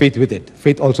lost his faith with it.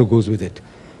 Faith also goes with it.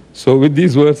 So with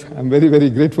these words, I'm very, very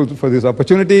grateful for this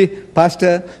opportunity.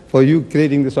 Pastor, for you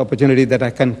creating this opportunity that I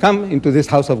can come into this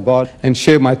house of God and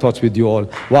share my thoughts with you all.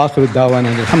 Wa akhiru da'wana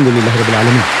and alhamdulillah rabbil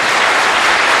alamin.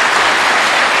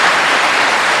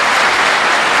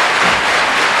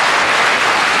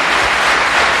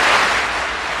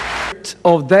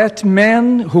 Of that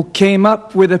man who came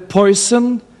up with a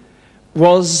poison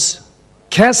was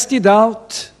casted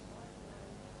out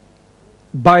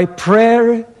by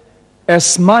prayer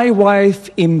as my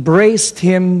wife embraced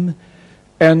him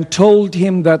and told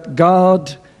him that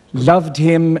God loved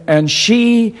him, and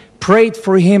she prayed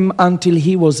for him until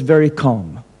he was very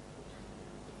calm.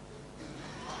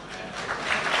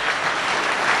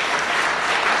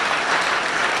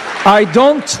 I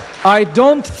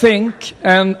don't think,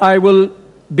 and I will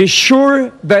be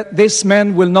sure that this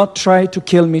man will not try to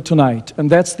kill me tonight. And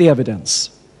that's the evidence.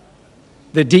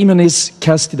 The demon is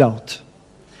casted out.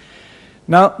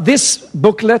 Now, this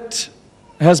booklet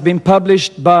has been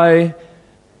published by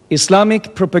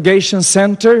Islamic Propagation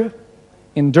Center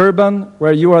in Durban,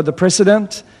 where you are the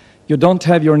president. You don't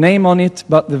have your name on it,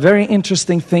 but the very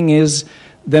interesting thing is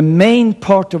the main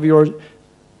part of your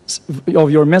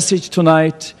message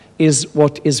tonight is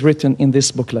what is written in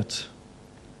this booklet.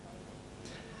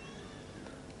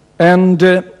 And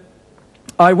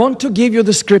I want to give you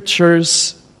the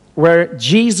scriptures where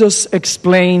Jesus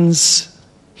explains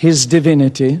his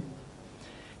divinity.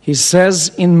 He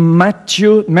says in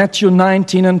Matthew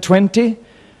 19 and 20,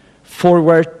 for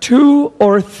where 2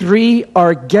 or 3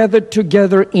 are gathered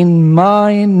together in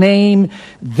my name,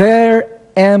 there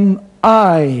am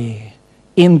I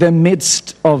in the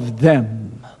midst of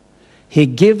them. He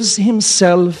gives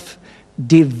himself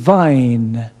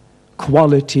divine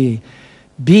quality,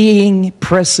 being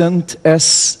present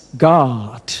as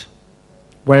God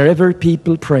wherever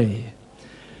people pray.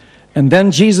 And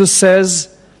then Jesus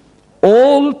says,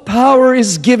 all power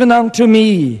is given unto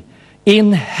me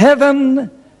in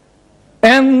heaven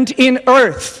and in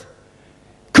earth.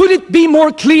 Could it be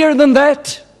more clear than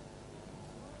that?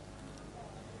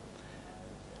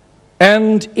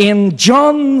 And in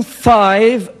John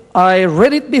 5, I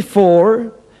read it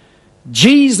before,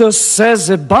 Jesus says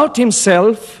about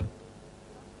himself,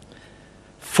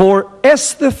 for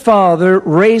as the Father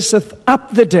raiseth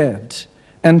up the dead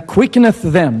and quickeneth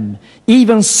them,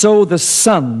 even so the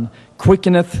Son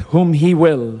quickeneth whom he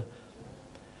will.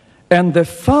 And the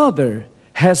Father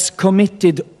has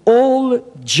committed all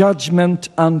judgment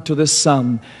unto the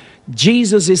Son.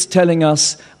 Jesus is telling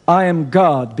us, I am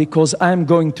God, because I am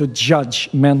going to judge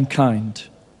mankind.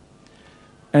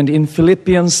 And in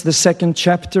Philippians, the 2nd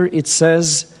chapter, it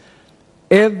says,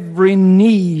 every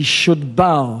knee should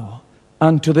bow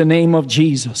unto the name of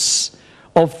Jesus,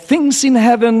 of things in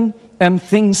heaven and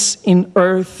things in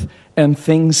earth and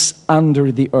things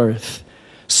under the earth.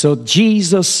 So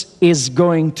Jesus is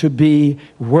going to be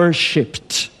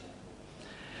worshipped.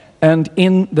 And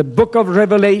in the book of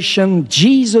Revelation,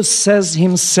 Jesus says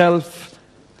himself,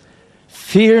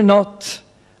 fear not,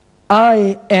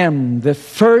 I am the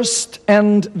first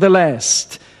and the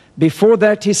last. Before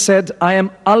that he said, I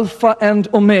am Alpha and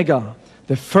Omega,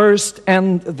 the first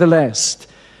and the last.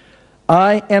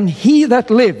 I am he that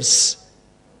lives.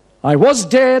 I was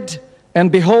dead,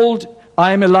 and behold,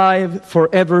 I am alive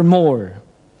forevermore.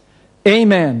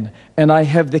 Amen. And I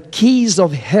have the keys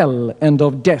of hell and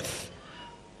of death.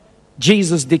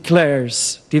 Jesus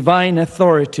declares divine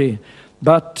authority.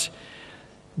 But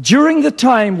during the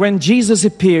time when Jesus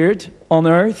appeared on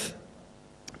earth,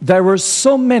 there were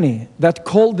so many that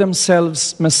called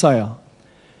themselves Messiah.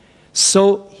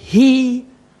 So he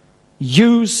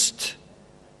used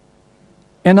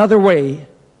another way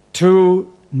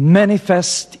to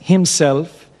manifest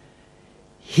himself.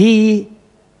 He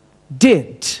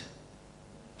did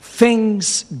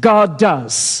things God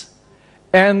does,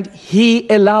 and he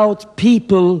allowed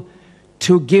people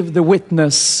to give the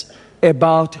witness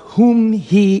about whom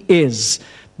he is.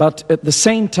 But at the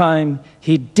same time,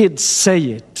 he did say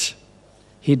it.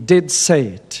 He did say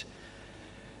it.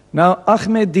 Now,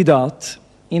 Ahmed Deedat,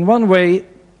 in one way,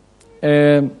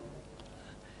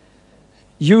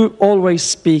 you always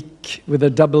speak with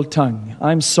a double tongue.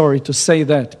 I'm sorry to say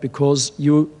that, because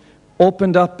you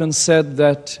opened up and said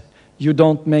that you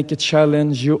don't make a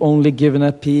challenge, you only give an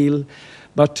appeal.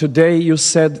 But today you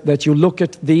said that you look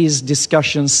at these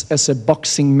discussions as a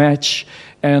boxing match,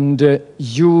 and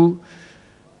you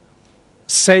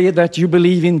say that you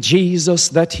believe in Jesus,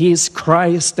 that he is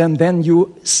Christ, and then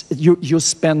you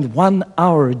spend 1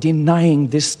 hour denying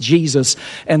this Jesus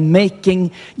and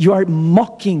you are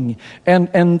mocking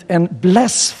and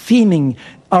blaspheming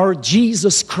our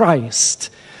Jesus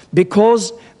Christ.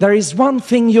 Because there is one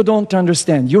thing you don't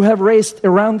understand. You have raised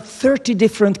around 30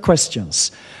 different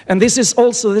questions. And this is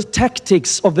also the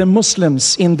tactics of the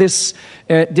Muslims in this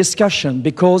discussion,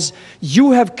 because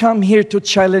you have come here to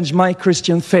challenge my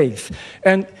Christian faith.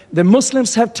 And the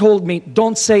Muslims have told me,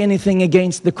 don't say anything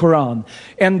against the Quran.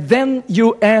 And then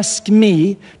you ask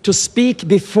me to speak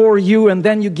before you, and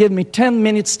then you give me 10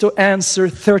 minutes to answer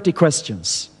 30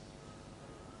 questions.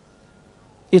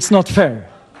 It's not fair.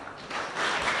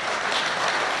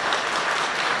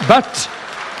 But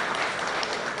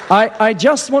I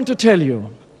just want to tell you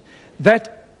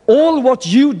that all what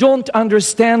you don't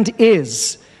understand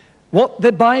is what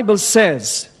the Bible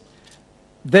says.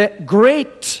 The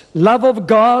great love of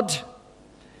God,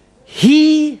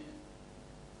 it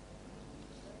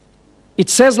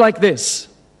says like this,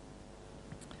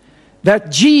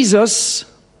 that Jesus,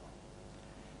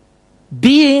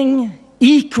 being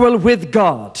equal with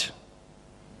God,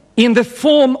 in the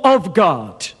form of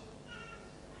God,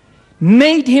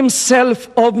 made himself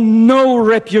of no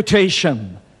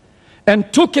reputation,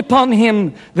 and took upon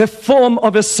him the form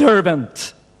of a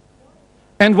servant,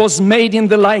 and was made in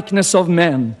the likeness of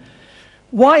men.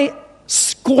 Why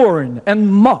scorn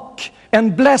and mock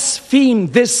and blaspheme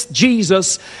this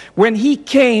Jesus when he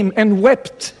came and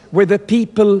wept with the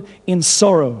people in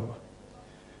sorrow?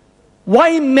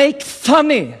 Why make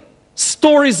funny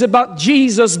stories about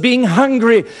Jesus being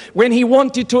hungry when he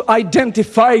wanted to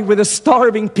identify with the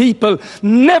starving people?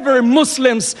 Never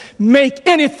Muslims make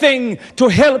anything to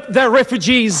help their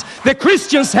refugees. The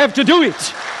Christians have to do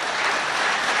it.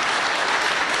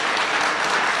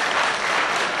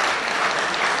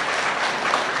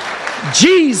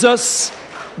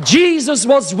 Jesus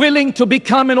was willing to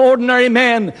become an ordinary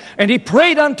man, and he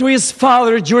prayed unto his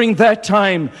Father during that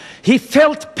time. He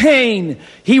felt pain.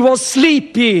 He was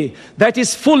sleepy. That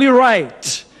is fully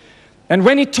right. And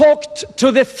when he talked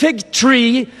to the fig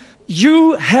tree,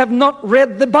 you have not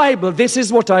read the Bible. This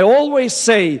is what I always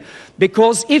say,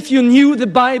 because if you knew the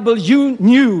Bible, you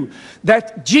knew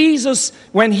that Jesus,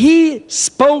 when he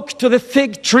spoke to the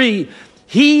fig tree,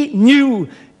 he knew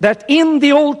that in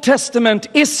the Old Testament,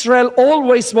 Israel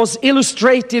always was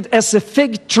illustrated as a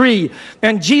fig tree.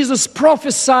 And Jesus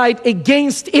prophesied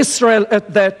against Israel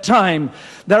at that time.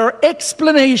 There are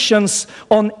explanations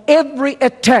on every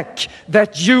attack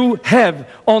that you have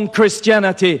on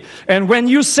Christianity. And when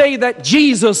you say that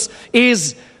Jesus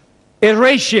is a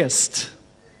racist,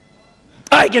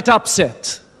 I get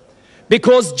upset.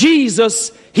 Because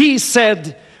Jesus, he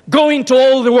said, go into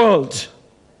all the world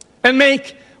and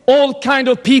make all kind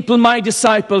of people my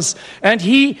disciples, and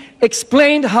he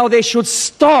explained how they should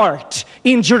start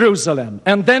in Jerusalem,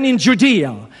 and then in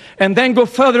Judea, and then go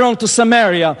further on to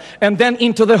Samaria, and then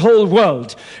into the whole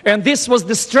world. And this was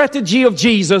the strategy of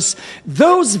Jesus.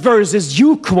 Those verses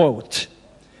you quote,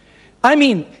 I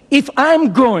mean, if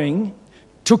I'm going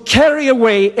to carry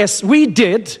away as we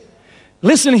did,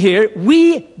 listen here,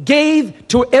 we gave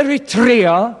to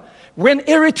Eritrea, when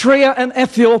Eritrea and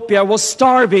Ethiopia was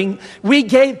starving, we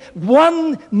gave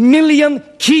 1 million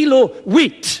kilo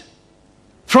wheat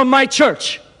from my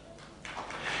church.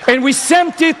 And we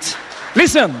sent it,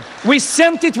 listen, we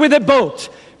sent it with a boat.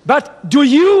 But do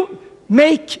you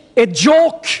make a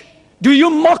joke? Do you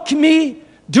mock me?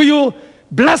 Do you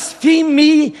blaspheme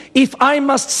me if I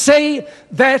must say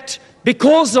that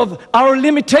because of our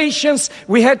limitations,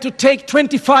 we had to take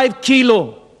 25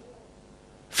 kilo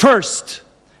first?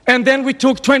 And then we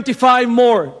took 25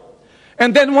 more,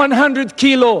 and then 100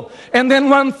 kilo, and then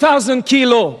 1,000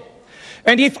 kilo.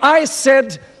 And if I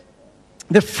said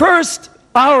the first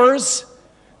hours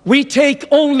we take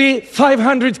only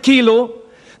 500 kilo,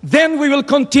 then we will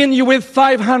continue with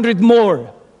 500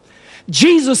 more.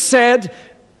 Jesus said,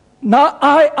 now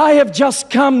I have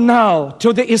just come now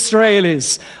to the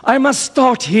Israelis. I must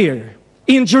start here,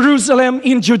 in Jerusalem,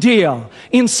 in Judea,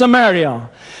 in Samaria.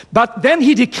 But then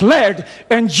he declared,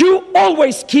 and you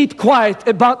always keep quiet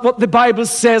about what the Bible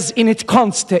says in its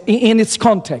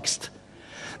context.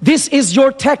 This is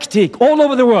your tactic all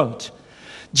over the world.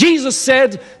 Jesus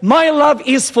said, my love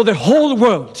is for the whole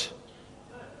world.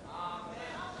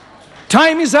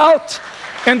 Time is out,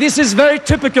 and this is very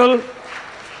typical.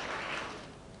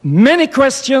 Many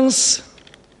questions,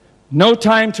 no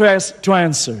time to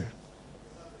answer.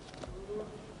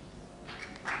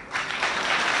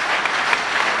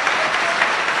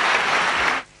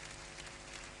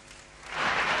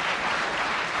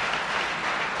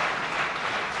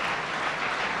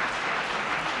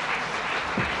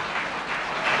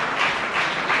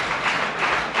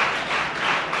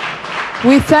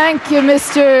 We thank you,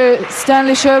 Mr.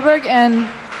 Stanley Sjoberg and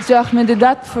Mr. Ahmed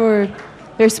Deedat, for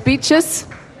their speeches.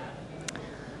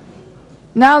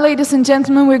 Now, ladies and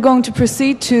gentlemen, we're going to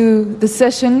proceed to the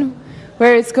session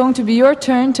where it's going to be your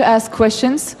turn to ask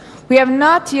questions. We have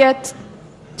not yet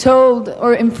told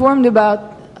or informed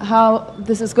about how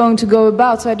this is going to go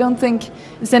about, so I don't think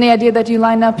there's any idea that you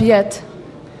line up yet.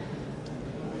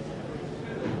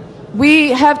 We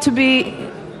have to be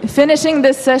finishing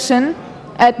this session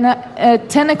at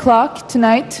 10 o'clock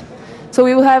tonight, so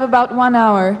we will have about 1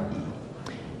 hour.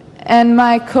 And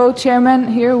my co-chairman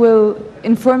here will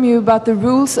inform you about the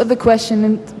rules of the question,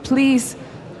 and please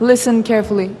listen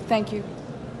carefully. Thank you.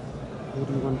 Who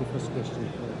do you want the first question?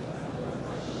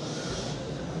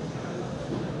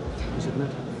 Does it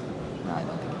matter? No, I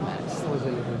don't think it matters.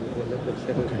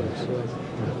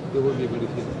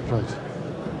 Right.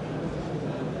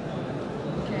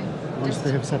 Okay. Once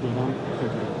they have settled down.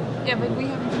 Okay. Yeah, but we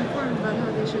haven't informed about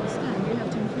how they should stand. You have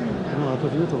to inform them. No, I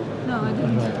thought you told them. No, I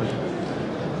didn't.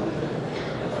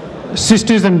 Right.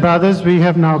 Sisters and brothers, we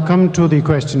have now come to the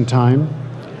question time.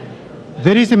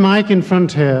 There is a mic in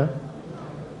front here.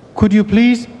 Could you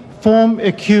please form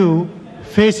a queue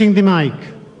facing the mic?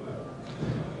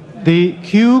 The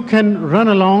queue can run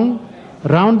along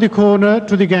round the corner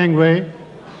to the gangway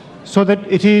so that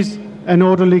it is an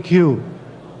orderly queue.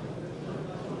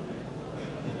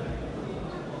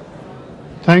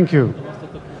 Thank you.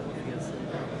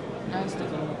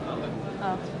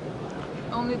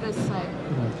 Only this side.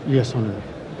 Yes, only.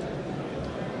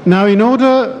 Now, in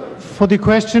order for the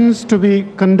questions to be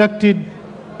conducted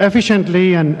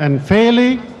efficiently and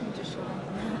fairly,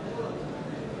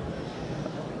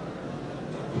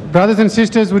 brothers and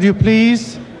sisters, would you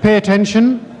please pay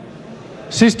attention?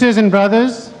 Sisters and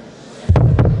brothers,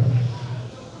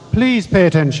 please pay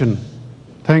attention.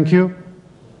 Thank you.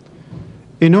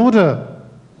 In order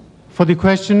for the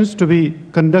questions to be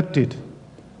conducted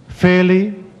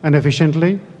fairly and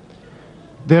efficiently,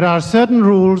 there are certain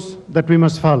rules that we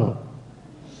must follow.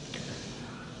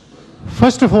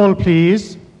 First of all,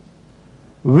 please,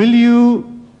 will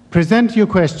you present your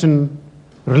question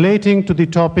relating to the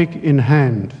topic in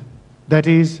hand, that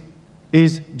is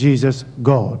Jesus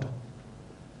God?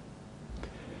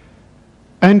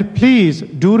 And please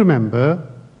do remember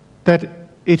that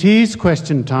it is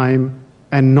question time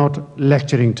and not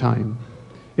lecturing time.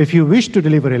 If you wish to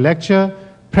deliver a lecture,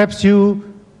 perhaps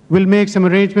you will make some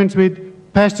arrangements with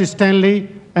Pastor Stanley,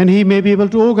 and he may be able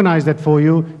to organize that for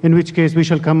you, in which case we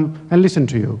shall come and listen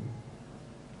to you.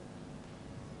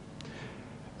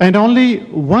 And only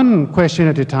one question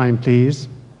at a time, please.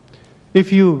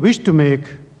 If you wish to make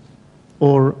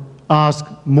or ask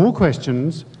more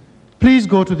questions, please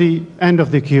go to the end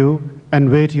of the queue and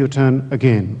wait your turn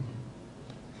again.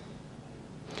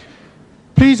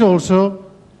 Please also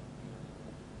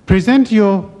present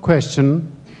your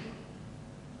question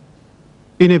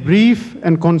in a brief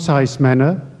and concise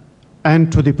manner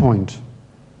and to the point.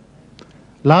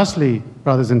 Lastly,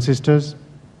 brothers and sisters,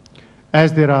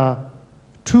 as there are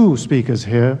two speakers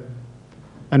here,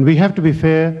 and we have to be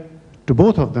fair to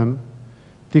both of them,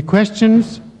 the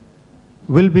questions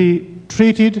will be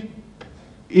treated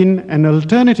in an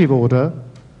alternative order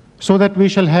so that we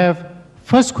shall have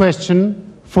first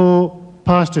question for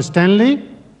Pastor Stanley,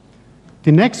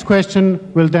 the next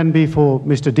question will then be for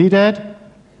Mr. Deedat,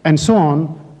 and so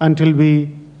on until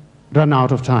we run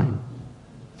out of time.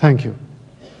 Thank you.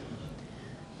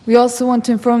 We also want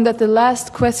to inform that the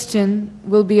last question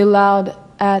will be allowed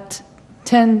at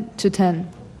 10 to 10.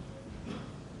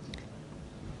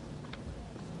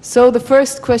 So the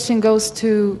first question goes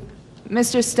to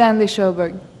Mr. Stanley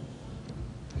Sjoberg.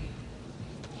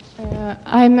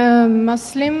 I'm a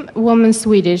Muslim woman,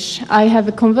 Swedish. I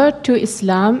have converted to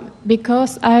Islam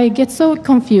because I get so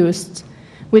confused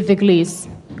with the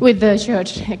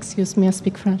church. Excuse me, I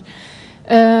speak French.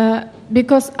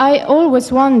 Because I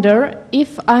always wonder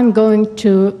if I'm going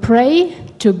to pray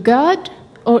to God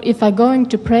or if I'm going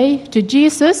to pray to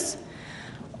Jesus,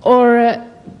 or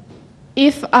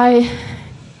if I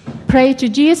pray to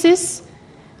Jesus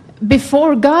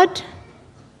before God.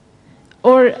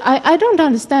 Or I don't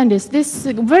understand this. This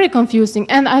is very confusing.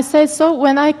 And I say so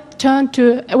when I come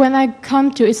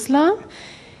to Islam,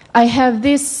 I have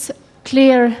this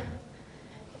clear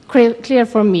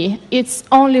for me. It's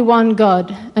only one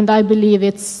God, and I believe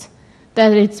it's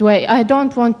way. I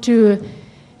don't want to.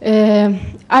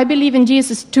 I believe in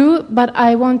Jesus too, but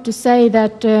I want to say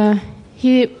that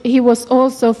he was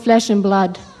also flesh and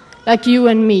blood, like you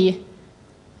and me,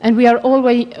 and we are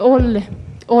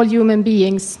all human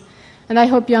beings. And I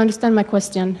hope you understand my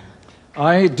question.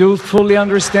 I do fully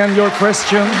understand your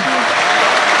question.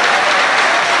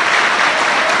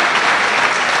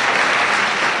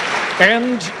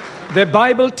 And the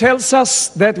Bible tells us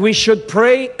that we should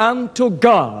pray unto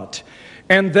God.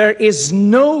 And there is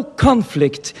no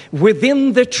conflict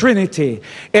within the Trinity,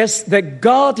 as the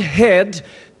Godhead,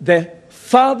 the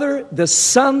Father, the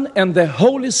Son, and the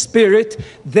Holy Spirit,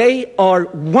 they are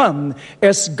one,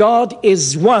 as God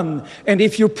is one. And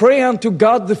if you pray unto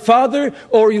God the Father,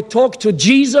 or you talk to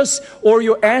Jesus, or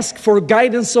you ask for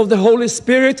guidance of the Holy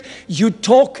Spirit, you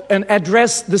talk and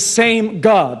address the same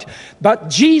God. But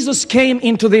Jesus came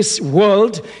into this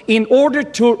world in order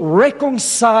to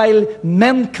reconcile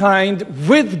mankind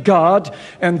with God,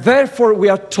 and therefore we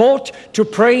are taught to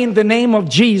pray in the name of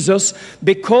Jesus,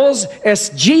 because as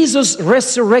Jesus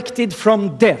resurrected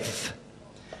from death,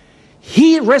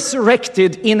 he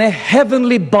resurrected in a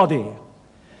heavenly body.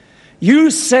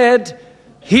 You said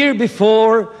here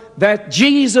before that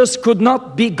Jesus could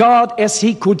not be God as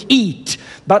he could eat,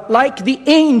 but like the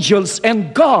angels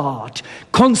and God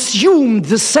consumed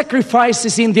the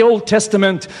sacrifices in the Old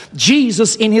Testament,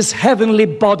 Jesus in his heavenly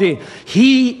body,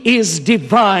 he is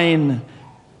divine.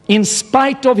 In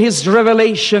spite of his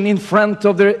revelation in front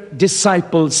of the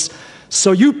disciples.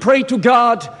 So you pray to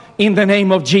God in the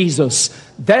name of Jesus.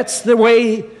 That's the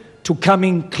way to come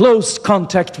in close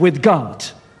contact with God.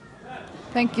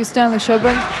 Thank you, Stanley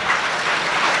Sjoberg.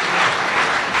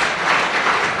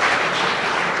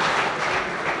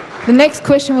 The next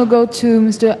question will go to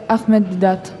Mr. Ahmed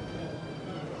Deedat.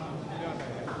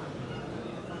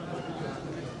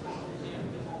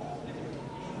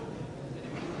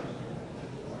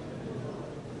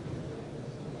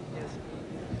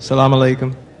 Assalamu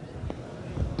alaikum.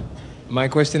 My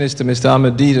question is to Mr.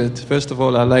 Ahmed Deedat. First of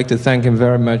all, I'd like to thank him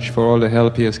very much for all the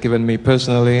help he has given me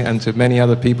personally and to many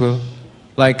other people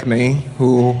like me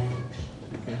who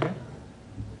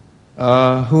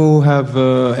have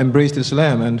embraced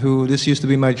Islam and who, this used to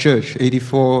be my church,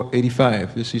 84,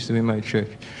 85, this used to be my church.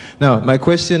 Now, my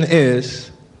question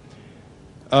is,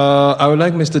 I would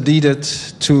like Mr.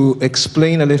 Deedat to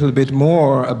explain a little bit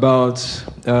more about,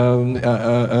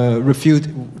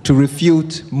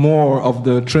 refute more of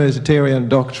the Trinitarian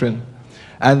doctrine.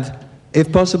 And if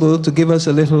possible, to give us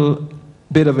a little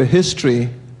bit of a history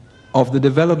of the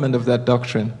development of that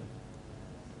doctrine,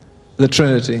 the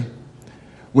Trinity.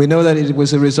 We know that it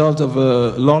was a result of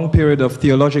a long period of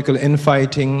theological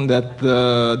infighting, that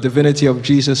the divinity of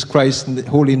Jesus Christ's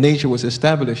holy nature was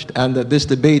established, and that this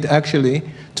debate actually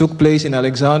took place in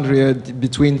Alexandria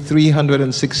between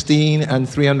 316 and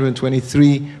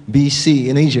 323 BC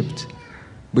in Egypt,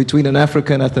 between an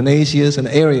African Athanasius and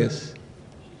Arius.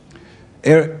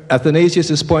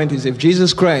 Athanasius' point is, if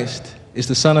Jesus Christ is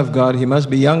the Son of God, he must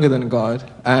be younger than God.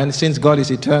 And since God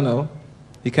is eternal,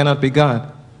 he cannot be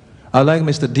God. I'd like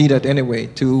Mr. Deedat anyway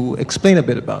to explain a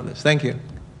bit about this. Thank you.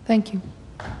 Thank you.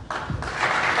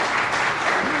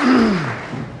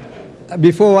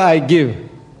 Before I give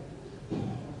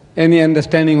any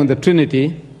understanding on the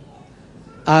Trinity,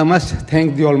 I must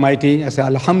thank the Almighty. I say,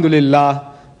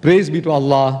 Alhamdulillah, praise be to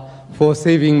Allah for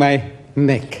saving my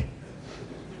neck.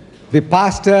 The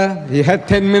pastor, he had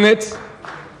 10 minutes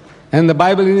and the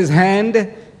Bible in his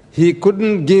hand. He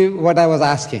couldn't give what I was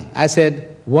asking. I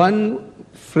said, one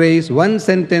phrase, one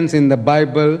sentence in the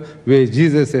Bible where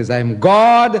Jesus says, I am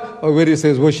God, or where he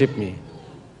says, worship me.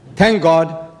 Thank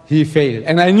God, he failed.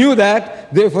 And I knew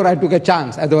that, therefore I took a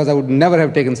chance. Otherwise I would never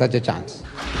have taken such a chance.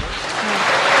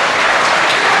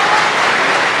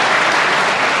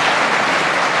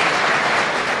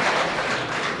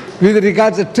 With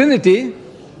regards to Trinity,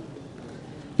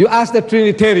 you ask the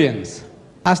Trinitarians.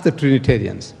 Ask the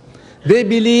Trinitarians. They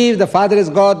believe the Father is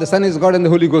God, the Son is God, and the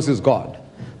Holy Ghost is God.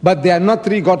 But they are not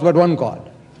three gods, but one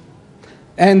God.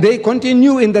 And they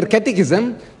continue in their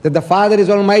catechism that the Father is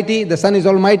Almighty, the Son is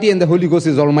Almighty, and the Holy Ghost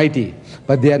is Almighty.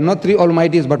 But they are not three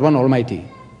Almighties, but one Almighty.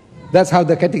 That's how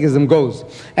the catechism goes.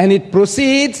 And it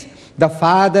proceeds, the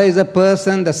Father is a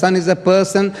person, the Son is a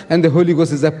person, and the Holy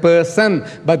Ghost is a person.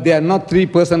 But they are not three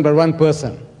persons, but one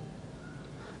person.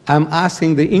 I'm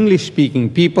asking the English-speaking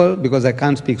people, because I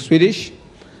can't speak Swedish,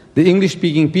 the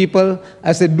English-speaking people,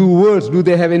 I said, do words, do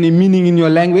they have any meaning in your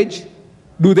language?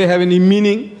 Do they have any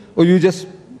meaning? Or you just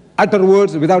utter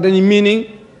words without any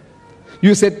meaning?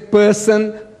 You said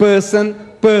person, person,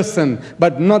 person,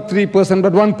 but not three person,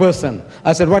 but one person.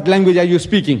 I said, what language are you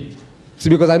speaking? It's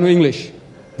because I know English.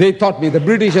 They taught me, the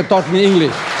British have taught me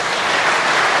English.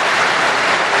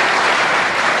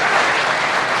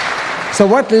 So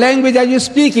what language are you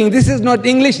speaking? This is not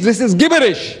English, this is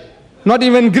gibberish. Not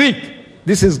even Greek.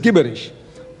 This is gibberish.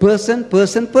 Person,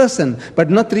 person, person,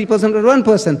 but not three person, but one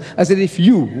person. I said, if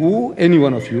you, any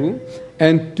one of you,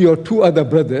 and your two other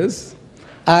brothers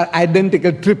are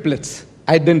identical triplets,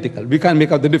 identical, we can't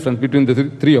make out the difference between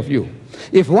the three of you.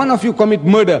 If one of you commit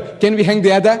murder, can we hang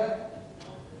the other?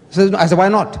 I said, why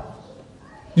not?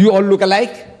 You all look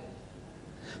alike?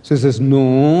 So he says,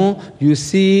 no, you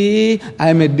see,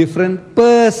 I'm a different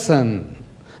person.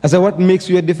 I said, what makes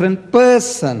you a different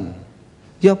person?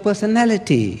 Your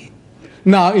personality.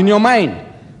 Now, in your mind,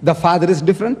 the Father is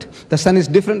different, the Son is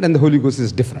different, and the Holy Ghost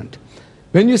is different.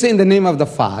 When you say in the name of the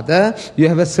Father, you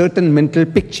have a certain mental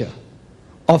picture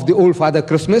of the old Father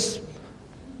Christmas,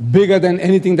 bigger than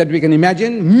anything that we can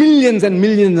imagine, millions and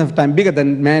millions of times bigger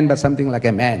than man, but something like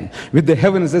a man, with the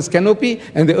heaven as his canopy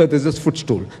and the earth as his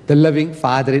footstool, the loving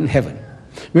Father in heaven.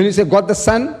 When you say God the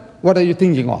Son, what are you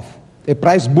thinking of? A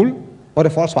prize bull or a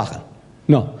Volkswagen?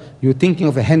 No, you're thinking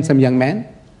of a handsome young man,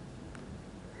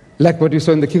 like what you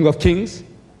saw in The King of Kings,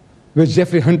 where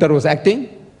Jeffrey Hunter was acting.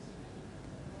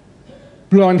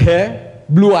 Blonde hair,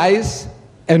 blue eyes,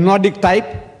 a Nordic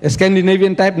type, a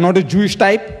Scandinavian type, not a Jewish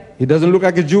type. He doesn't look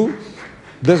like a Jew.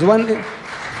 There's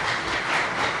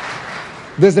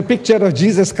a picture of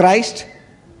Jesus Christ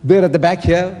there at the back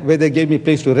here, where they gave me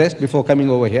place to rest before coming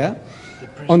over here,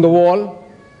 on the wall.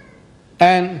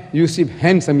 And you see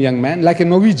handsome young man, like a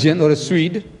Norwegian or a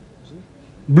Swede,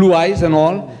 blue eyes and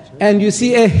all, and you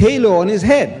see a halo on his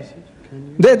head.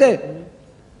 There.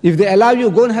 If they allow you,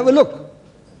 go and have a look.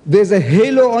 There's a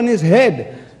halo on his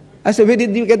head. I said, where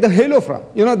did you get the halo from?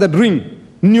 You know, that ring,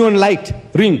 neon light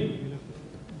ring,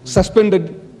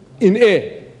 suspended in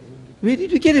air. Where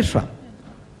did you get it from?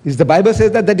 Is the Bible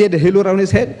says that he had a halo around his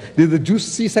head? Did the Jews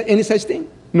see any such thing?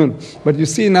 No. But you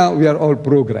see now, we are all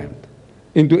programmed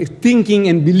into thinking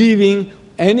and believing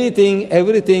anything,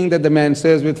 everything that the man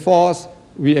says with force,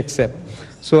 we accept.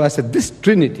 So I said, this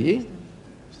Trinity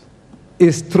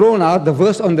is thrown out, the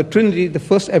verse on the Trinity, the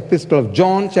first epistle of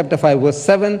John, chapter 5, verse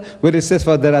 7, where it says,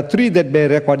 for there are three that bear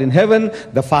record in heaven,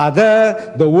 the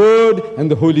Father, the Word,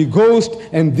 and the Holy Ghost,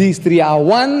 and these three are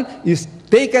one, is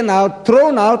taken out,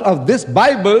 thrown out of this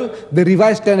Bible, the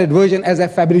Revised Standard Version, as a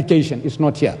fabrication. It's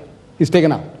not here. It's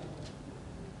taken out.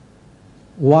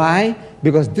 Why?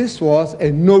 Because this was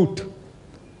a note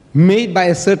made by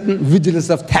a certain Vigilus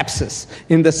of Thapsus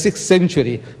in the 6th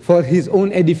century for his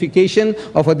own edification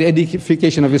or for the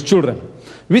edification of his children,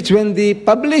 which when the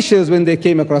publishers, when they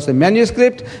came across a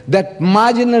manuscript, that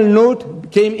marginal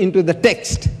note came into the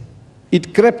text.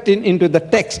 It crept into the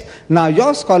text. Now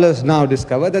your scholars now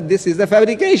discover that this is a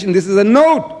fabrication, this is a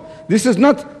note, this is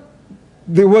not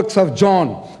the works of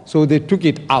John. So they took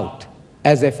it out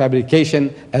as a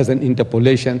fabrication, as an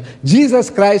interpolation. Jesus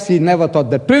Christ, he never taught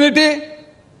the Trinity.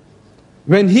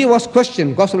 When he was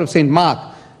questioned, Gospel of St.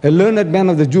 Mark, A learned man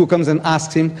of the Jew comes and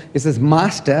asks him, he says,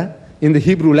 Master, in the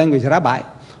Hebrew language, Rabbi,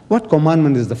 what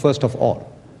commandment is the first of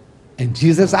all? And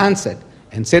Jesus answered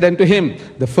and said unto him,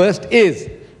 the first is,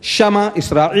 Shama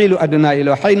Israelu Adonai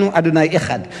Eloheinu Adonai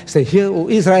Echad. Say, hear, O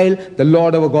Israel, the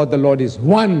Lord our God, the Lord is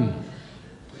one.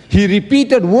 He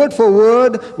repeated word for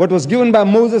word what was given by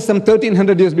Moses some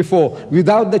 1300 years before,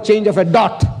 without the change of a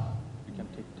dot.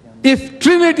 If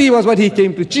Trinity was what he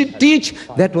came to teach,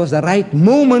 that was the right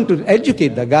moment to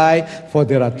educate the guy, for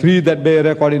there are three that bear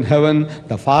record in heaven,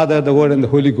 the Father, the Word, and the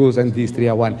Holy Ghost, and these three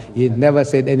are one. He never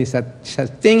said any such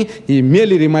thing. He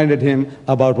merely reminded him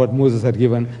about what Moses had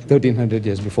given 1300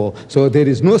 years before. So there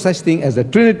is no such thing as the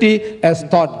Trinity as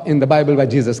taught in the Bible by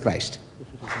Jesus Christ.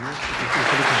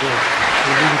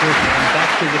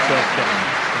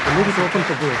 Leave it open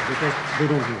for both, because they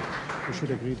don't do it. We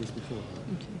should agree this before.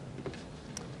 Okay.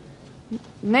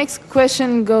 Next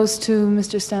question goes to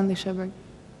Mr. Stanley Sjoberg.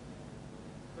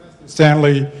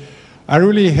 Stanley, I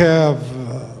really have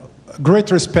great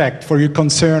respect for your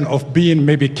concern of being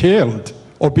maybe killed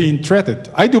or being threatened.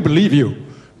 I do believe you,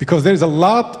 because there's a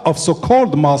lot of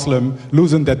so-called Muslim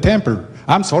losing their temper.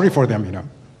 I'm sorry for them, you know.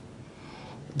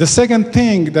 The second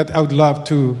thing that I would love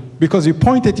to, because you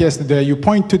pointed yesterday, you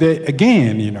point today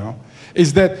again, you know,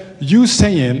 is that you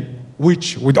saying,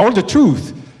 which with all the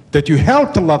truth, that you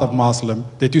helped a lot of Muslims,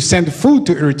 that you sent food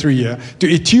to Eritrea, to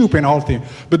Ethiopia and all things.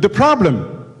 But the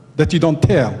problem that you don't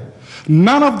tell,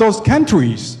 none of those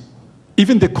countries,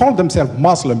 even they call themselves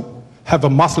Muslim, have a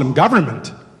Muslim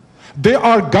government. They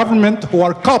are government who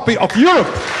are copy of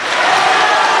Europe.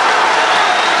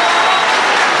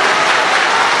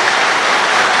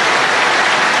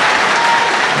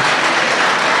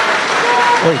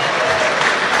 Wait.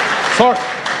 Sorry.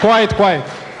 Quiet.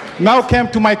 Now come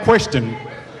to my question.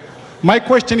 My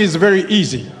question is very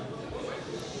easy.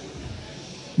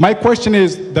 My question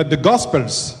is that the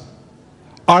Gospels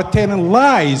are telling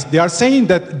lies. They are saying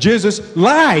that Jesus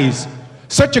lies.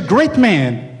 Such a great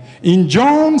man in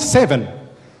John 7,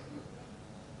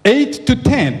 8 to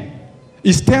 10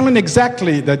 is telling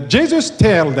exactly that Jesus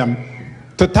tells them,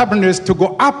 the tabernacles, to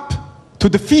go up to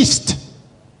the feast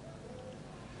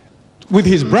with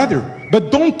his brother.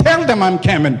 But don't tell them I'm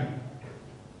coming.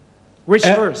 Which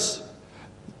verse?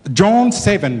 John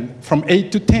 7 from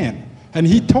 8 to 10. And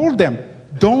he told them,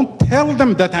 don't tell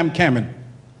them that I'm coming,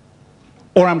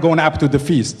 or I'm going up to the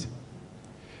feast.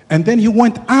 And then he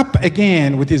went up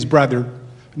again with his brother,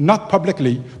 not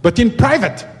publicly, but in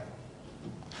private.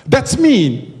 That's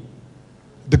mean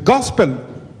the gospel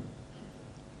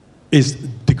is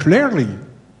clearly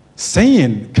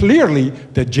saying clearly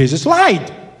that Jesus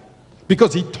lied,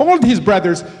 because he told his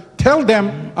brothers, tell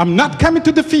them I'm not coming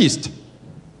to the feast.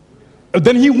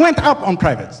 Then he went up on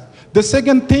private. The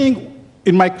second thing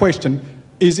in my question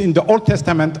is in the Old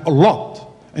Testament a lot.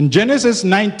 In Genesis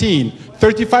 19,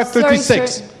 35,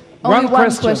 36. Sorry, only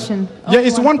one question. Yeah,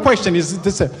 it's one question. Is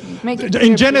this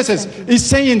in Genesis, it's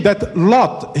saying that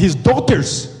Lot, his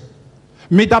daughters,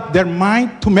 made up their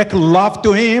mind to make love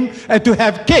to him and to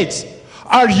have kids.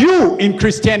 Are you in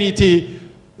Christianity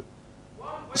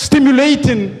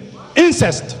stimulating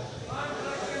incest?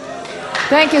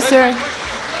 Thank you, sir.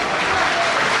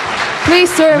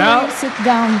 Please, sir, Now, sit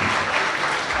down.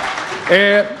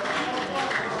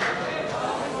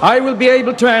 I will be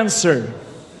able to answer.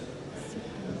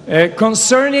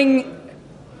 Concerning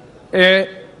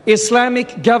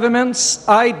Islamic governments,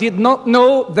 I did not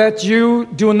know that you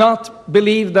do not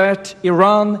believe that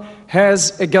Iran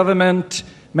has a government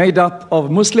made up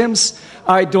of Muslims.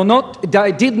 I did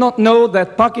not know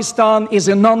that Pakistan is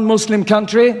a non-Muslim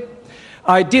country.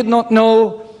 I did not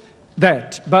know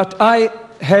that, but I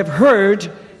have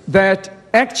heard that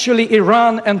actually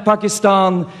Iran and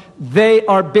Pakistan, they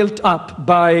are built up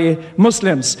by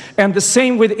Muslims. And the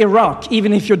same with Iraq.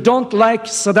 Even if you don't like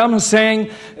Saddam Hussein,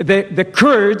 the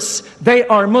Kurds, they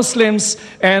are Muslims,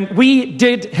 and we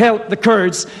did help the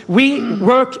Kurds. We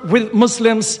work with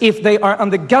Muslims if they are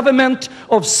under government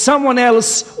of someone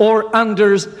else or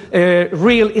under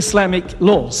real Islamic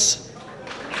laws.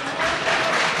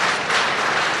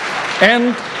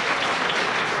 And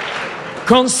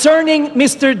concerning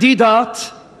Mr.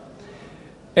 Deedat,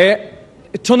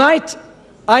 tonight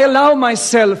I allow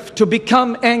myself to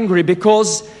become angry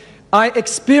because I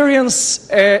experience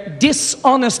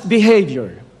dishonest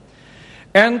behavior.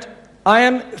 And I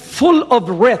am full of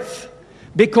wrath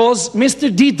because Mr.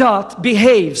 Deedat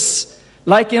behaves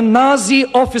like a Nazi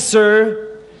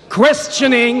officer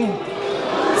questioning.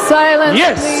 Silence,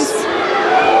 Yes. please.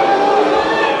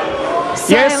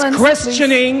 Yes, Silence,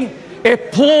 questioning a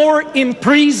poor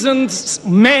imprisoned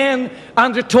man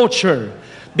under torture,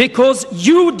 because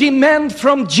you demand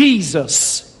from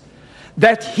Jesus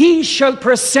that he shall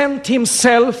present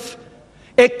himself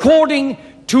according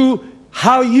to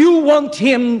how you want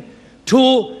him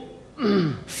to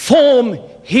form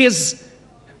his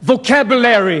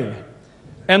vocabulary.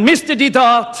 And Mr.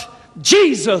 Deedat,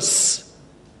 Jesus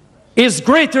is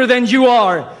greater than you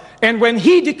are. And when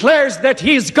he declares that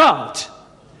he is God,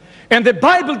 and the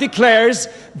Bible declares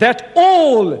that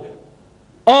all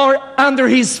are under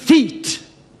his feet,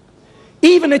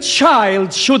 even a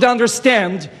child should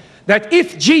understand that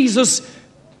if Jesus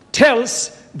tells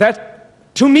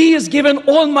that to me is given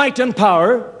all might and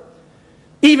power,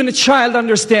 even a child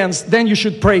understands, then you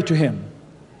should pray to him.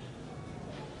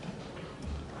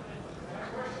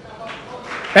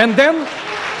 And then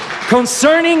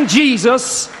concerning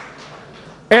Jesus,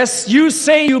 as you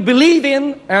say you believe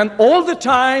in, and all the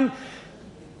time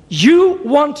you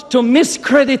want to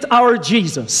miscredit our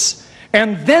Jesus,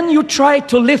 and then you try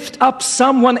to lift up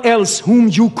someone else whom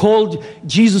you called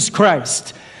Jesus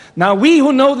Christ. Now we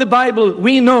who know the Bible,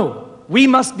 we know we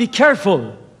must be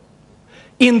careful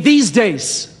in these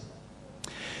days.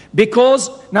 Because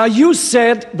now you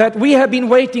said that we have been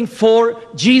waiting for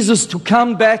Jesus to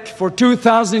come back for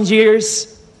 2,000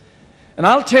 years. And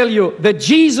I'll tell you, the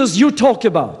Jesus you talk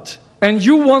about and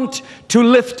you want to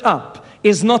lift up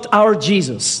is not our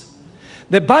Jesus.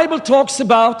 The Bible talks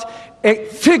about a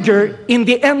figure in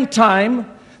the end time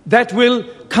that will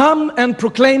come and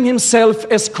proclaim himself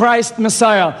as Christ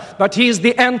Messiah. But he is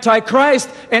the Antichrist,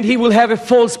 and he will have a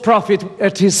false prophet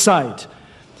at his side.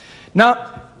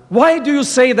 Now, why do you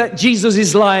say that Jesus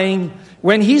is lying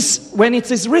when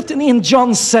it is written in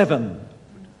John 7,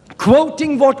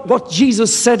 quoting what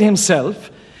Jesus said himself?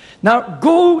 Now,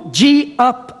 go ye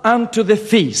up unto the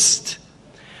feast.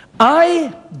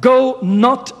 I go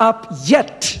not up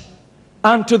yet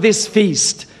unto this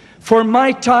feast, for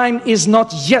my time is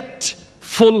not yet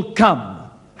full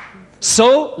come.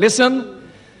 So,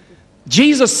 listen,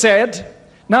 Jesus said,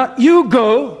 now you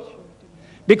go,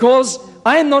 because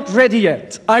I am not ready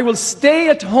yet. I will stay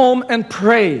at home and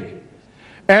pray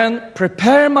and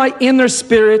prepare my inner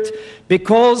spirit,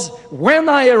 because when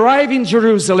I arrive in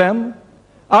Jerusalem,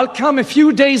 I'll come a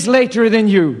few days later than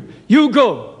you. You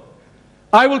go.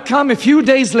 I will come a few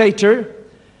days later.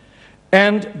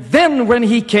 And then when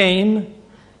he came,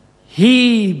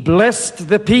 he blessed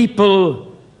the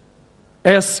people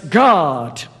as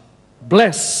God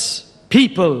bless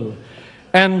people.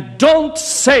 And don't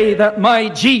say that my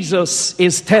Jesus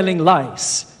is telling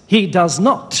lies. He does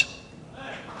not.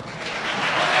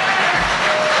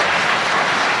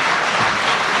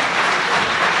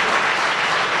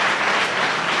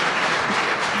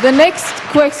 The next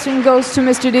question goes to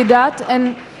Mr. Deedat,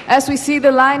 and as we see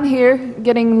the line here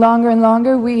getting longer and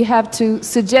longer, we have to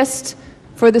suggest,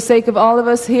 for the sake of all of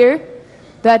us here,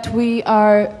 that we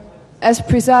are as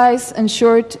precise and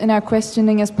short in our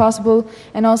questioning as possible,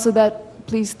 and also that,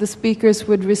 please, the speakers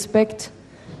would respect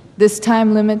this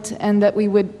time limit and that we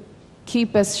would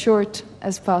keep as short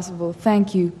as possible.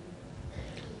 Thank you.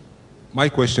 My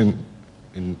question,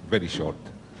 in very short.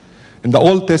 In the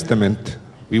Old Testament,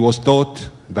 we was taught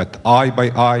that eye by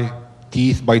eye,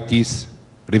 teeth by teeth,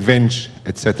 revenge,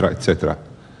 etc., etc.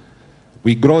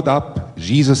 We growed up,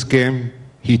 Jesus came,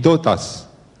 he taught us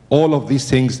all of these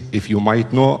things, if you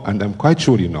might know, and I'm quite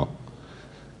sure you know.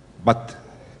 But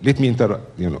let me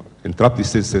interrupt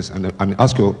this sisters and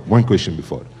ask you one question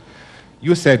before.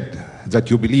 You said that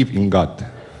you believe in God.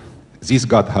 This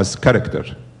God has character.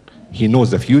 He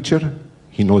knows the future,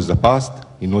 he knows the past,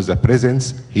 he knows the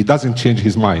present, he doesn't change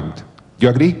his mind. Do you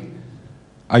agree?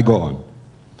 I go on.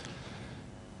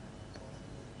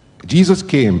 Jesus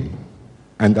came,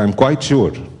 and I'm quite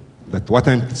sure that what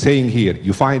I'm saying here,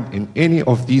 you find in any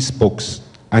of these books,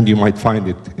 and you might find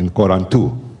it in Quran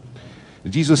too.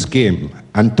 Jesus came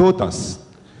and taught us,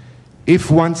 if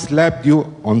one slapped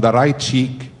you on the right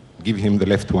cheek, give him the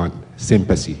left one.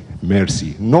 Sympathy,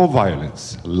 mercy, no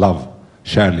violence, love,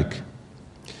 shalik.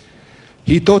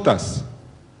 He taught us,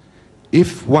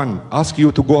 if one asks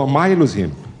you to go a mile with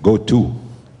him, go 2.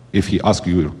 If he asks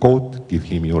you your coat, give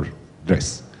him your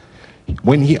dress.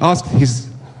 When he asked his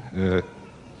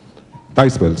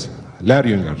disciples,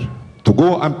 Laringer, to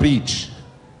go and preach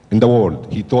in the world,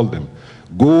 he told them,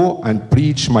 go and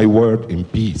preach my word in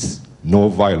peace, no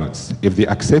violence. If they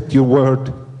accept your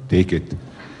word, take it.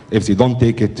 If they don't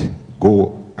take it,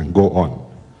 go and go on.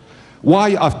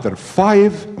 Why after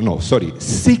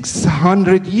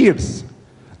 600 years,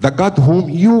 the God whom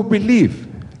you believe,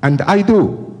 and I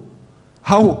do,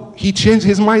 how he changed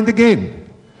his mind again?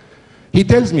 He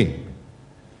tells me,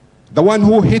 the one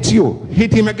who hits you,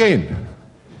 hit him again.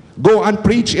 Go and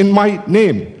preach in my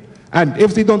name. And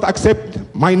if they don't accept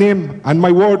my name and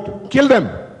my word, kill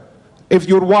them. If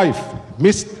your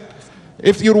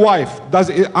wife does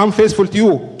unfaithful to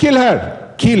you, kill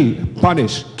her. Kill,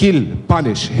 punish,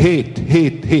 hate,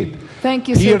 hate, hate. Thank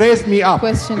you, He sir. raised me up.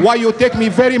 Question. Why you take me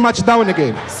very much down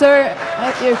again? Sir,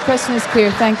 your question is clear.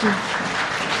 Thank you.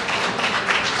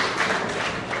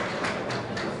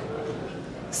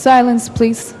 Silence,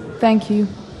 please. Thank you.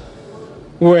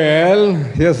 Well,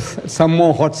 here's some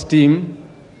more hot steam.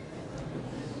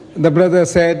 The brother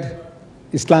said,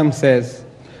 Islam says,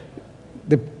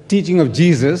 the teaching of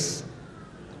Jesus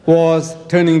was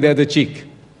turning the other cheek.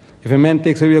 If a man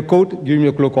takes away your coat, give him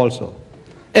your cloak also.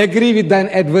 Agree with thine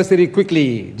adversary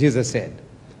quickly, Jesus said,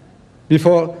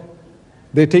 before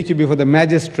they take you before the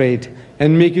magistrate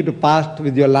and make you to part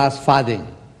with your last farthing.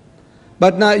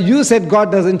 But now you said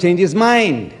God doesn't change his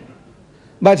mind.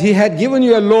 But he had given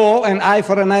you a law, an eye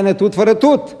for an eye and a tooth for a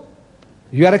tooth.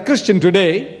 You are a Christian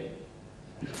today.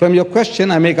 From your question,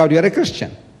 I make out you are a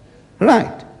Christian.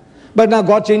 Right. But now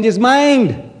God changed his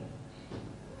mind.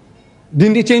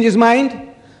 Didn't he change his mind?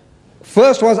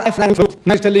 First was eye for an eye.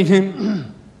 Now he's telling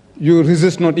him, you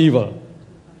resist not evil.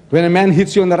 When a man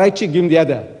hits you on the right cheek, give him the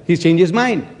other. He's changed his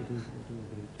mind.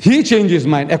 He changed his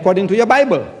mind according to your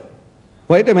Bible.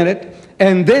 Wait a minute.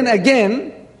 And then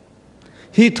again,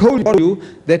 he told you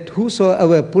that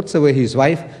whosoever puts away his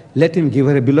wife, let him give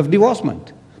her a bill of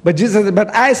divorcement. But Jesus said,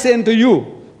 but I say unto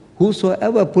you,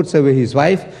 whosoever puts away his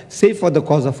wife, save for the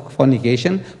cause of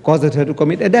fornication, causeth her to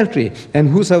commit adultery. And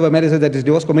whosoever marries her that is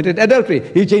divorced, committed adultery.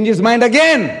 He changed his mind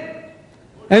again.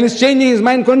 And he's changing his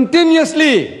mind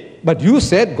continuously. But you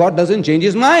said God doesn't change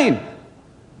his mind.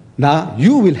 Now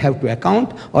you will have to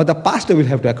account, or the pastor will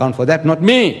have to account for that, not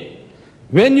me.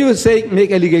 When you say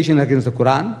make allegation against the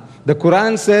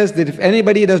Quran says that if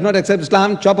anybody does not accept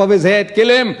Islam, chop off his head, kill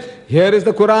him. Here is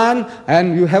the Quran,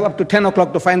 and you have up to 10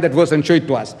 o'clock to find that verse and show it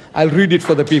to us. I'll read it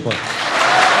for the people.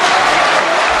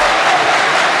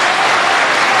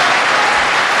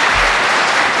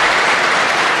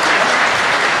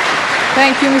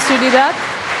 Thank you, Mr. Deedat.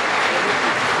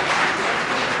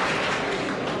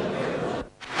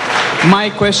 My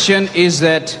question is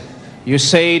that you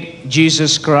said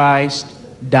Jesus Christ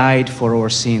died for our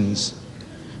sins.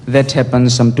 That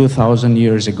happened some 2,000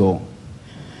 years ago.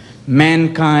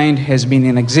 Mankind has been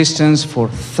in existence for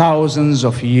thousands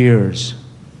of years.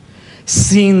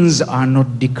 Sins are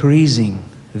not decreasing,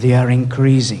 they are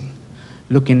increasing.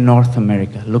 Look in North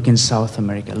America, look in South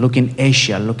America, look in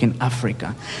Asia, look in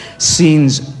Africa.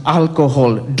 Sins,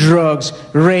 alcohol, drugs,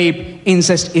 rape,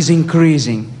 incest is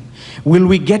increasing. Will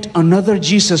we get another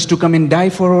Jesus to come and die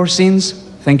for our sins?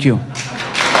 Thank you.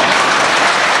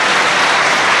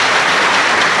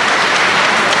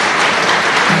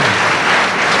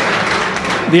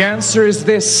 The answer is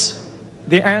this.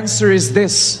 The answer is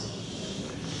this.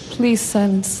 Please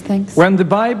silence. Thanks. When the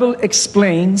Bible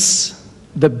explains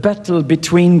the battle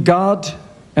between God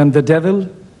and the devil,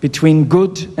 between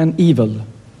good and evil,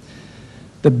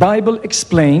 the Bible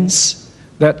explains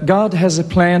that God has a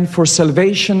plan for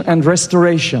salvation and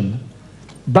restoration.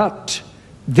 But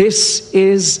this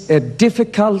is a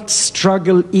difficult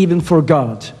struggle even for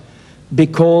God,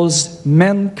 because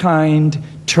mankind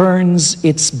turns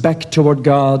its back toward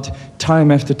God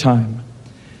time after time.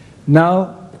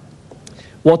 Now,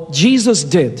 what Jesus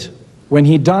did when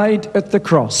he died at the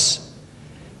cross,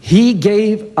 he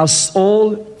gave us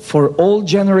all, for all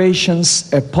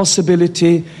generations, a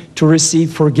possibility to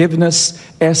receive forgiveness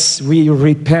as we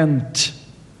repent.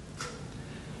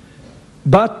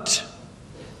 But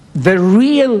the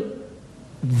real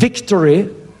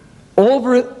victory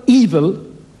over evil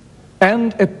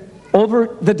and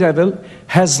over the devil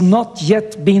has not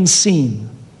yet been seen.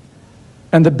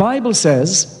 And the Bible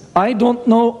says, I don't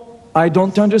know, I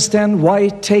don't understand why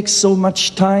it takes so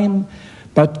much time,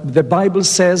 but the Bible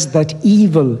says that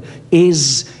evil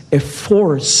is a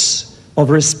force of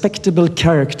respectable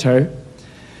character,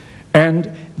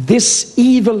 and these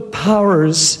evil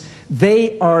powers,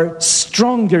 they are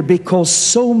stronger because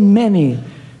so many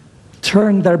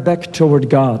turn their back toward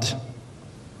God.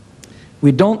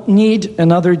 We don't need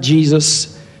another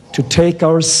Jesus to take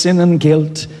our sin and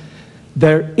guilt.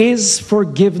 There is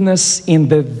forgiveness in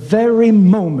the very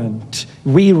moment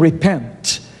we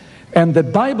repent. And the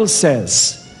Bible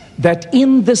says that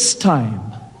in this time,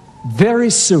 very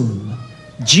soon,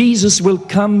 Jesus will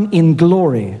come in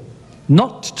glory,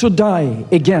 not to die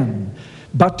again,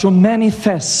 but to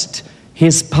manifest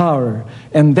his power,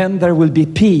 and then there will be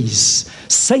peace.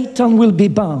 Satan will be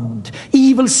bound.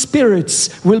 Evil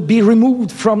spirits will be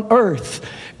removed from earth,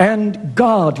 and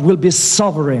God will be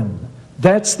sovereign.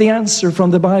 That's the answer from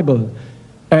the Bible.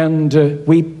 And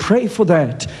we pray for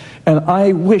that. And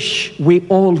I wish we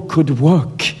all could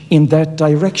work in that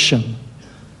direction.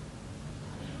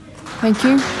 Thank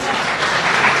you.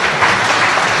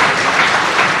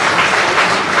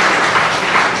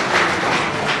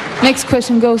 Next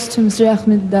question goes to Mr.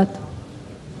 Ahmed Deedat.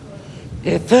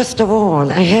 First of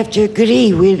all, I have to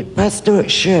agree with Pastor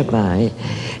Sjoberg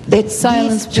that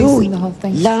Silence, these please, two in the hall.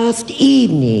 Thanks. last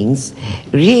evenings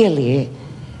really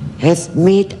has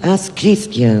made us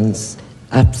Christians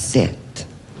upset,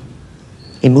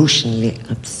 emotionally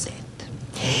upset.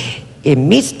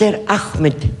 Mr.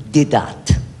 Ahmed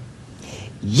Deedat,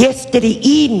 yesterday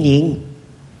evening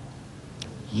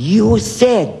you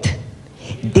said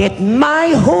that my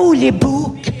holy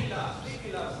book,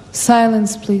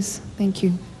 Silence, please. Thank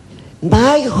you.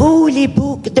 my holy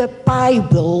book, the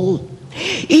Bible,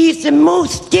 is the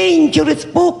most dangerous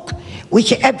book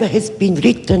which ever has been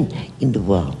written in the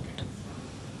world.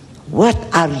 What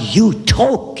are you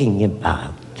talking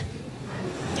about?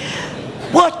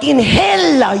 What in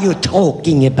hell are you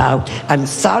talking about? I'm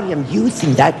sorry I'm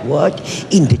using that word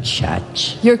in the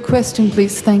church. Your question,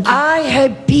 please. Thank you. I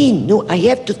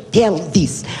have to tell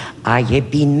this. I have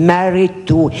been married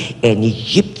to an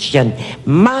Egyptian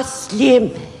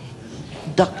Muslim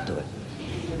doctor.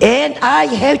 And I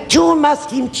have 2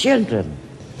 Muslim children.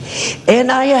 And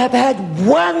I have had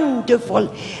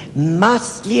wonderful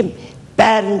Muslim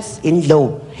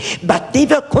parents-in-law. But they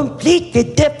were completely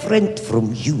different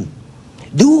from you.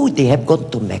 Do they have gone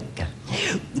to Mecca?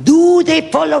 Do they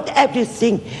followed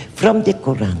everything from the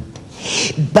Quran?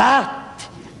 But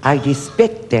I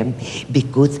respect them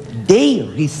because they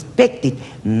respected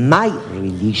my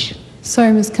religion.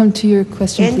 Sorry, Miss, come to your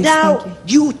question, And please. now Thank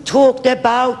you. you talked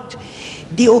about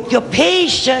the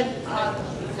occupation.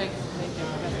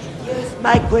 Yes,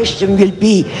 my question will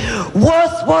be,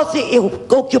 what was the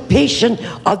occupation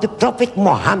of the Prophet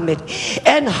Muhammad?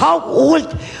 And how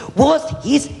old was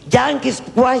his youngest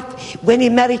wife when he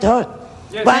married her?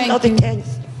 Yes. One Thank of the you. 10s.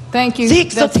 Thank you.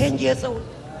 6 or That's- 10 years old.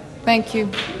 Thank you.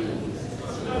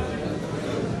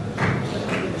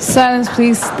 Silence,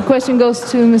 please. The question goes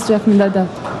to Mr. Ahmed Deedat.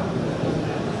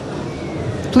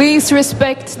 Please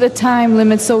respect the time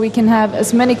limit so we can have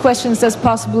as many questions as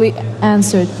possibly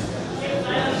answered.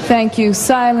 Thank you.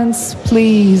 Silence,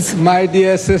 please. My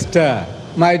dear sister,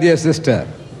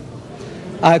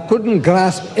 I couldn't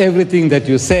grasp everything that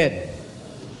you said,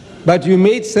 but you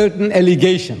made certain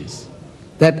allegations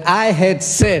that I had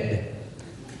said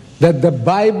that the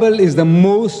Bible is the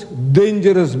most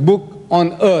dangerous book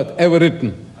on earth ever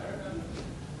written.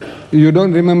 You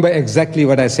don't remember exactly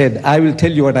what I said. I will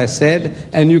tell you what I said,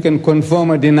 and you can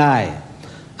confirm or deny.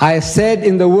 I said,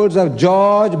 in the words of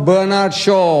George Bernard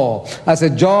Shaw, I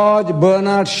said, George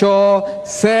Bernard Shaw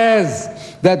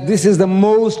says that this is the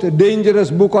most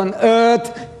dangerous book on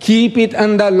earth. Keep it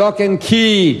under lock and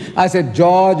key. I said,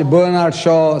 George Bernard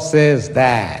Shaw says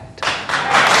that.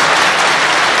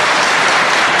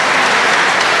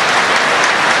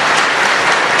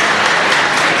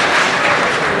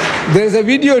 There's a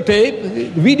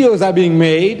videotape, videos are being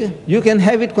made, you can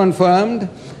have it confirmed,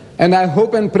 and I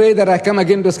hope and pray that I come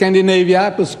again to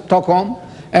Scandinavia, to Stockholm,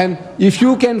 and if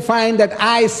you can find that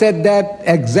I said that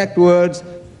exact words,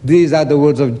 these are the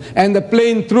words of, and the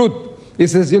plain truth, it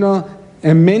says,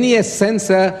 and many a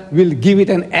censor will give it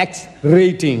an X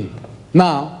rating.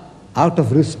 Now, out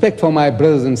of respect for my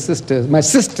brothers and sisters, my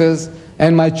sisters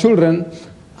and my children,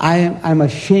 I'm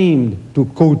ashamed to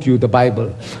quote you the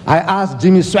Bible. I asked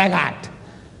Jimmy Swaggart.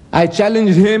 I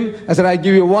challenged him. I said, I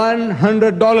give you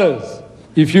 $100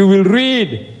 if you will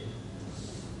read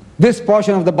this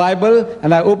portion of the Bible.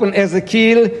 And I opened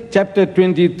Ezekiel chapter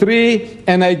 23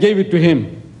 and I gave it to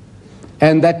him.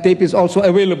 And that tape is also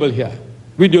available here.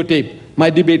 Videotape,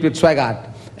 my debate with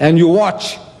Swaggart. And you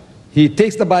watch. He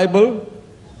takes the Bible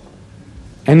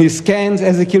and he scans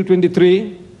Ezekiel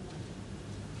 23.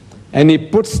 And he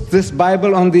puts this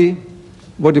Bible on the,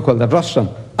 what do you call that, rostrum,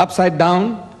 upside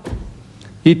down.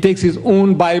 He takes his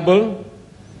own Bible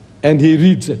and he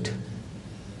reads it.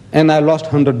 And I lost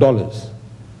 $100.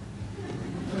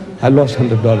 I lost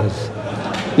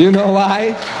 $100. You know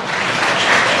why?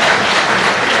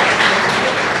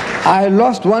 I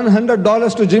lost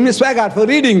 $100 to Jimmy Swaggart for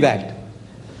reading that.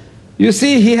 You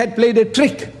see, he had played a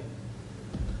trick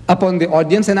upon the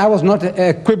audience, and I was not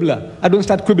a quibbler. I don't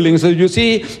start quibbling. So you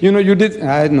see, you did.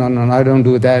 No, I don't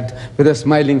do that. With a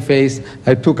smiling face,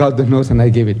 I took out the notes and I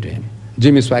gave it to him.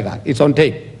 Jimmy Swaggart. It's on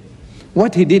tape.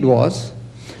 What he did was,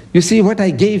 you see, what I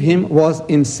gave him was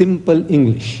in simple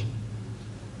English,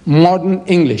 modern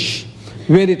English,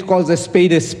 where it calls a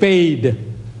spade.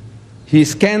 He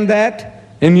scanned that,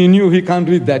 and he knew he can't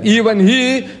read that. Even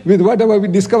he, with whatever we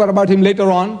discover about him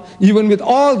later on, even with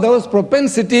all those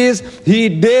propensities, he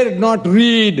dared not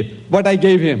read what I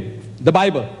gave him, the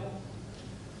Bible.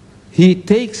 he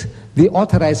takes the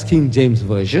authorized King James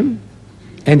Version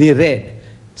and he read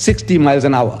 60 miles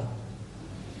an hour.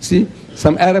 See,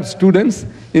 some Arab students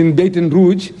in Baton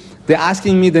Rouge, they're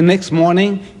asking me the next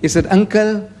morning, he said,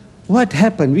 "Uncle, what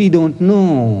happened? We don't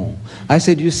know." I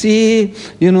said, "You see,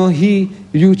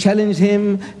 you challenged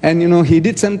him and he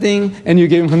did something and you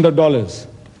gave him $100.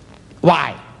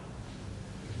 Why?"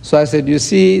 So I said, "You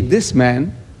see, this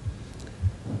man,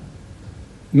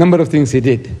 number of things he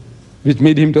did, which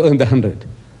made him to earn the 100.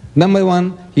 Number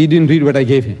one, he didn't read what I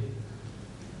gave him.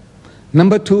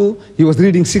 Number two, he was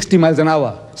reading 60 miles an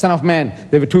hour. Son of man,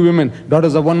 there were two women,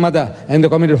 daughters of one mother, and they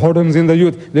committed whoredoms in the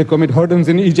youth. They committed whoredoms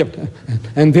in Egypt.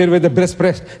 And there were the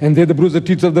breastpressed, and there the bruised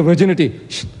teeth of the virginity."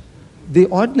 The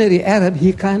ordinary Arab,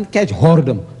 he can't catch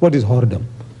whoredom. What is whoredom?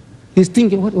 He's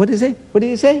thinking, what is it? What did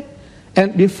he say?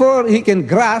 And before he can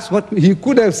grasp what he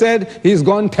could have said, he's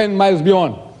gone 10 miles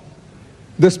beyond.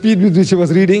 The speed with which he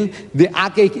was reading, the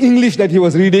archaic English that he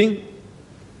was reading,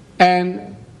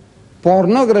 and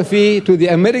pornography to the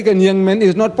American young men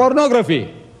is not pornography.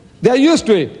 They are used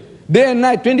to it. Day and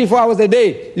night, 24 hours a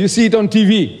day. You see it on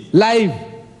TV, live.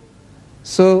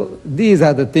 So these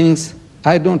are the things.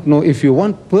 I don't know if you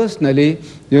want personally,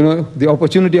 the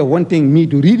opportunity of wanting me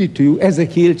to read it to you.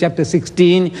 Ezekiel chapter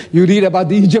 16, you read about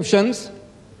the Egyptians.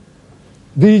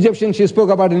 The Egyptians, she spoke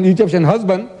about an Egyptian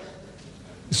husband.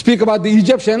 Speak about the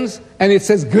Egyptians, and it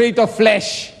says great of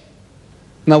flesh.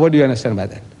 Now what do you understand by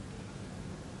that?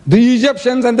 The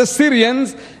Egyptians and the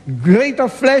Syrians, great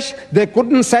of flesh, they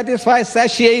couldn't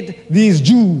satiate these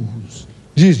Jews,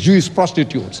 these Jewish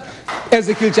prostitutes.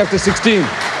 Ezekiel chapter 16.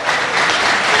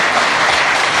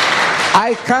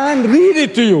 I can't read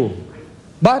it to you,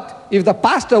 but if the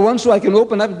pastor wants to, I can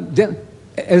open up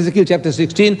Ezekiel chapter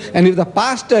 16, and if the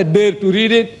pastor dare to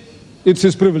read it, it's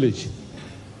his privilege.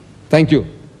 Thank you.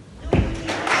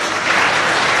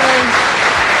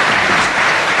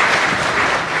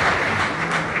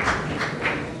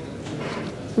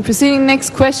 We're proceeding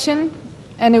next question,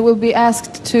 and it will be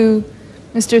asked to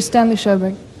Mr. Stanley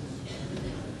Sjoberg.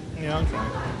 Yeah, I'm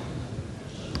fine.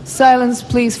 Silence,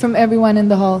 please, from everyone in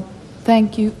the hall.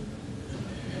 Thank you.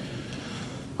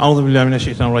 أعوذ بالله من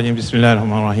الشيطان الرجيم بسم الله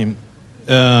الرحمن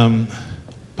الرحيم.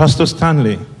 Pastor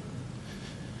Stanley,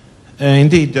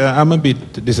 indeed, I'm a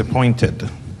bit disappointed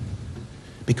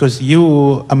because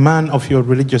you, a man of your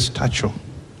religious stature,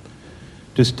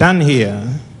 to stand here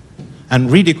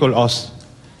and ridicule us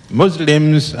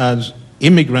Muslims as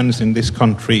immigrants in this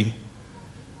country,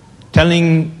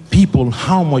 telling people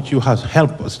how much you have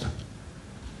helped us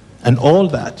and all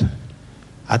that.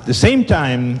 At the same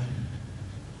time,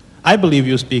 I believe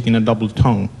you speak in a double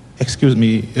tongue. Excuse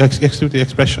the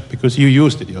expression, because you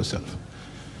used it yourself.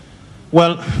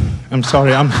 Well, I'm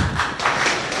sorry,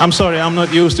 I'm sorry, I'm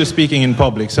not used to speaking in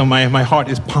public, so my heart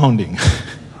is pounding.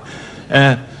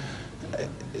 But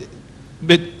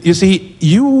you see,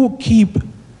 you keep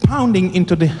pounding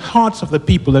into the hearts of the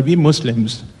people that we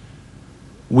Muslims,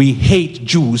 we hate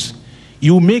Jews.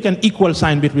 You make an equal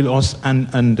sign between us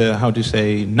and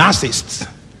Nazists.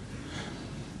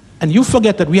 And you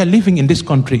forget that we are living in this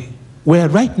country where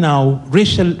right now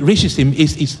racism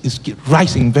is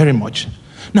rising very much.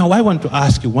 Now I want to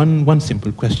ask you one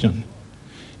simple question.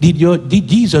 Did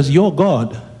Jesus, your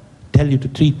God, tell you to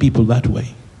treat people that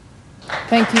way?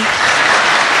 Thank you.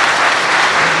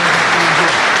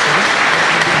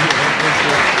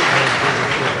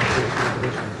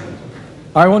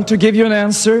 I want to give you an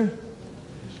answer.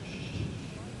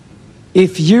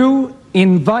 If you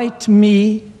invite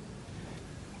me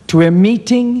to a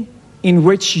meeting in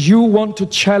which you want to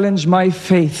challenge my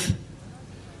faith,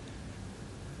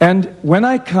 and when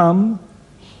I come,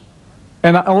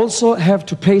 and I also have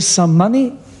to pay some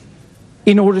money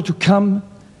in order to come,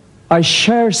 I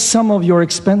share some of your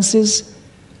expenses,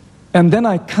 and then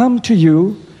I come to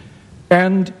you,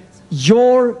 and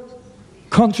your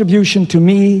contribution to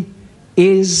me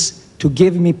is to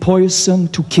give me poison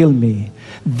to kill me.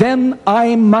 Then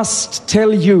I must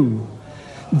tell you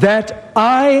that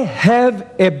I have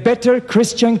a better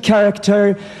Christian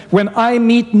character. When I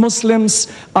meet Muslims,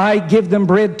 I give them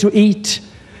bread to eat.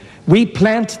 We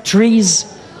plant trees.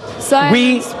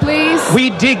 Silence, please.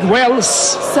 We dig wells.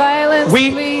 Silence,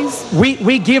 please.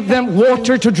 We give them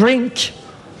water to drink.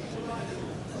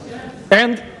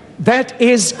 And that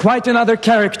is quite another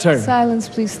character. Silence,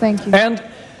 please. Thank you. And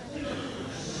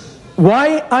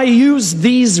why I use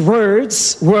these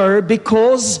words were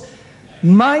because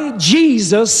my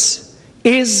Jesus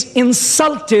is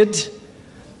insulted,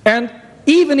 and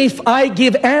even if I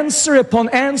give answer upon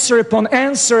answer upon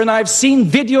answer, and I've seen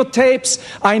videotapes,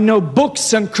 I know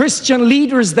books and Christian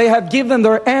leaders, they have given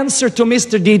their answer to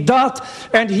Mr. Deedat,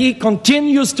 and he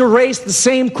continues to raise the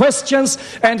same questions,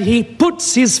 and he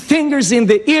puts his fingers in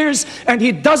the ears, and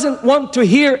he doesn't want to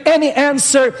hear any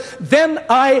answer, then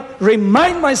I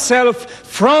remind myself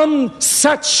from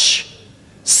such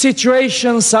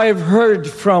situations I've heard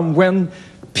from when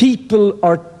people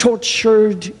are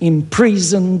tortured,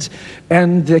 imprisoned,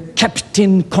 and the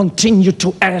captain continued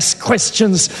to ask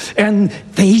questions, and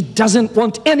he doesn't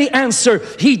want any answer.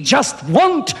 He just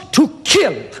wants to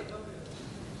kill.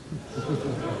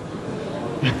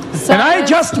 And I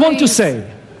just want to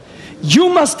say, you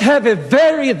must have a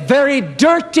very, very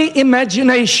dirty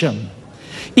imagination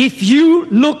if you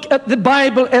look at the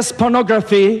Bible as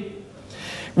pornography.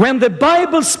 When the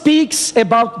Bible speaks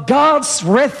about God's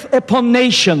wrath upon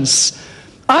nations,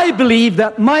 I believe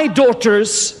that my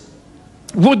daughters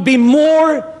would be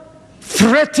more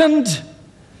threatened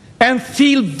and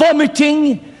feel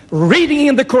vomiting reading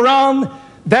in the Quran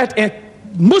that a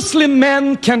Muslim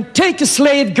man can take a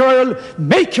slave girl,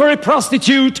 make her a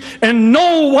prostitute, and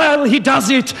know while he does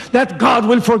it that God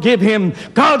will forgive him.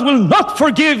 God will not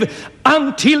forgive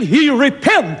until he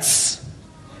repents.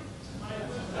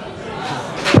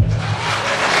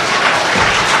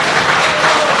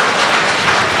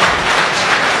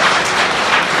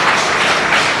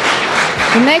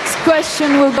 The next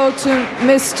question will go to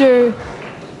Mr.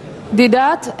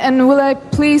 Deedat, and will I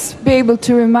please be able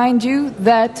to remind you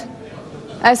that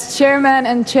as chairman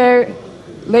and chair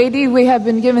lady, we have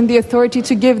been given the authority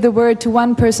to give the word to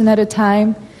one person at a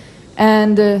time.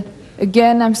 And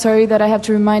again, I'm sorry that I have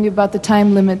to remind you about the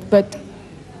time limit, but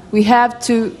we have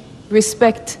to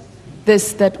respect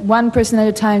this, that one person at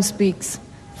a time speaks.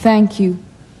 Thank you.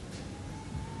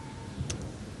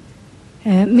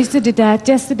 Mr. Deedat,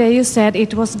 yesterday you said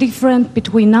it was different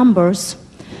between numbers,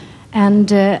 and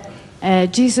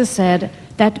Jesus said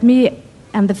that me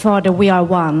and the Father, we are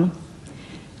one,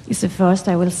 is the first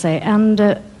I will say.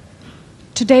 And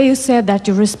today you said that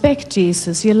you respect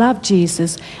Jesus, you love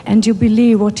Jesus, and you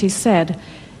believe what he said.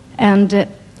 And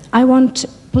I want,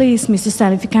 please, Mr.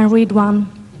 Stanley, if you can read one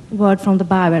word from the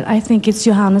Bible. I think it's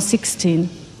Johannes 16.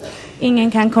 Ingen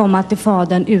kan komma till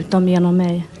Fadern utom genom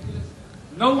mig.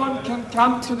 No one can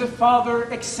come to the Father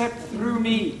except through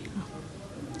me.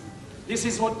 This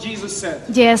is what Jesus said.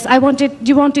 Yes,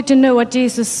 you wanted to know what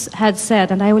Jesus had said,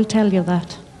 and I will tell you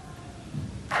that.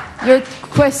 Your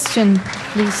question,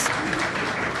 please.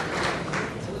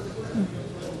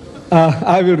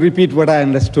 I will repeat what I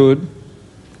understood,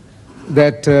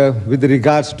 that with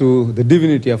regards to the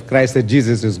divinity of Christ, that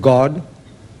Jesus is God,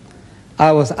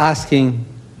 I was asking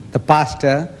the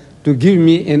pastor to give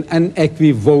me an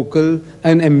unequivocal,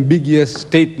 unambiguous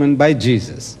statement by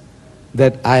Jesus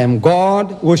that I am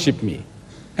God, worship me.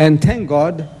 And thank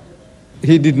God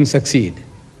he didn't succeed.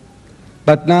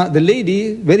 But now the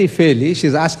lady, very fairly,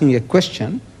 she's asking a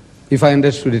question, if I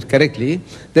understood it correctly,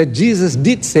 that Jesus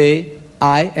did say,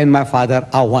 I and my Father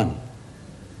are one.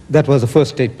 That was the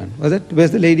first statement. Was it?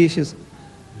 Where's the lady? She's,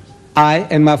 I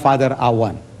and my Father are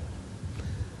one.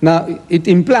 Now, it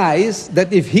implies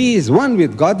that if he is one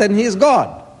with God, then he is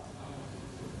God.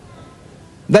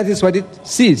 That is what it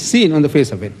seen on the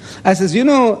face of it. I says, you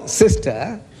know,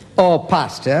 sister or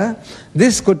pastor,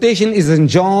 this quotation is in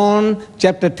John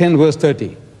chapter 10, verse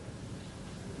 30.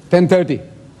 10:30.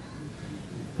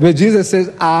 Where Jesus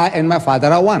says, I and my Father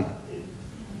are one.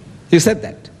 He said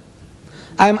that.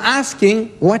 I'm asking,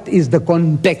 what is the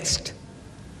context?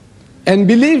 And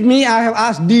believe me, I have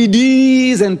asked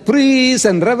DDs and priests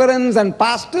and reverends and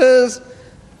pastors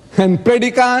and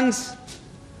predicants.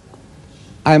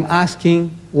 I'm asking,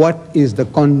 what is the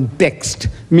context?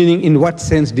 Meaning, in what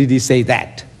sense did he say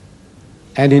that?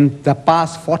 And in the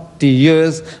past 40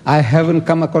 years, I haven't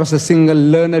come across a single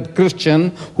learned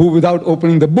Christian who, without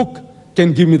opening the book,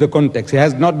 can give me the context. He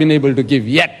has not been able to give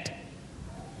yet.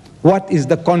 What is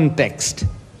the context?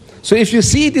 So if you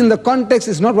see it in the context,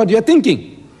 it's not what you're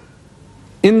thinking.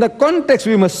 In the context,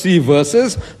 we must see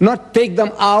verses, not take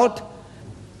them out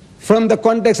from the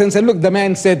context and say, look, the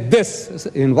man said this.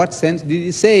 In what sense did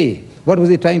he say? What was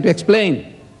he trying to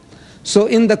explain? So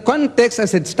in the context, I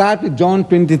said, start with John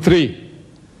 23,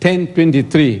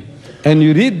 10:23. And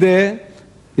you read there,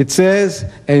 it says,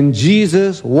 and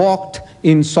Jesus walked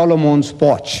in Solomon's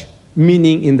porch,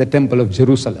 meaning in the temple of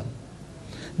Jerusalem.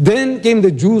 Then came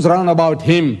the Jews round about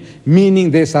him, meaning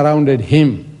they surrounded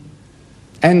him,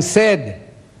 and said,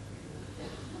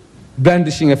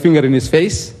 brandishing a finger in his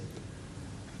face,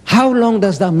 how long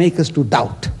dost thou make us to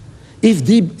doubt?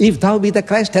 If thou be the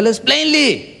Christ, tell us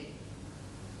plainly.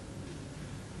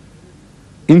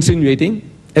 insinuating,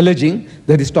 alleging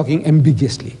that he's talking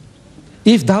ambiguously.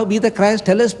 If thou be the Christ,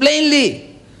 tell us plainly.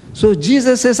 So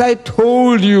Jesus says, I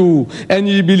told you, and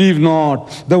ye believe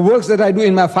not. The works that I do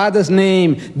in my Father's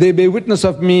name, they bear witness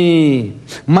of me.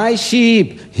 My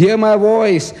sheep hear my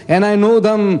voice, and I know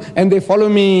them, and they follow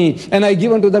me, and I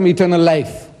give unto them eternal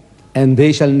life, and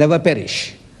they shall never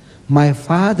perish. My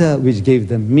Father which gave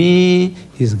them me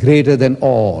is greater than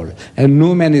all, and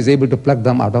no man is able to pluck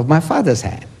them out of my Father's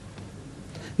hand.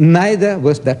 Neither,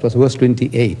 that was verse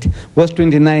 28. Verse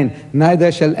 29,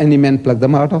 neither shall any man pluck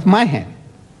them out of my hand.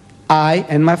 I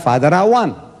and my Father are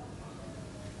one.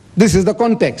 This is the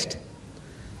context.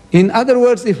 In other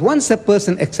words, if once a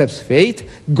person accepts faith,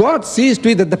 God sees to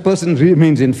it that the person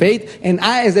remains in faith, and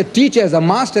I as a teacher, as a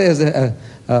master,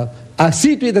 I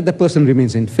see to it that the person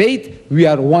remains in faith. We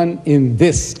are one in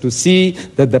this, to see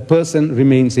that the person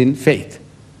remains in faith.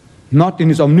 Not in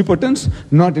his omnipotence,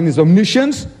 not in his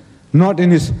omniscience, not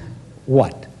in his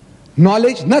what?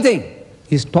 Knowledge, nothing.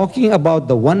 He's talking about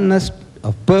the oneness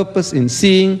of purpose in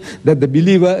seeing that the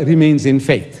believer remains in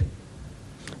faith.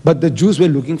 But the Jews were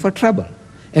looking for trouble.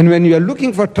 And when you are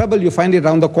looking for trouble, you find it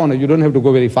around the corner. You don't have to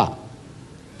go very far.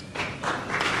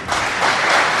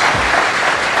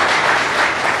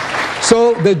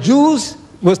 So the Jews,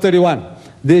 verse 31,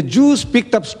 the Jews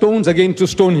picked up stones again to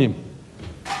stone him.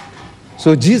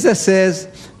 So Jesus says,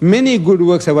 many good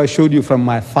works have I showed you from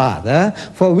my Father.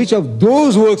 For which of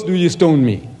those works do ye stone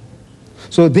me?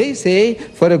 So they say,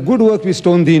 for a good work we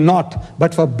stone thee not,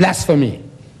 but for blasphemy,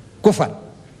 kufr.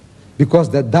 Because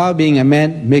that thou being a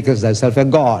man makest thyself a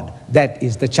god. That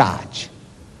is the charge.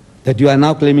 That you are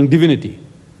now claiming divinity.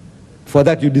 For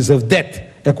that you deserve death,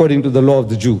 according to the law of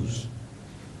the Jews.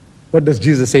 What does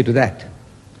Jesus say to that?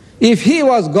 If he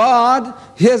was God,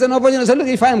 he has an opportunity to say, look,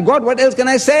 if I am God, what else can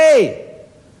I say?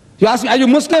 You ask me, are you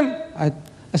Muslim? I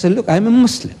said, look, I'm a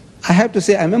Muslim. I have to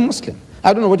say I'm a Muslim.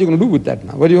 I don't know what you're going to do with that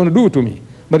now. What do you want to do to me?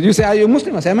 But you say, are you a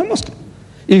Muslim? I say, I'm a Muslim.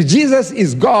 If Jesus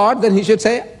is God, then he should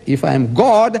say, if I am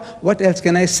God, what else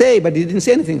can I say? But he didn't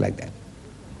say anything like that.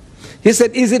 He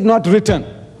said, is it not written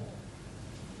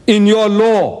in your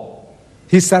law?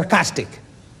 He's sarcastic.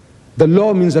 The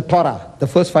law means the Torah, the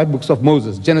first 5 books of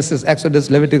Moses, Genesis, Exodus,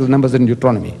 Leviticus, Numbers, and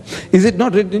Deuteronomy. Is it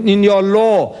not written in your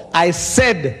law, I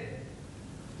said,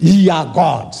 ye are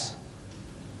gods?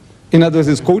 In other words,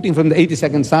 he's quoting from the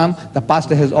 82nd Psalm. The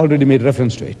pastor has already made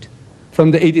reference to it.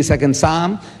 From the 82nd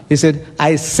Psalm, he said,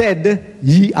 I said,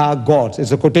 ye are gods.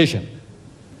 It's a quotation.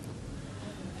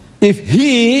 If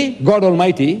he, God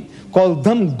Almighty, called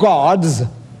them gods,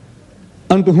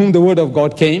 unto whom the word of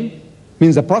God came,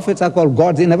 means the prophets are called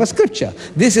gods in our scripture.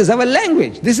 This is our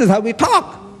language. This is how we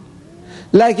talk.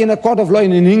 Like in a court of law,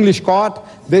 in an English court,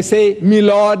 they say, me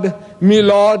lord,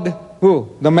 who?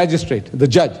 The magistrate, the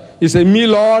judge. You say, me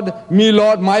lord,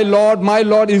 my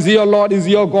lord, is he your lord, is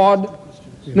he your God?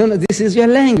 No, this is your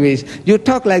language. You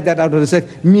talk like that out of the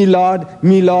sect. Me lord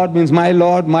means my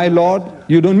lord.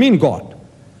 You don't mean God.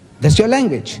 That's your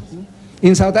language.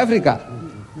 In South Africa,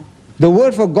 the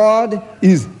word for God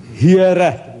is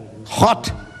hearer.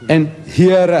 Hot and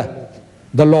hearer.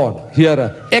 The Lord,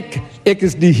 hearer. Ek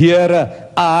is the hearer.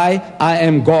 I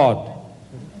am God.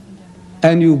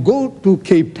 And you go to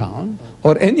Cape Town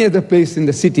or any other place in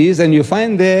the cities and you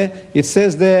find there, it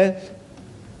says there,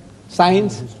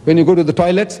 signs, when you go to the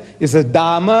toilets, it says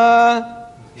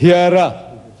Dama,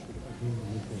 hearer.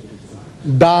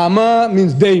 Dama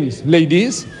means dames,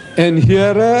 ladies, and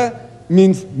hearer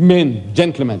means men,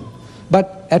 gentlemen.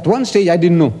 But at one stage I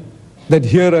didn't know that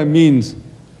hearer means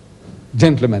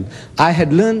gentlemen. I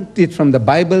had learned it from the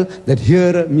Bible that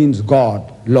hearer means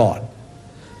God, Lord.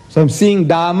 So I'm seeing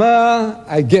Dama,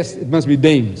 I guess it must be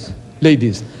dames,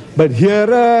 ladies. But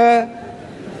hearer,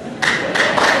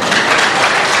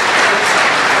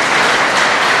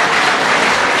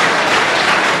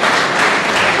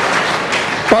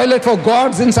 toilet for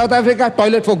gods in South Africa,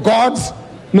 toilet for gods.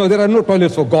 No, there are no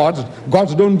toilets for gods.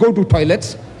 Gods don't go to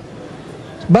toilets.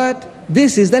 But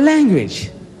this is the language.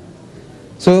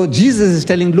 So Jesus is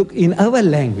telling, look, in our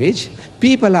language,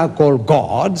 people are called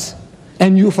gods,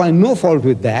 and you find no fault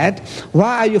with that.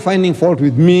 Why are you finding fault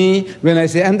with me when I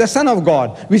say I'm the Son of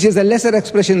God, which is a lesser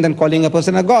expression than calling a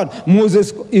person a God?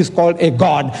 Moses is called a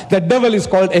God. The devil is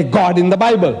called a God in the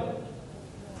Bible.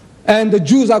 And the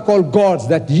Jews are called gods,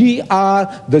 that ye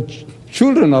are the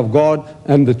children of God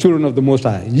and the children of the Most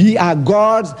High. Ye are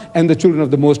gods and the children of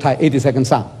the Most High, 82nd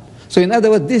Psalm. So in other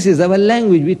words, this is our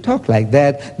language. We talk like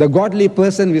that. The godly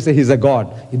person, we say he's a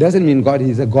God. It doesn't mean God,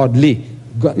 he's a godly.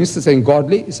 Instead of saying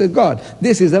godly, he says God.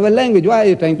 This is our language. Why are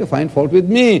you trying to find fault with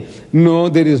me? No,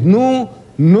 there is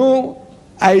no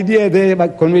idea there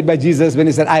conveyed by Jesus when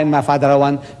he said, I and my Father are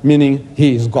one, meaning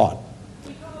he is God.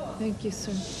 Thank you,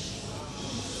 sir.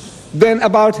 Then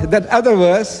about that other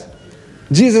verse,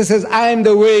 Jesus says, I am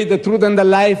the way, the truth, and the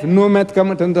life. No man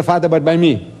cometh unto the Father but by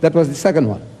me. That was the second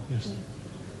one.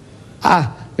 Yes.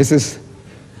 It says,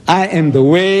 I am the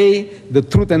way, the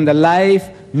truth, and the life.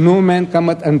 No man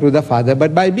cometh unto the Father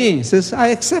but by me. He says, I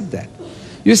accept that.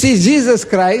 You see, Jesus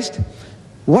Christ,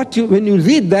 when you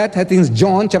read that, I think it's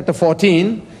John chapter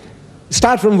 14,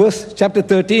 start from verse chapter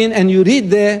 13, and you read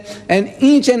there, and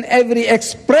each and every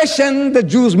expression the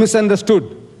Jews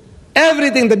misunderstood.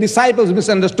 Everything the disciples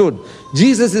misunderstood.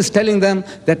 Jesus is telling them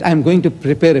that I'm going to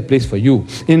prepare a place for you.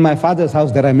 In my Father's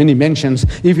house there are many mansions.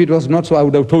 If it was not so, I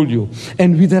would have told you.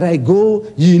 And whither I go,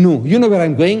 ye know. You know where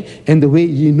I'm going, and the way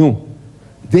ye know.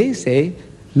 They say,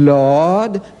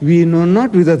 Lord, we know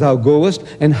not whither thou goest,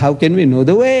 and how can we know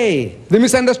the way? They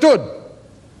misunderstood.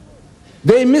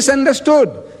 They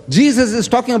misunderstood. Jesus is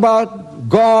talking about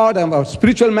God, about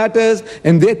spiritual matters,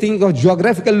 and they think of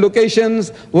geographical locations.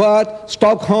 What?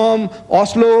 Stockholm,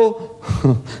 Oslo.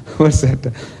 What's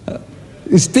that?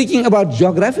 He's thinking about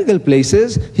geographical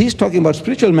places. He's talking about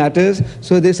spiritual matters.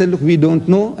 So they said, look, we don't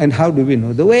know, and how do we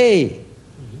know the way?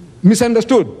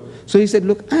 Misunderstood. So he said,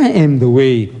 look, I am the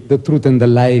way, the truth, and the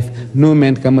life. No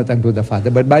man cometh unto the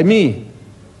Father but by me.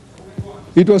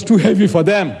 It was too heavy for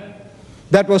them.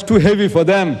 That was too heavy for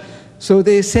them. So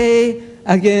they say,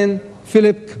 again,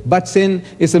 Philip butts in.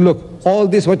 He said, look, all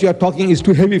this what you are talking is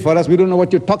too heavy for us. We don't know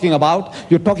what you're talking about.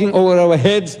 You're talking over our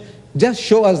heads. Just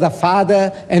show us the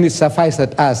Father and it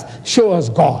sufficeth us. Show us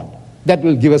God. That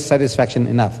will give us satisfaction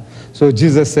enough. So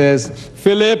Jesus says,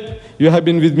 Philip, you have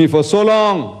been with me for so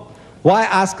long. Why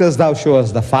askest thou, show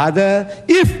us the Father?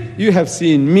 If you have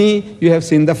seen me, you have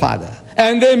seen the Father.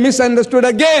 And they misunderstood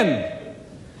again.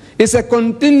 It's a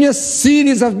continuous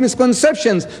series of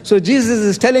misconceptions. So Jesus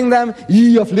is telling them,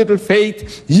 ye of little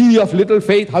faith, ye of little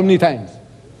faith. How many times?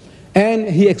 And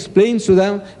he explains to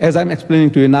them, as I'm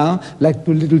explaining to you now, like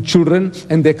to little children,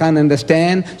 and they can't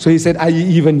understand. So he said, are ye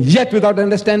even yet without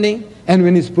understanding? And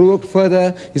when he's provoked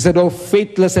further, he said, oh,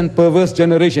 faithless and perverse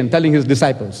generation, telling his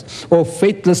disciples, oh,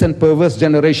 faithless and perverse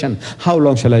generation, how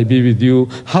long shall I be with you?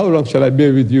 How long shall I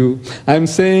bear with you? I'm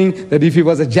saying that if he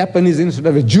was a Japanese instead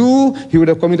of a Jew, he would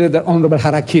have committed the honorable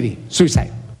harakiri,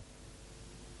 suicide.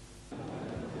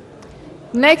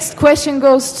 Next question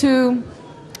goes to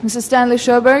Mr. Stanley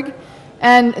Sjoberg.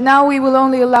 And now we will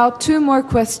only allow 2 more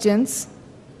questions.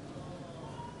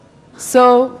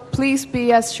 So please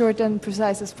be as short and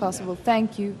precise as possible.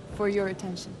 Thank you for your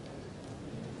attention.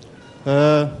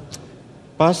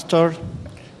 Pastor,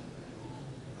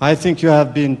 I think you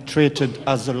have been treated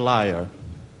as a liar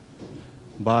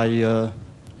by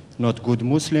not good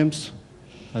Muslims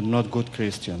and not good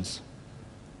Christians.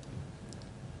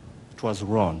 It was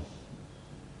wrong.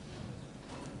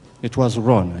 It was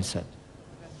wrong, I said.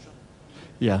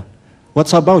 Yeah.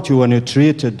 What's about you when you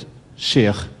treated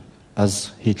Sheikh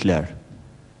as Hitler?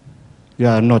 You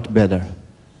are not better.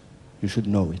 You should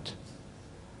know it.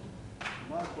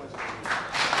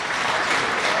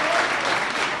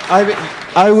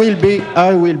 I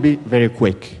will be very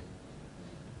quick.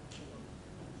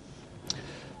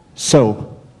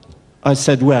 So, I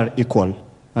said we are equal,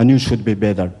 and you should be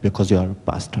better because you are a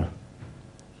pastor.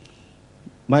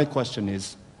 My question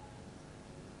is,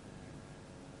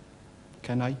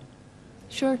 can I?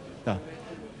 Sure. Yeah.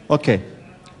 Okay.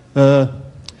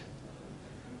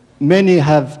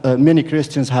 Many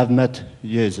Christians have met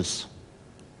Jesus.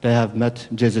 They have met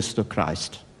Jesus the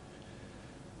Christ.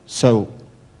 So,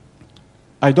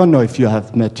 I don't know if you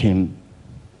have met him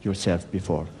yourself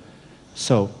before.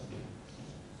 So,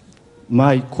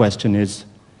 my question is,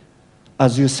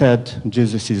 as you said,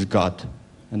 Jesus is God,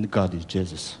 and God is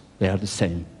Jesus. They are the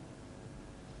same.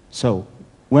 So,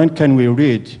 when can we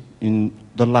read in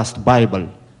the last Bible,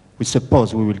 we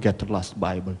suppose we will get the last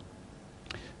Bible,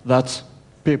 that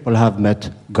people have met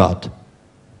God?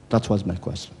 That was my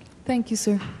question. Thank you,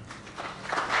 sir.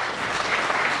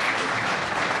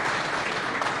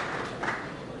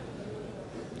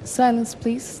 Silence,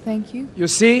 please. Thank you. You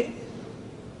see,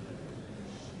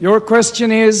 your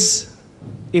question is,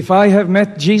 if I have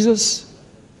met Jesus,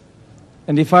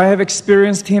 and if I have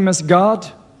experienced him as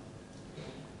God,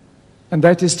 and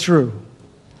that is true.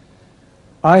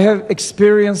 I have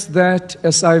experienced that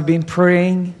as I've been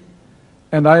praying,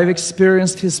 and I have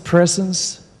experienced his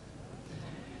presence.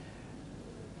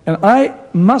 And I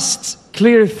must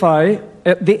clarify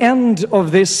at the end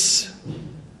of this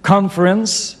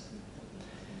conference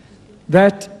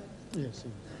that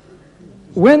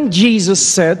when Jesus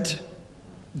said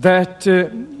that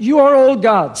you are all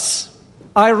gods,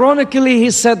 Ironically,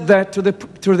 he said that to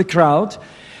the crowd.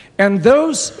 And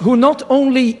those who not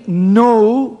only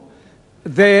know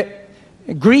the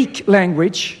Greek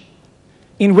language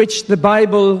in which the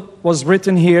Bible was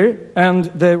written here and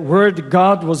the word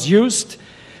God was used,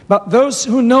 but those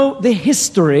who know the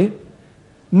history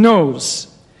knows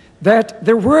that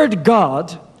the word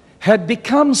God had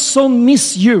become so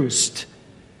misused.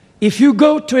 If you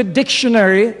go to a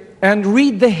dictionary and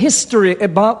read the history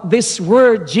about this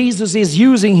word Jesus is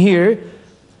using here,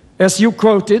 as you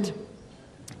quoted,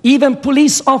 even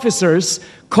police officers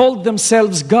called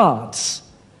themselves gods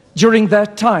during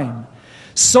that time.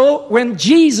 So when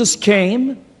Jesus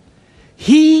came,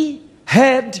 he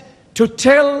had to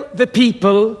tell the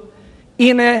people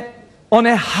on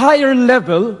a higher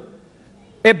level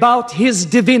about his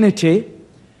divinity.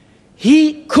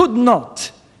 He could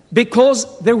not,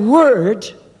 because the word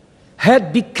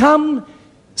had become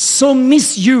so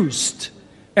misused,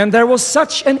 and there was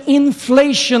such an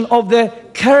inflation of the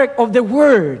character of the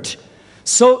word.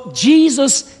 So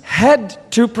Jesus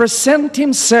had to present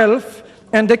himself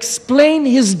and explain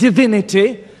his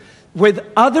divinity with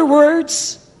other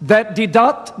words that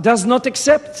Deedat does not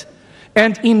accept,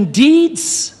 and in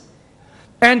deeds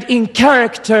and in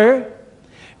character.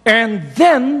 And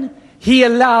then he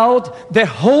allowed the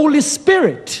Holy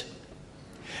Spirit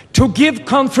to give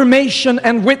confirmation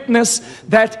and witness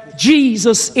that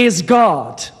Jesus is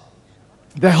God.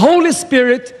 The Holy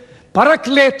Spirit,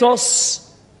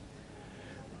 Parakletos,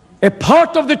 a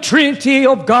part of the Trinity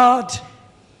of God,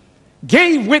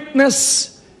 gave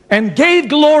witness and gave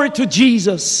glory to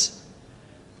Jesus.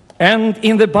 And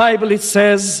in the Bible it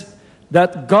says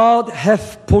that God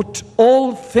hath put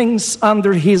all things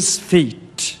under his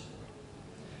feet.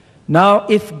 Now,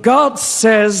 if God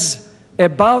says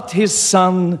about his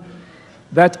Son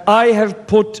that I have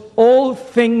put all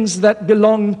things that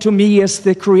belong to me as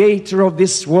the creator of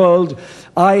this world,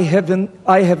 I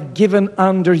have given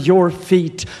under your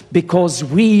feet, because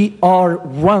we are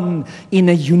one in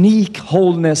a unique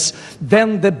wholeness,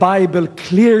 then the Bible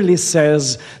clearly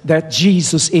says that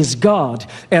Jesus is God.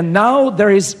 And now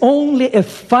there is only a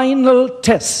final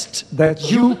test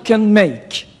that you can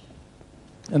make,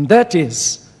 and that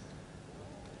is,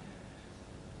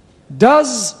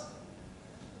 does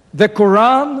the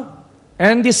Quran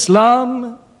and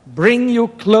Islam bring you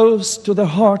close to the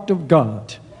heart of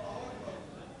God?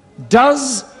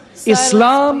 Does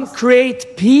Islam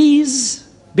create peace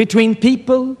between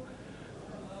people?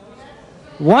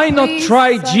 Why not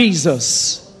try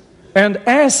Jesus and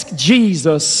ask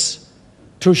Jesus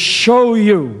to show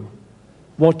you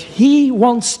what he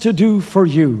wants to do for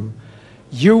you?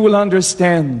 You will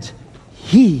understand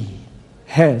he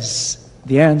has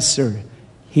the answer.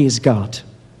 He is God.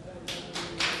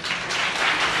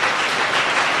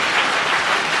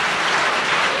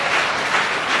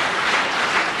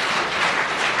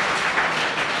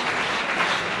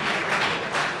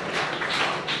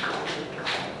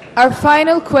 Our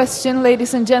final question,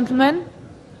 ladies and gentlemen,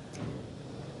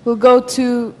 will go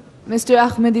to Mr.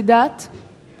 Ahmed Deedat,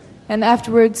 and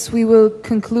afterwards we will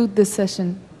conclude this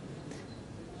session.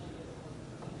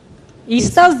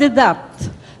 Ustaz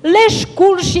Deedat, lesh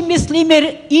kurshi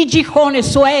muslimer I gjihone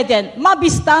Sueden, ma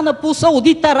bistanë pu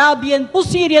Saudit Arabien, pu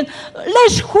Sirien,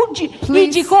 lesh kurshi I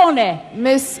gjihone.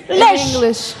 Miss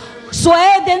English.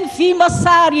 Sueden fi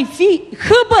Masari fi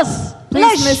Hubas.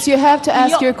 Please, miss, you have to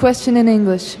ask your question in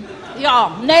English.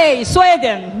 Ja, nej,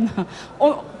 Sweden.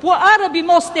 På arabi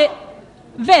måste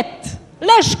vet.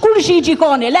 Lesh kurshi I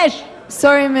gjihone, lesh.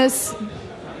 Sorry, miss.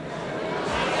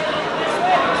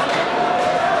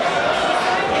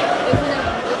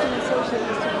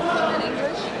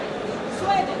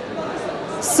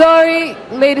 Sorry,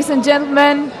 ladies and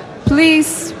gentlemen,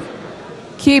 please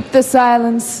keep the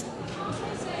silence.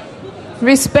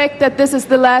 Respect that this is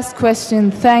the last question.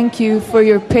 Thank you for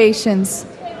your patience.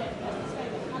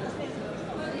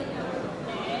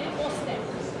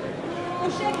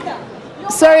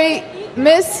 Sorry,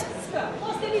 miss.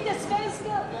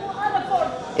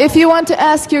 If you want to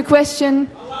ask your question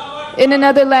in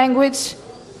another language,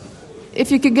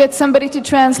 if you could get somebody to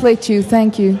translate you,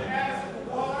 thank you.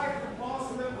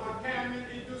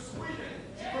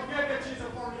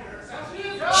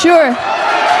 Sure.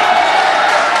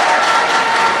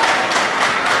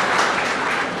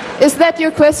 Is that your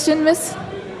question, miss?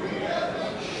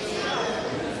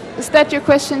 Is that your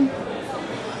question?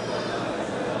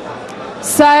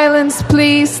 Silence,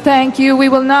 please. Thank you. We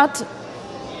will not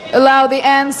allow the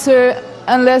answer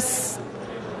unless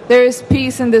there is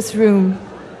peace in this room.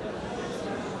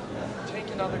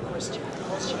 Take another question.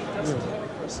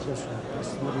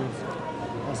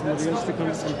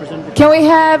 Can we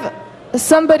have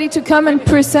somebody to come and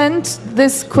present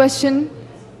this question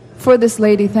for this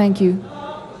lady. Thank you.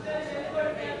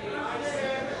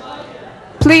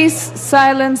 Please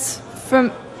silence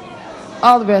from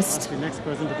all the rest. The next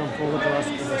person to come forward to ask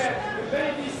the question.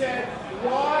 Then he said,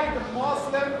 why the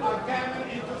Muslims are coming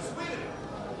into Sweden?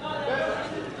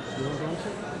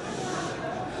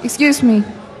 Excuse me.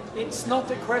 It's not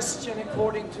a question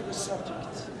according to the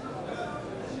subject.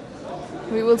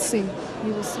 We will see.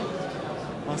 We will see.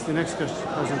 Ask the next person to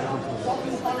come forward.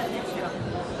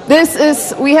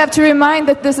 We have to remind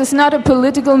that this is not a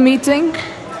political meeting.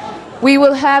 We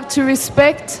will have to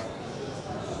respect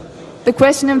the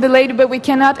question of the lady, but we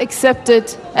cannot accept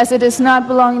it as it is not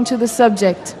belonging to the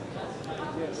subject.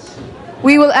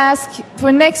 We will ask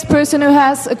for next person who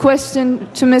has a question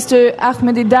to Mr.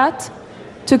 Ahmed Deedat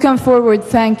to come forward.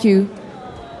 Thank you.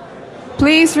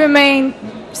 Please remain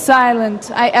silent.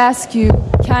 I ask you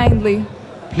kindly.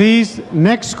 Please,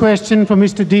 next question from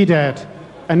Mr. Deedat.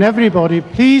 And everybody,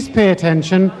 please pay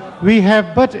attention. We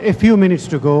have but a few minutes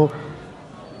to go.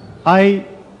 I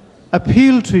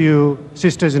appeal to you,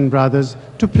 sisters and brothers,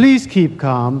 to please keep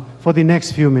calm for the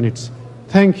next few minutes.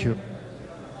 Thank you.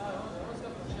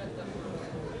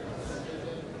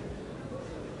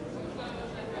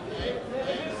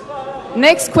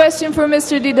 Next question for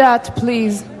Mr. Deedat,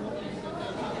 please.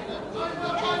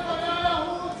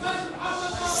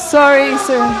 Sorry,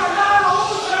 sir.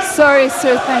 Sorry,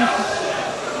 sir. Thank you.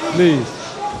 Please.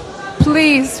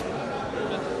 Please.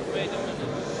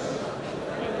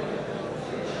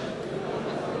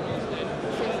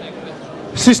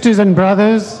 Sisters and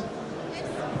brothers,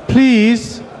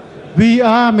 please, we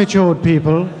are matured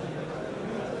people.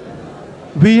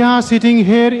 We are sitting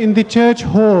here in the church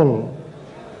hall.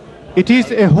 It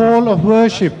is a hall of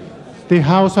worship, the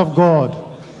house of God.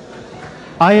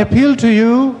 I appeal to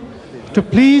you to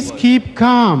please keep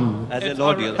calm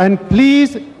and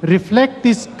please reflect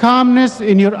this calmness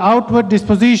in your outward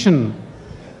disposition.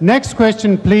 Next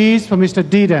question, please, for Mr.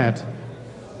 Deedat.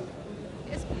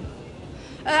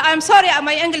 I'm sorry,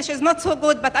 my English is not so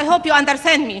good, but I hope you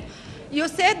understand me. You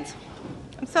said,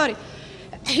 I'm sorry,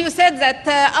 you said that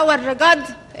our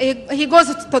God, he goes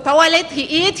to the toilet, he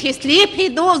eats, he sleeps, he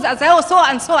does so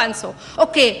and so and so.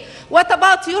 Okay, what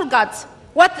about your gods?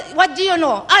 What do you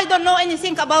know? I don't know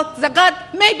anything about the God.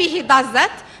 Maybe he does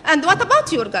that. And what about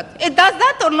your God? It does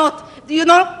that or not? Do you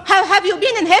know? Have you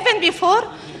been in heaven before?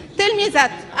 Tell me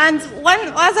that. And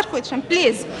one other question,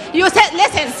 please. You said,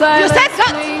 listen. Silence, you said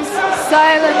God. Please.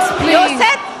 Silence, please.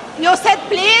 You said,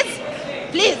 please.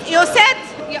 Please. You said,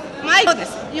 my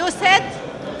goodness. You said.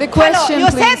 The question, you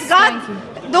please. said God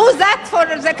do that for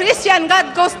the Christian.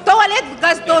 God goes toilet.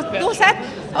 God do that.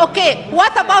 Okay.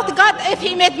 What about God if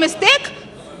he made mistake?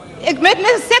 It made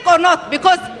mistake or not?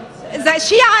 Because the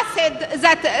Shia said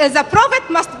that the prophet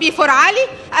must be for Ali,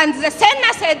 and the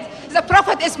Sunnah said the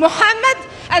prophet is Muhammad,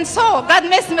 and so God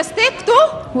makes mistake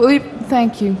too.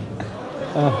 Thank you.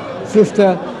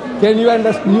 Sister, can you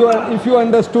understand? If you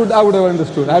understood, I would have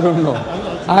understood. I don't know.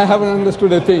 I haven't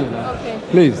understood a thing. Okay.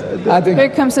 Please. Here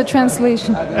comes the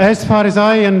translation. As far as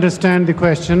I understand the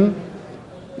question,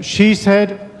 she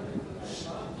said,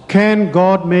 can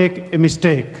God make a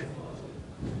mistake?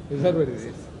 Is that what it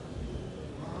is?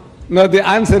 No, the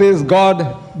answer is God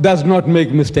does not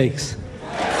make mistakes.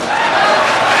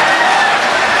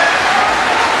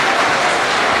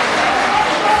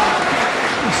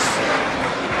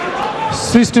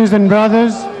 Sisters and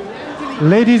brothers,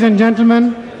 ladies and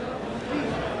gentlemen,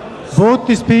 both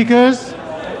the speakers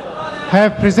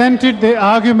have presented their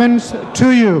arguments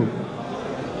to you.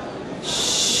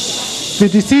 The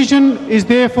decision is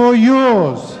therefore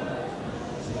yours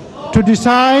to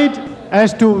decide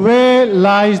as to where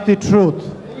lies the truth.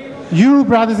 You,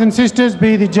 brothers and sisters,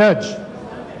 be the judge.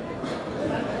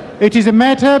 It is a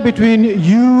matter between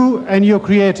you and your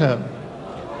Creator.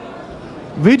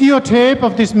 Videotape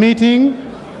of this meeting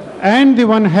and the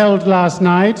one held last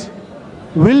night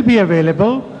will be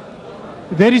available.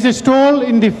 There is a stall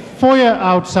in the foyer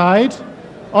outside.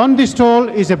 On the stall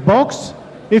is a box.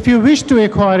 If you wish to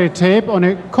acquire a tape on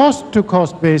a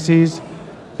cost-to-cost basis,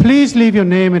 please leave your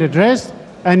name and address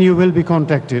and you will be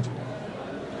contacted.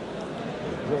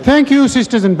 Thank you,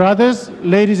 sisters and brothers,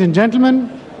 ladies and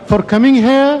gentlemen, for coming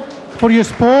here, for your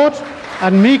support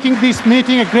and making this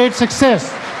meeting a great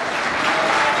success.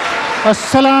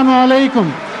 Assalamu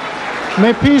alaikum.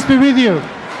 May peace be with you.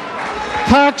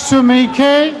 Tack så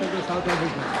mycket.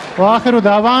 Wa akhiru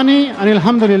dawani anil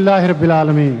hamdulillahi rabbil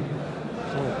alameen.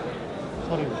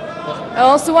 I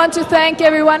also want to thank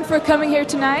everyone for coming here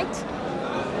tonight.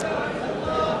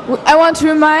 I want to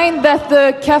remind that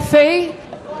the cafe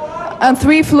on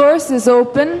 3 floors is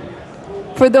open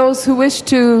for those who wish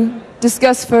to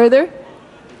discuss further.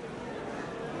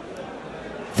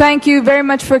 Thank you very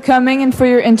much for coming and for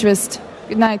your interest.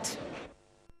 Good night.